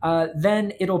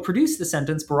 then it'll produce the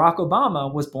sentence Barack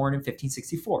Obama was born in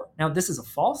 1564. Now, this is a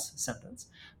false sentence,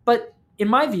 but in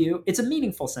my view, it's a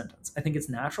meaningful sentence. I think it's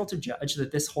natural to judge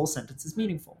that this whole sentence is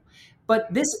meaningful.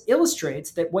 But this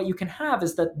illustrates that what you can have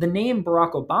is that the name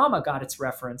Barack Obama got its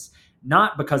reference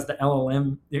not because the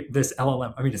LLM, this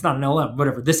LLM, I mean, it's not an LLM,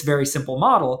 whatever, this very simple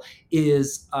model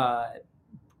is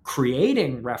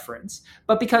creating reference,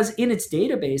 but because in its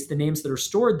database, the names that are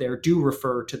stored there do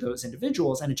refer to those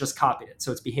individuals and it just copied it.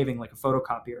 So it's behaving like a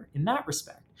photocopier in that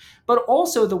respect. But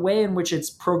also the way in which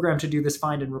it's programmed to do this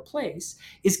find and replace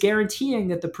is guaranteeing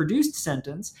that the produced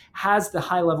sentence has the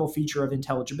high level feature of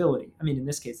intelligibility. I mean, in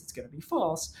this case, it's going to be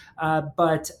false,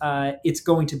 but it's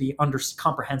going to be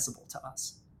comprehensible to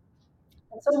us.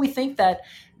 And so we think that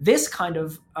this kind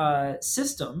of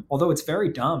system, although it's very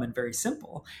dumb and very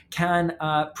simple, can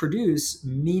produce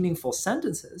meaningful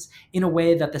sentences in a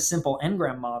way that the simple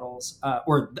n-gram models,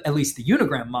 or at least the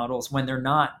unigram models, when they're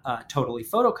not totally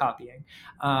photocopying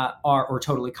or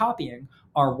totally copying,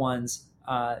 are ones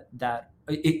that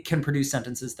it can produce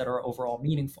sentences that are overall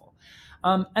meaningful.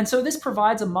 And so this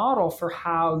provides a model for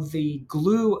how the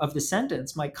glue of the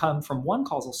sentence might come from one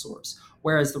causal source,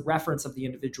 whereas the reference of the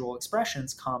individual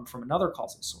expressions come from another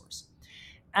causal source.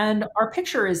 And our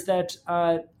picture is that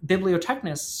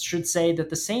bibliotechnists should say that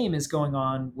the same is going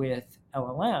on with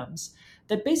LLMs.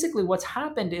 That basically what's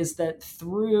happened is that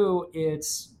through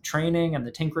its training and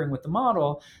the tinkering with the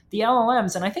model, the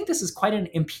LLMs, and I think this is quite an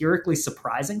empirically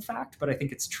surprising fact, but I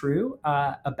think it's true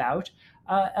about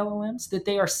LLMs, that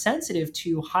they are sensitive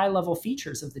to high level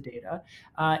features of the data,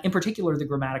 in particular the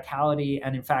grammaticality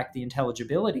and, in fact, the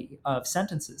intelligibility of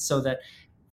sentences, so that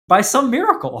by some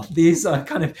miracle, these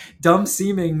kind of dumb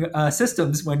seeming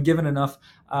systems, when given enough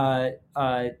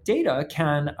data,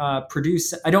 can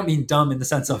produce. I don't mean dumb in the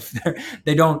sense of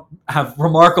they don't have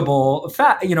remarkable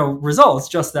results,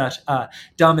 just that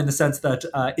dumb in the sense that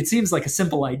it seems like a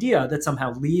simple idea that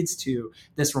somehow leads to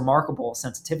this remarkable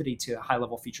sensitivity to high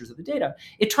level features of the data.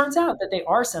 It turns out that they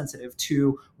are sensitive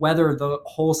to whether the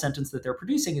whole sentence that they're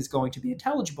producing is going to be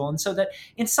intelligible. And so that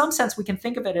in some sense, we can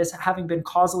think of it as having been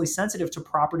causally sensitive to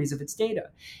properties of its data.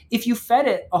 If you fed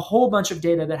it a whole bunch of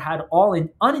data that had all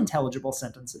unintelligible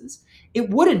sentences, it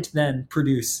wouldn't then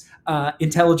produce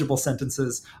intelligible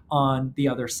sentences on the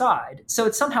other side. So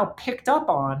it somehow picked up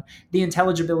on the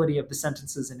intelligibility of the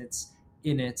sentences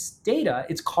in its data.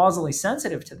 It's causally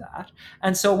sensitive to that.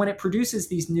 And so when it produces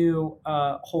these new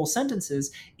whole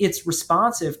sentences, it's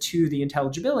responsive to the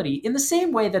intelligibility in the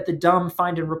same way that the dumb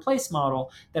find and replace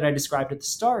model that I described at the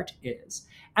start is.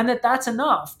 And that's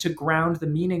enough to ground the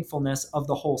meaningfulness of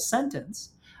the whole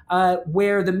sentence,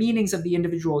 where the meanings of the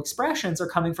individual expressions are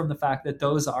coming from the fact that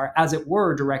those are, as it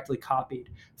were, directly copied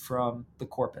from the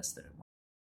corpus that it was.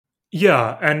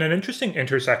 Yeah, and an interesting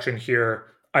intersection here.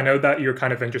 I know that you're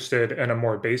kind of interested in a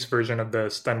more base version of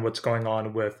this than what's going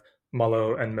on with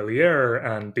Mullo and Milliere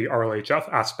and the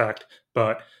RLHF aspect,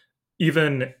 but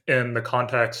even in the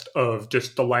context of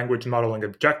just the language modeling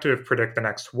objective, predict the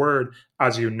next word,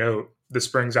 as you note, this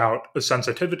brings out a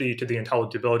sensitivity to the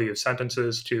intelligibility of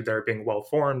sentences, to their being well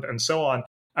formed, and so on.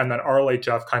 And then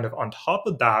RLHF kind of on top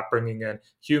of that, bringing in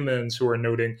humans who are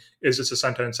noting, is this a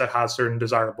sentence that has certain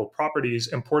desirable properties?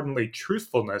 Importantly,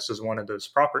 truthfulness is one of those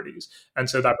properties. And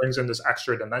so that brings in this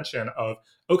extra dimension of,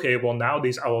 okay, well, now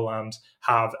these LLMs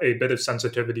have a bit of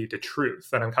sensitivity to truth.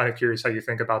 And I'm kind of curious how you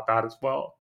think about that as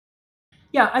well.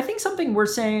 Yeah, I think something we're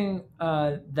saying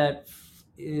that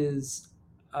is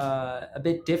a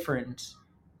bit different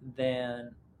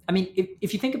than, I mean,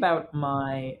 if you think about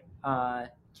my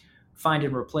find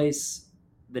and replace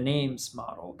the names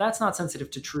model, that's not sensitive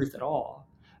to truth at all.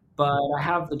 But I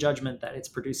have the judgment that it's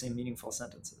producing meaningful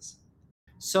sentences.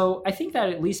 So I think that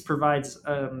at least provides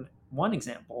one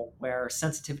example where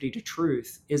sensitivity to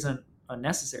truth isn't a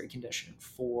necessary condition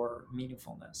for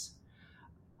meaningfulness.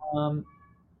 Um,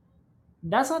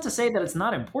 that's not to say that it's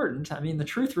not important. I mean, the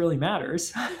truth really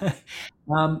matters.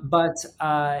 But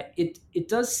it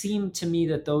does seem to me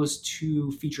that those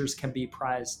two features can be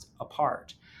prized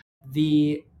apart.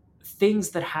 The things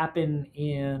that happen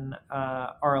in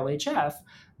RLHF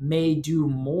may do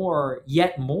more,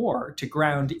 yet more, to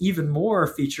ground even more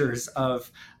features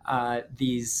of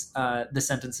the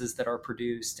sentences that are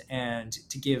produced, and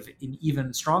to give an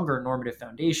even stronger normative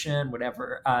foundation,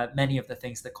 whatever many of the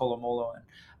things that Colomolo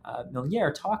and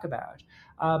Milliere talk about.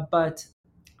 But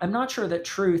I'm not sure that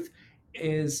truth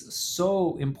is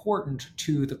so important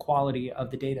to the quality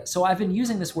of the data. So I've been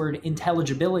using this word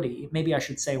intelligibility. Maybe I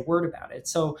should say a word about it.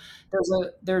 So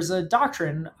there's a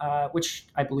doctrine, which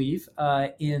I believe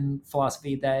in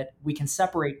philosophy, that we can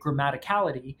separate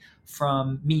grammaticality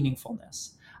from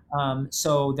meaningfulness.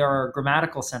 So there are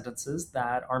grammatical sentences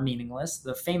that are meaningless.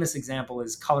 The famous example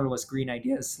is colorless green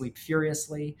ideas sleep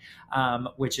furiously,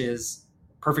 which is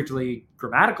perfectly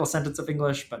grammatical sentence of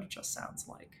English, but it just sounds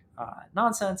like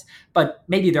nonsense. But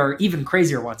maybe there are even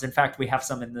crazier ones. In fact, we have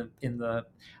some in the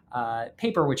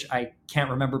paper, which I can't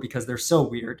remember because they're so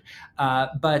weird.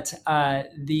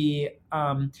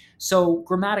 So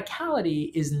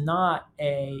grammaticality is not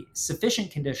a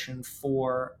sufficient condition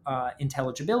for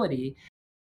intelligibility,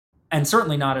 and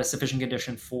certainly not a sufficient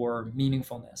condition for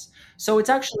meaningfulness. So it's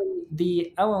actually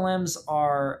the LLMs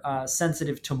are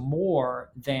sensitive to more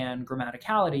than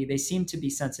grammaticality. They seem to be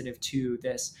sensitive to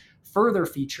this further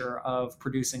feature of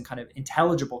producing kind of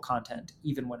intelligible content,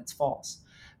 even when it's false.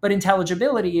 But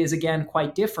intelligibility is again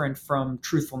quite different from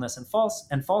truthfulness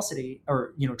and falsity,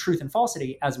 or truth and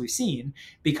falsity, as we've seen,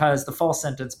 because the false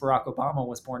sentence "Barack Obama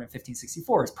was born in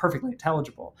 1564" is perfectly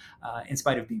intelligible in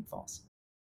spite of being false.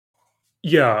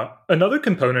 Yeah, another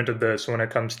component of this when it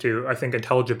comes to, I think,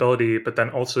 intelligibility, but then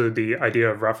also the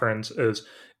idea of reference is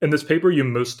in this paper, you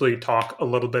mostly talk a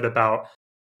little bit about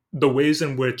the ways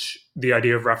in which the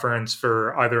idea of reference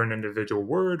for either an individual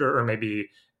word or maybe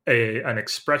an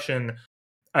expression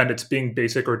and its being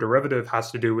basic or derivative has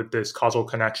to do with this causal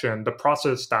connection, the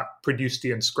process that produced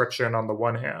the inscription on the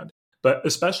one hand. But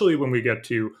especially when we get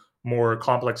to more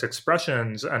complex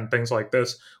expressions and things like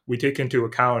this, we take into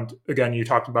account, again, you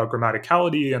talked about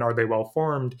grammaticality and are they well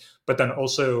formed, but then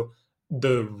also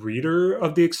the reader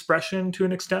of the expression to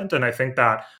an extent. And I think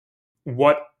that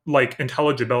what like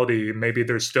intelligibility, maybe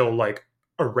there's still like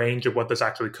a range of what this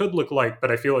actually could look like,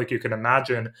 but I feel like you can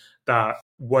imagine that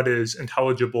what is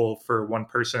intelligible for one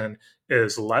person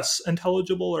is less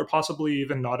intelligible or possibly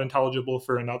even not intelligible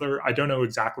for another. I don't know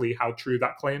exactly how true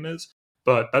that claim is,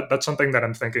 but that's something that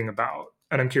I'm thinking about.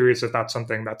 And I'm curious if that's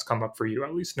something that's come up for you,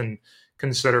 at least in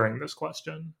considering this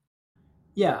question.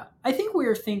 Yeah, I think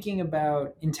we're thinking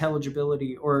about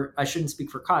intelligibility, or I shouldn't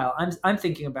speak for Kyle. I'm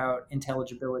thinking about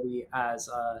intelligibility as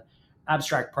a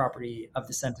abstract property of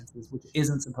the sentences, which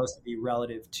isn't supposed to be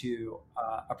relative to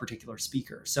a particular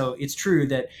speaker. So it's true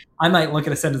that I might look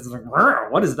at a sentence and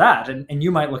like, what is that? And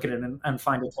you might look at it and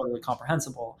find it totally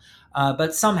comprehensible.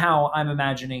 But somehow I'm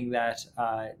imagining that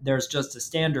there's just a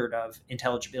standard of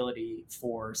intelligibility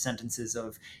for sentences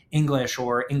of English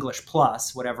or English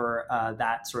plus, whatever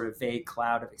that sort of vague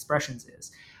cloud of expressions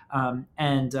is.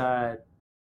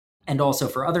 And also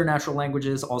for other natural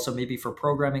languages, also maybe for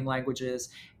programming languages,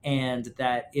 and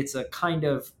that it's a kind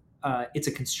of it's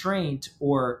a constraint,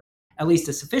 or at least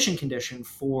a sufficient condition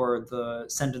for the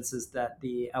sentences that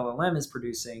the LLM is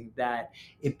producing, that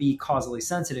it be causally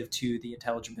sensitive to the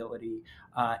intelligibility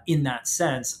in that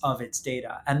sense of its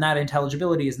data. And that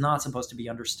intelligibility is not supposed to be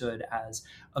understood as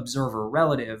observer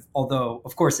relative, although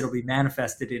of course it'll be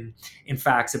manifested in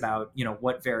facts about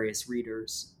what various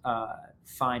readers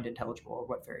find intelligible or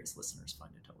what various listeners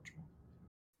find intelligible.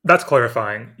 That's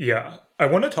clarifying. Yeah. I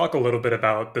want to talk a little bit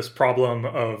about this problem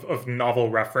of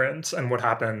novel reference and what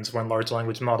happens when large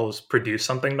language models produce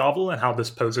something novel and how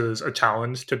this poses a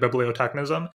challenge to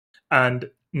bibliotechnism. And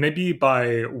maybe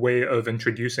by way of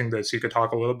introducing this, you could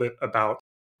talk a little bit about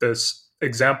this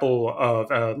example of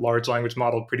a large language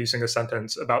model producing a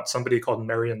sentence about somebody called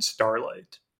Marion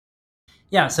Starlight.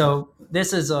 Yeah, so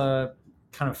this is a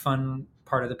kind of fun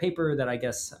part of the paper that I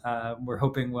guess we're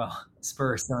hoping will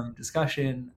spur some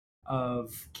discussion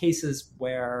of cases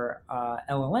where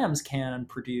LLMs can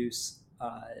produce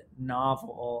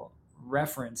novel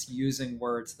reference using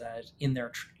words that in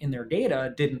their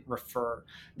data didn't refer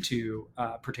to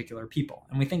particular people.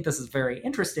 And we think this is very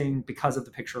interesting because of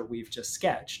the picture we've just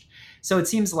sketched. So it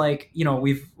seems like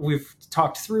we've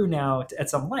talked through now at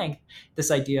some length this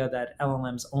idea that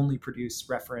LLMs only produce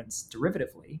reference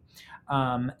derivatively,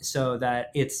 so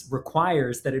that it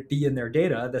requires that it be in their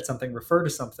data, that something refer to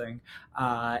something,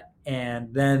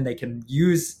 and then they can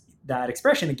use that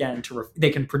expression again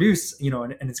they can produce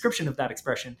an inscription of that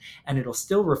expression, and it'll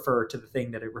still refer to the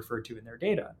thing that it referred to in their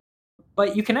data.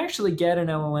 But you can actually get an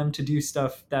LLM to do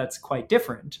stuff that's quite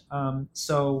different.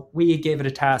 So we gave it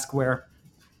a task where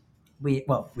we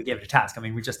gave it a task. I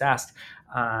mean, we just asked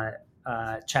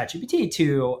ChatGPT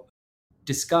to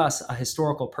discuss a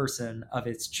historical person of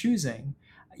its choosing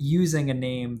using a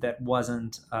name that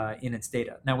wasn't in its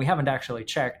data. Now, we haven't actually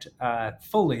checked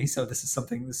fully, so this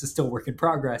is still work in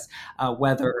progress,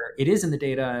 whether it is in the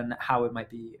data and how it might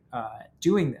be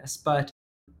doing this. But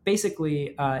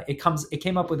basically, it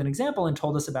came up with an example and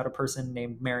told us about a person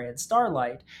named Marion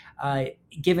Starlight,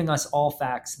 giving us all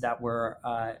facts that were,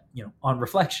 on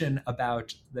reflection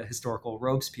about the historical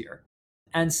Robespierre.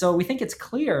 And so we think it's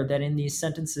clear that in these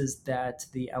sentences that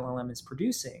the LLM is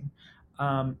producing,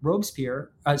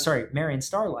 Marion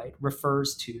Starlight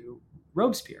refers to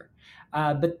Robespierre.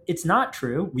 But it's not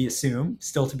true, we assume,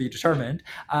 still to be determined,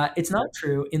 it's not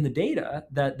true in the data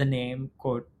that the name,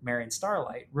 quote, Marion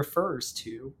Starlight refers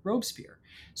to Robespierre.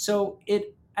 So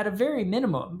it, at a very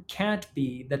minimum, can't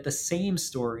be that the same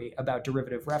story about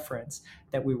derivative reference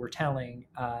that we were telling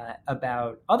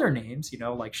about other names,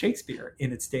 like Shakespeare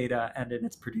in its data and in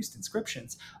its produced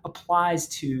inscriptions, applies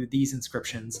to these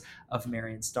inscriptions of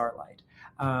Marion Starlight.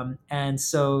 And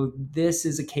so this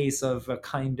is a case of a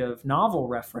kind of novel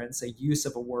reference, a use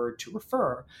of a word to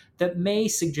refer, that may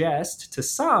suggest to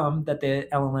some that the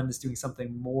LLM is doing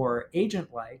something more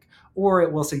agent like, or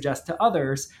it will suggest to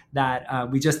others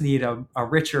that we just need a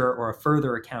richer or a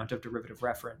further account of derivative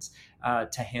reference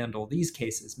to handle these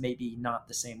cases, maybe not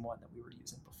the same one that we were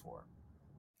using before.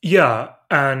 Yeah,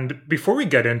 and before we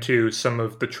get into some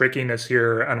of the trickiness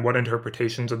here and what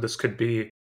interpretations of this could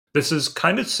be, this is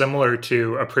kind of similar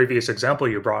to a previous example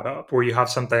you brought up, where you have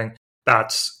something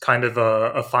that's kind of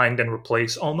a find and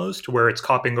replace almost, where it's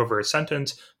copying over a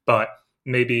sentence, but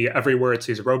maybe everywhere it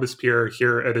sees Robespierre,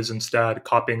 here it is instead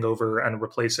copying over and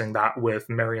replacing that with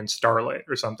Marion Starlight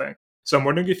or something. So I'm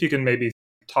wondering if you can maybe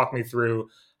talk me through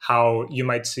how you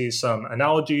might see some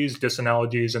analogies,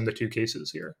 disanalogies in the two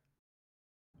cases here.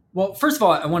 Well, first of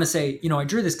all, I want to say, I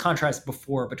drew this contrast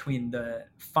before between the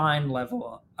fine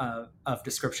level of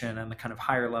description and the kind of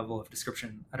higher level of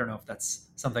description. I don't know if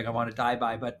that's something I want to die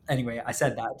by, but anyway, I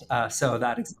said that. So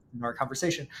that exists in our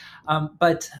conversation.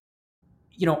 But,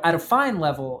 at a fine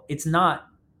level, it's not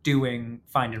doing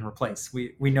find and replace.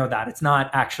 We know that it's not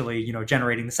actually,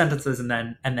 generating the sentences and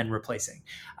then replacing.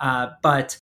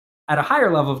 But at a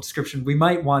higher level of description, we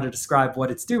might want to describe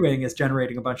what it's doing as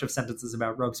generating a bunch of sentences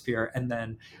about Robespierre and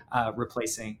then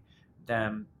replacing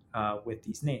them with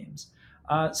these names.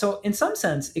 So in some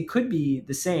sense, it could be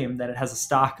the same, that it has a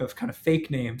stock of kind of fake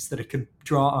names that it can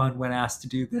draw on when asked to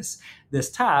do this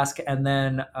task, and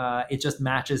then it just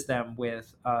matches them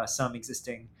with some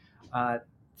existing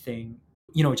thing.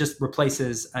 It just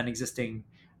replaces an existing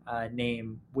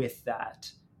name with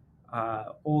that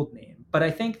old name. But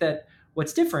I think that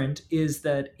what's different is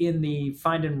that in the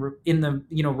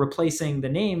replacing the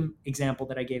name example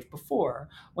that I gave before,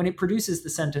 when it produces the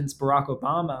sentence Barack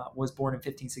Obama was born in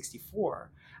 1564,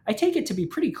 I take it to be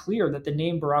pretty clear that the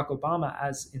name Barack Obama,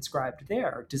 as inscribed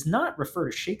there, does not refer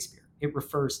to Shakespeare. It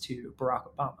refers to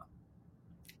Barack Obama.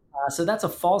 So that's a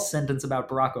false sentence about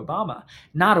Barack Obama,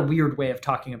 not a weird way of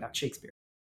talking about Shakespeare.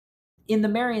 In the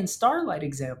Marion Starlight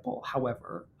example,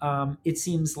 however, it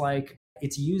seems like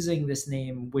it's using this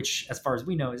name, which, as far as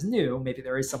we know, is new. Maybe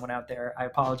there is someone out there. I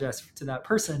apologize to that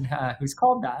person who's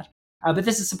called that. But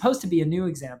this is supposed to be a new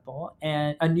example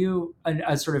and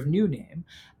a sort of new name,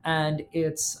 and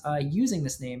it's using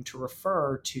this name to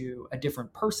refer to a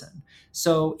different person.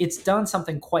 So it's done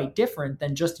something quite different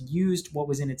than just used what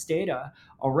was in its data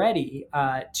already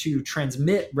to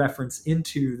transmit reference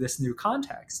into this new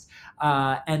context,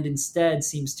 and instead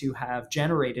seems to have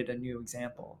generated a new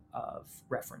example of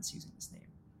reference using this name.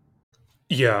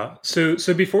 Yeah. So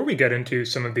before we get into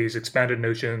some of these expanded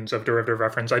notions of derivative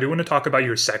reference, I do want to talk about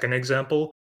your second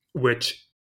example, which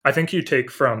I think you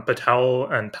take from Patel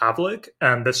and Pavlik,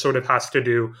 and this sort of has to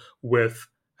do with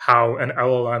how an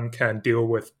LLM can deal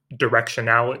with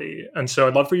directionality. And so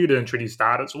I'd love for you to introduce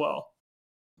that as well.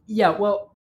 Yeah,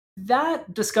 well,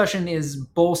 that discussion is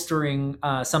bolstering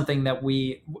something that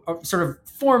we sort of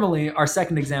formally, our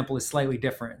second example is slightly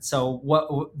different. So what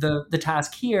the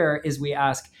task here is, we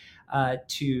ask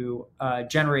to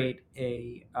generate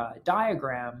a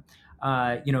diagram,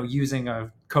 using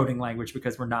a coding language,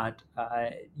 because we're not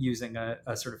using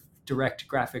a sort of direct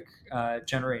graphic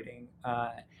generating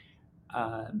uh,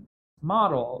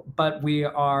 model, but we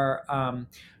are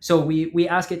so we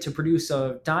ask it to produce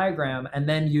a diagram and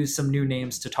then use some new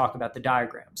names to talk about the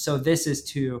diagram. So this is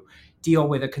to deal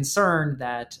with a concern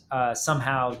that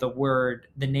somehow the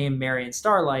name Marion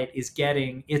Starlight is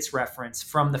getting its reference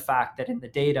from the fact that in the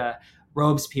data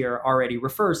Robespierre already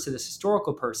refers to this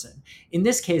historical person. In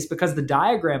this case, because the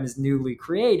diagram is newly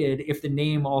created, if the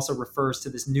name also refers to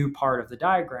this new part of the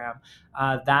diagram,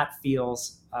 that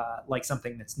feels like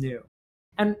something that's new.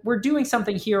 And we're doing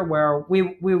something here where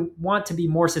we want to be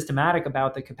more systematic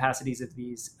about the capacities of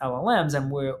these LLMs,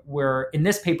 and we're in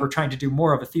this paper trying to do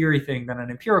more of a theory thing than an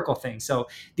empirical thing. So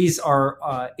these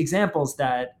are examples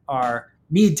that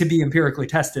need to be empirically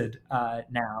tested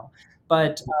now.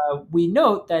 But we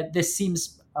note that this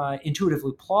seems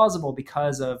intuitively plausible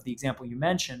because of the example you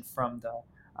mentioned from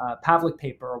the Pavlik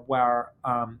paper, where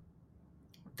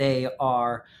they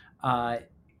are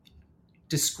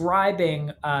describing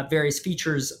various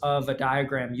features of a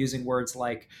diagram using words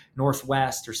like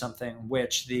northwest or something,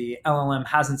 which the LLM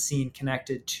hasn't seen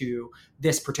connected to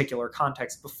this particular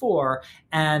context before.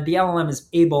 And the LLM is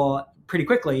able pretty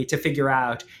quickly to figure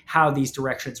out how these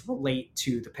directions relate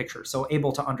to the picture. So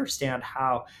able to understand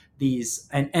how these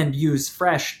and use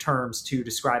fresh terms to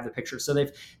describe the picture. So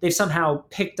they've somehow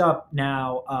picked up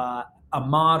now a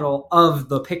model of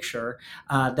the picture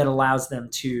that allows them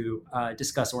to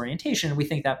discuss orientation. We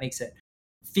think that makes it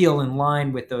feel in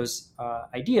line with those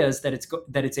ideas that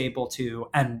it's able to,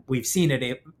 and we've seen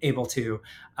it able to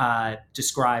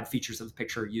describe features of the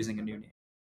picture using a new name.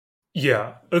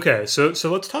 Yeah. Okay. So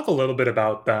let's talk a little bit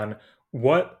about then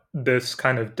what this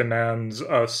kind of demands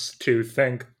us to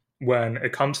think when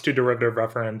it comes to derivative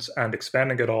reference and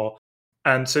expanding it all.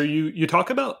 And so you talk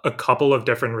about a couple of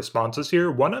different responses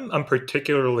here. One I'm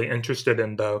particularly interested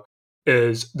in though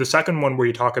is the second one where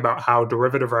you talk about how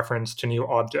derivative reference to new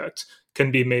objects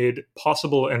can be made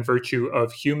possible in virtue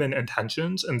of human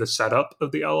intentions in the setup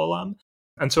of the LLM.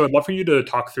 And so I'd love for you to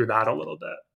talk through that a little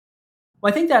bit.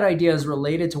 Well, I think that idea is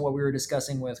related to what we were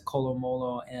discussing with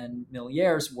Colomolo and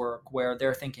Millier's work, where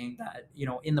they're thinking that,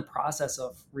 in the process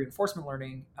of reinforcement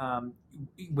learning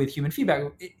with human feedback,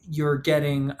 you're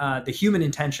getting the human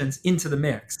intentions into the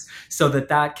mix so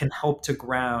that can help to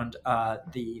ground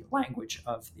the language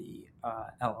of the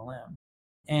LLM.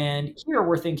 And here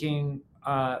we're thinking,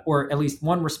 or at least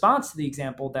one response to the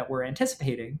example that we're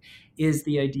anticipating is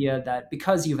the idea that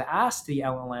because you've asked the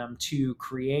LLM to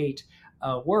create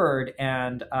a word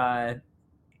and that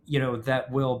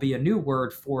will be a new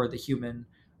word for the human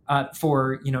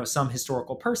for some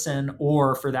historical person,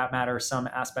 or for that matter some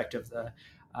aspect of the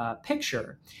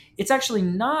picture. It's actually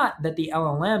not that the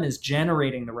LLM is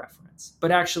generating the reference,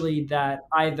 but actually that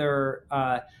either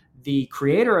the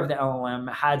creator of the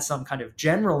LLM had some kind of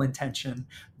general intention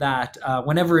that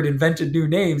whenever it invented new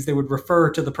names, they would refer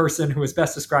to the person who was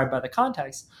best described by the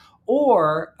context,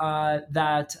 or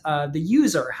that the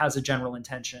user has a general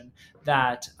intention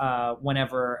that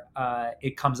whenever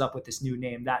it comes up with this new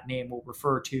name, that name will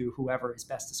refer to whoever is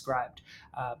best described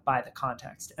by the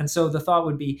context. And so the thought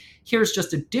would be, here's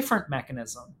just a different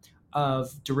mechanism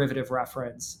of derivative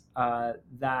reference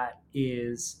that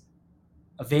is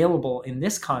available in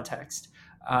this context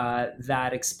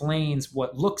that explains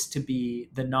what looks to be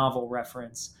the novel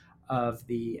reference of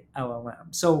the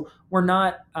LLM. So we're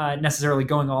not necessarily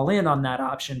going all in on that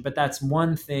option, but that's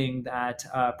one thing that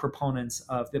proponents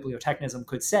of bibliotechnism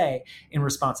could say in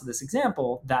response to this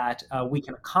example, that we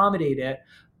can accommodate it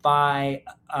by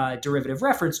derivative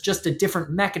reference, just a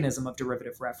different mechanism of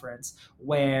derivative reference,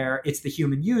 where it's the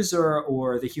human user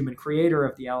or the human creator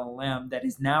of the LLM that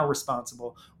is now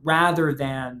responsible rather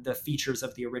than the features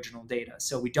of the original data.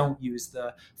 So we don't use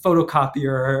the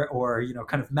photocopier or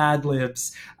kind of Mad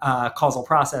Lib's causal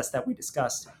process that we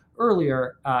discussed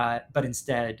earlier, but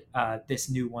instead this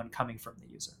new one coming from the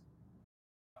user.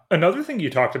 Another thing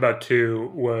you talked about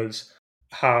too was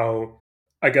how,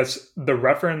 I guess, the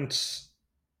reference,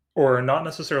 or not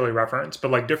necessarily reference,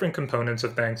 but like different components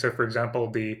of things. So, for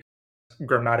example, the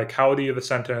grammaticality of a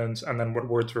sentence and then what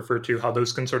words refer to, how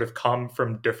those can sort of come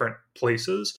from different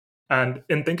places. And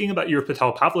in thinking about your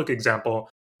Patel-Pavlik example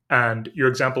and your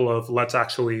example of let's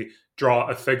actually draw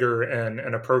a figure in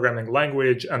a programming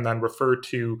language and then refer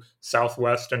to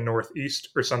southwest and northeast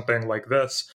or something like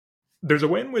this, there's a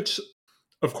way in which,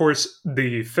 of course,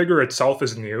 the figure itself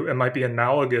is new. It might be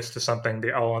analogous to something the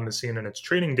LLM has seen in its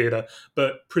training data,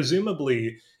 but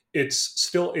presumably it's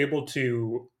still able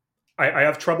to. I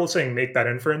have trouble saying make that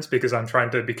inference because I'm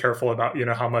trying to be careful about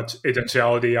how much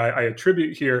agentiality I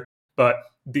attribute here. But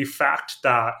the fact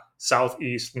that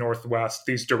southeast, northwest,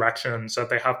 these directions,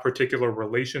 that they have particular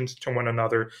relations to one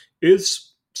another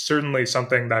is certainly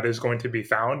something that is going to be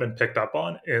found and picked up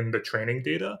on in the training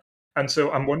data. And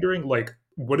so I'm wondering, like,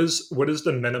 what is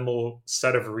the minimal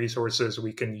set of resources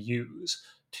we can use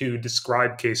to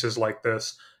describe cases like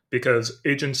this? Because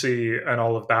agency and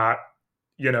all of that,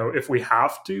 if we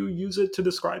have to use it to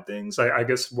describe things, I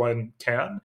guess one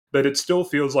can. But it still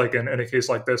feels like in a case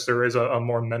like this, there is a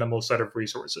more minimal set of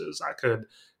resources that could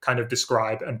kind of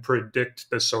describe and predict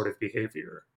this sort of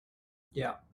behavior.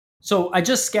 Yeah. So I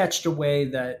just sketched a way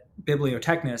that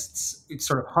bibliotechnists,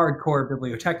 sort of hardcore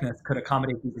bibliotechnists, could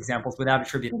accommodate these examples without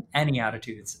attributing any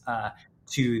attitudes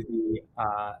to the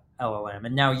LLM.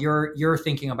 And now you're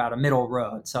thinking about a middle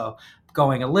road, so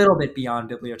going a little bit beyond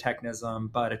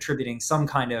bibliotechnism, but attributing some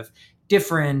kind of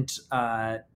different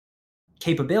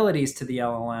capabilities to the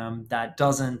LLM that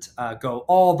doesn't go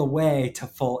all the way to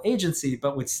full agency,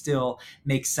 but would still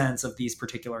make sense of these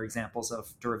particular examples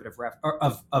of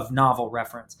of novel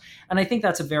reference. And I think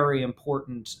that's a very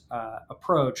important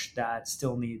approach that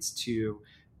still needs to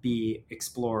be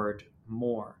explored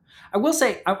more. I will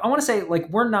say, I want to say, like,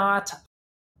 we're not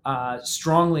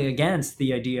strongly against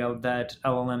the idea that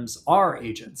LLMs are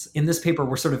agents. In this paper,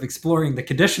 we're sort of exploring the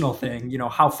conditional thing,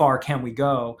 how far can we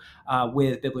go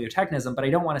with bibliotechnism? But I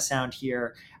don't want to sound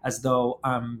here as though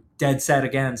I'm dead set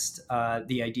against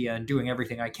the idea and doing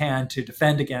everything I can to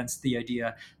defend against the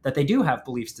idea that they do have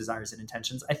beliefs, desires, and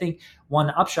intentions. I think one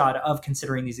upshot of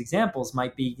considering these examples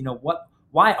might be,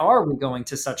 why are we going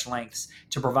to such lengths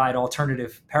to provide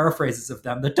alternative paraphrases of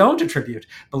them that don't attribute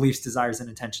beliefs, desires, and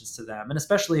intentions to them? And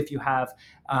especially if you have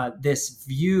this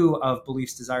view of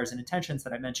beliefs, desires, and intentions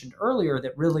that I mentioned earlier,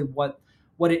 that really what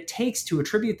it takes to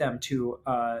attribute them to,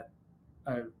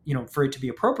 for it to be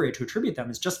appropriate to attribute them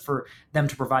is just for them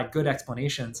to provide good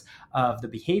explanations of the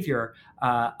behavior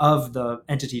of the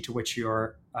entity to which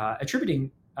you're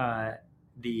attributing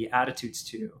the attitudes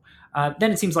to.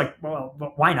 Then it seems like, well,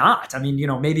 why not? I mean,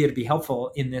 maybe it'd be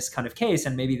helpful in this kind of case,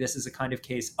 and maybe this is a kind of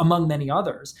case among many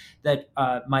others that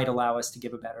might allow us to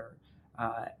give a better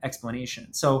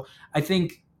explanation. So I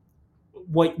think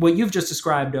what you've just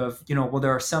described of,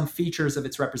 there are some features of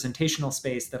its representational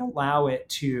space that allow it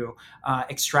to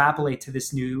extrapolate to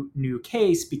this new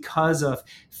case because of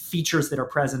features that are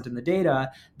present in the data.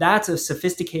 That's a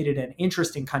sophisticated and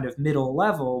interesting kind of middle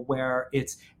level where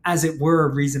it's, as it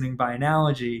were, reasoning by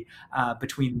analogy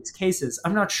between these cases.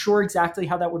 I'm not sure exactly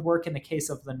how that would work in the case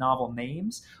of the novel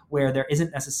names, where there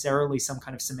isn't necessarily some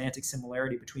kind of semantic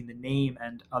similarity between the name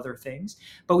and other things.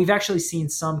 But we've actually seen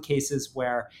some cases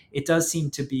where it does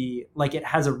seem to be like it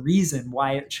has a reason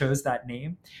why it chose that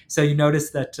name. So you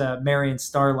notice that Marion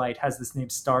Starlight has this name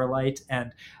Starlight,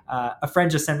 and a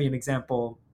friend just sent me an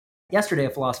example yesterday, a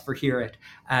philosopher here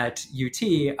at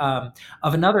UT,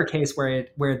 of another case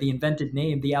where the invented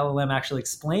name, the LLM actually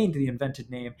explained the invented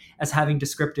name as having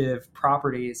descriptive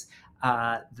properties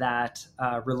that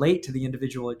relate to the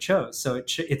individual it chose. So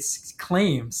it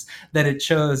claims that it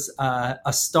chose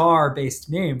a star-based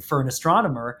name for an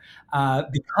astronomer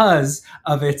because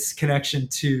of its connection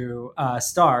to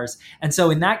stars. And so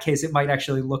in that case, it might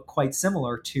actually look quite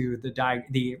similar to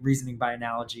the reasoning by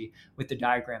analogy with the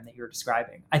diagram that you're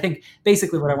describing. I think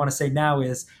basically what I want to say now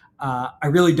is I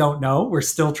really don't know. We're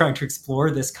still trying to explore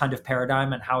this kind of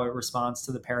paradigm and how it responds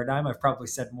to the paradigm. I've probably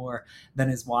said more than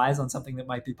is wise on something that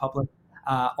might be public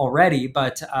already,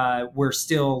 but we're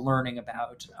still learning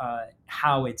about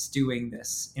how it's doing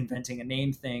this inventing a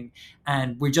name thing.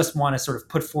 And we just want to sort of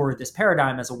put forward this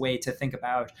paradigm as a way to think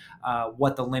about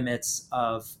what the limits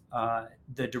of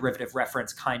the derivative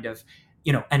reference kind of,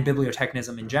 and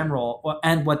bibliotechnism in general,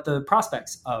 and what the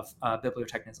prospects of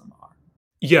bibliotechnism are.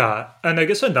 Yeah, and I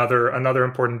guess another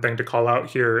important thing to call out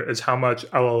here is how much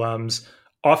LLMs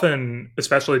often,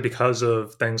 especially because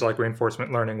of things like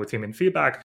reinforcement learning with human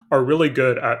feedback, are really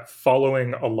good at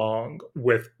following along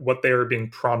with what they are being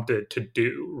prompted to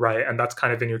do, right? And that's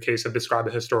kind of in your case of describe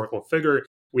a historical figure.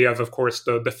 We have, of course,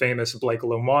 the famous Blake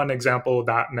Lemoine example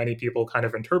that many people kind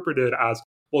of interpreted as,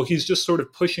 well, he's just sort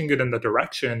of pushing it in the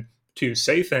direction to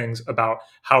say things about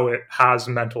how it has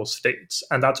mental states.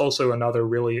 And that's also another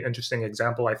really interesting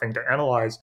example, I think, to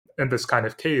analyze in this kind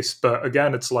of case. But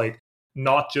again, it's like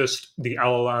not just the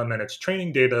LLM and its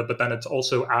training data, but then it's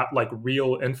also at like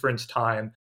real inference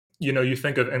time. You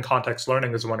think of in context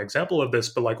learning as one example of this,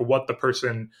 but like what the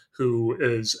person who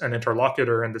is an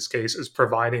interlocutor in this case is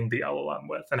providing the LLM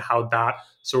with, and how that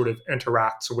sort of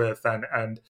interacts with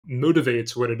and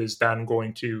motivates what it is then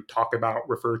going to talk about,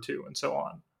 refer to, and so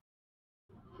on.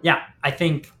 Yeah, I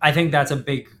think that's a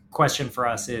big question for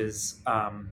us is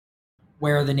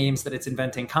where are the names that it's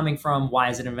inventing coming from? Why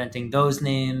is it inventing those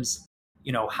names?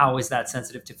 How is that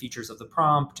sensitive to features of the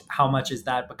prompt? How much is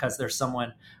that because there's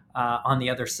someone on the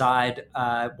other side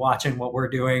watching what we're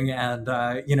doing and,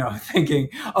 thinking,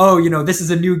 oh, this is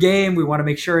a new game. We want to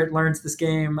make sure it learns this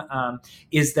game.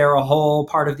 Is there a whole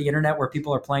part of the internet where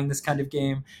people are playing this kind of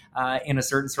game in a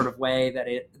certain sort of way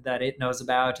that it knows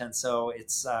about? And so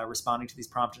it's responding to these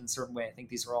prompts in a certain way. I think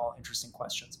these are all interesting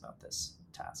questions about this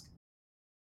task.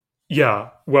 Yeah,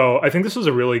 well, I think this was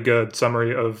a really good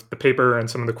summary of the paper and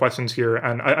some of the questions here.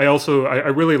 And I also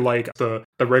really like the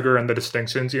rigor and the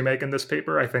distinctions you make in this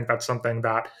paper. I think that's something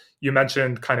that you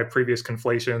mentioned, kind of previous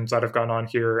conflations that have gone on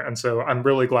here. And so I'm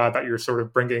really glad that you're sort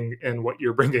of bringing in what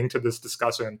you're bringing to this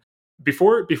discussion.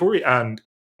 Before we end,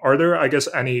 are there, I guess,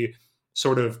 any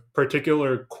sort of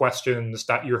particular questions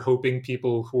that you're hoping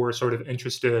people who are sort of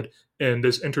interested in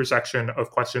this intersection of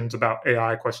questions about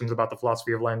AI, questions about the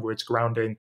philosophy of language,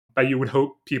 grounding, that you would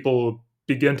hope people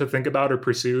begin to think about or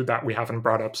pursue that we haven't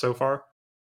brought up so far?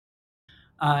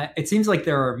 It seems like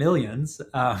there are millions.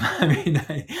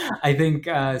 I think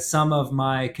some of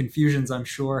my confusions, I'm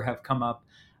sure, have come up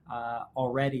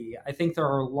already. I think there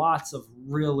are lots of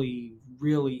really,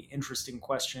 really interesting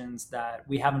questions that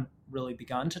we haven't really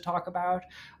begun to talk about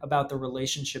the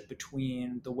relationship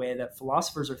between the way that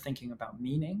philosophers are thinking about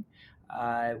meaning.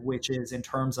 Which is in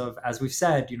terms of, as we've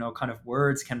said, kind of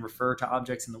words can refer to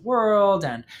objects in the world,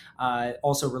 and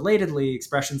also relatedly,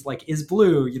 expressions like "is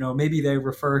blue," maybe they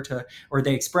refer to or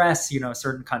they express,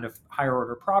 certain kind of higher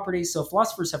order properties. So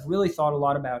philosophers have really thought a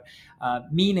lot about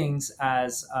meanings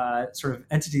as sort of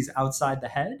entities outside the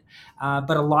head.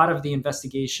 But a lot of the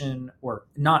investigation, or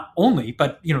not only,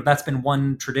 but that's been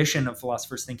one tradition of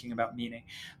philosophers thinking about meaning.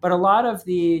 But a lot of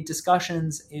the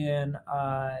discussions in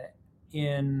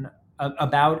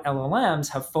about LLMs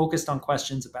have focused on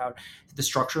questions about the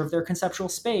structure of their conceptual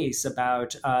space,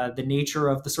 about the nature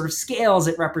of the sort of scales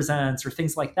it represents, or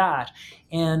things like that.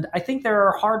 And I think there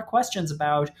are hard questions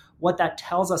about what that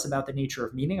tells us about the nature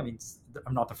of meaning. I mean,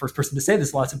 I'm not the first person to say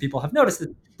this. Lots of people have noticed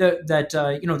that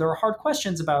there are hard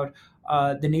questions about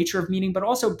the nature of meaning, but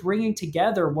also bringing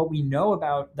together what we know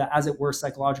about the, as it were,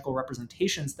 psychological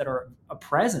representations that are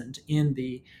present in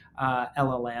the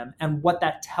LLM, and what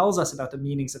that tells us about the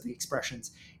meanings of the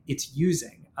expressions it's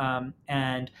using.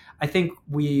 And I think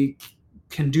we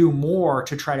can do more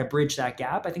to try to bridge that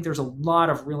gap. I think there's a lot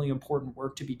of really important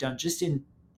work to be done just in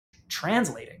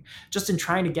translating, just in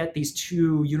trying to get these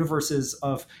two universes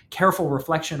of careful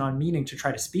reflection on meaning to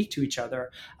try to speak to each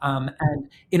other. And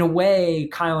in a way,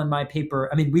 Kyle and my paper,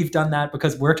 I mean, we've done that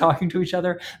because we're talking to each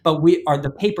other, but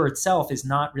the paper itself is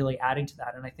not really adding to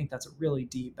that. And I think that's a really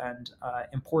deep and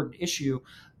important issue,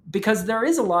 because there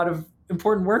is a lot of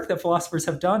important work that philosophers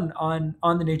have done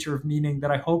on the nature of meaning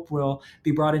that I hope will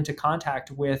be brought into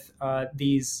contact with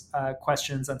these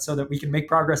questions, and so that we can make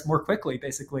progress more quickly,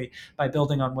 basically, by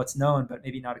building on what's known but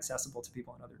maybe not accessible to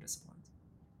people in other disciplines.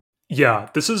 Yeah,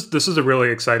 this is a really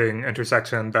exciting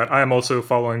intersection that I am also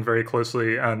following very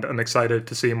closely, and I'm excited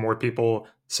to see more people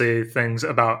say things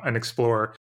about and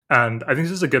explore. And I think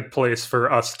this is a good place for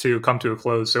us to come to a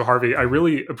close. So Harvey, I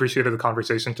really appreciated the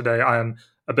conversation today. I am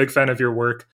a big fan of your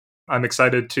work. I'm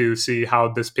excited to see how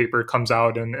this paper comes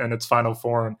out in its final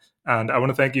form. And I want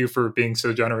to thank you for being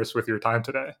so generous with your time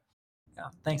today. Yeah,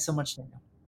 thanks so much, Daniel.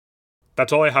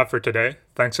 That's all I have for today.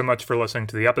 Thanks so much for listening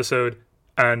to the episode.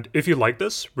 And if you like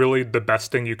this, really the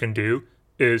best thing you can do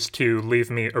is to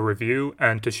leave me a review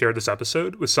and to share this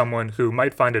episode with someone who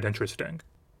might find it interesting.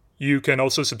 You can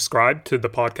also subscribe to the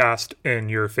podcast in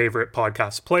your favorite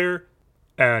podcast player.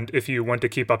 And if you want to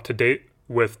keep up to date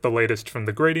with the latest from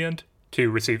The Gradient, to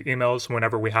receive emails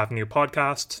whenever we have new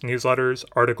podcasts, newsletters,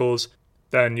 articles,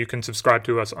 then you can subscribe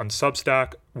to us on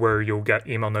Substack, where you'll get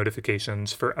email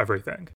notifications for everything.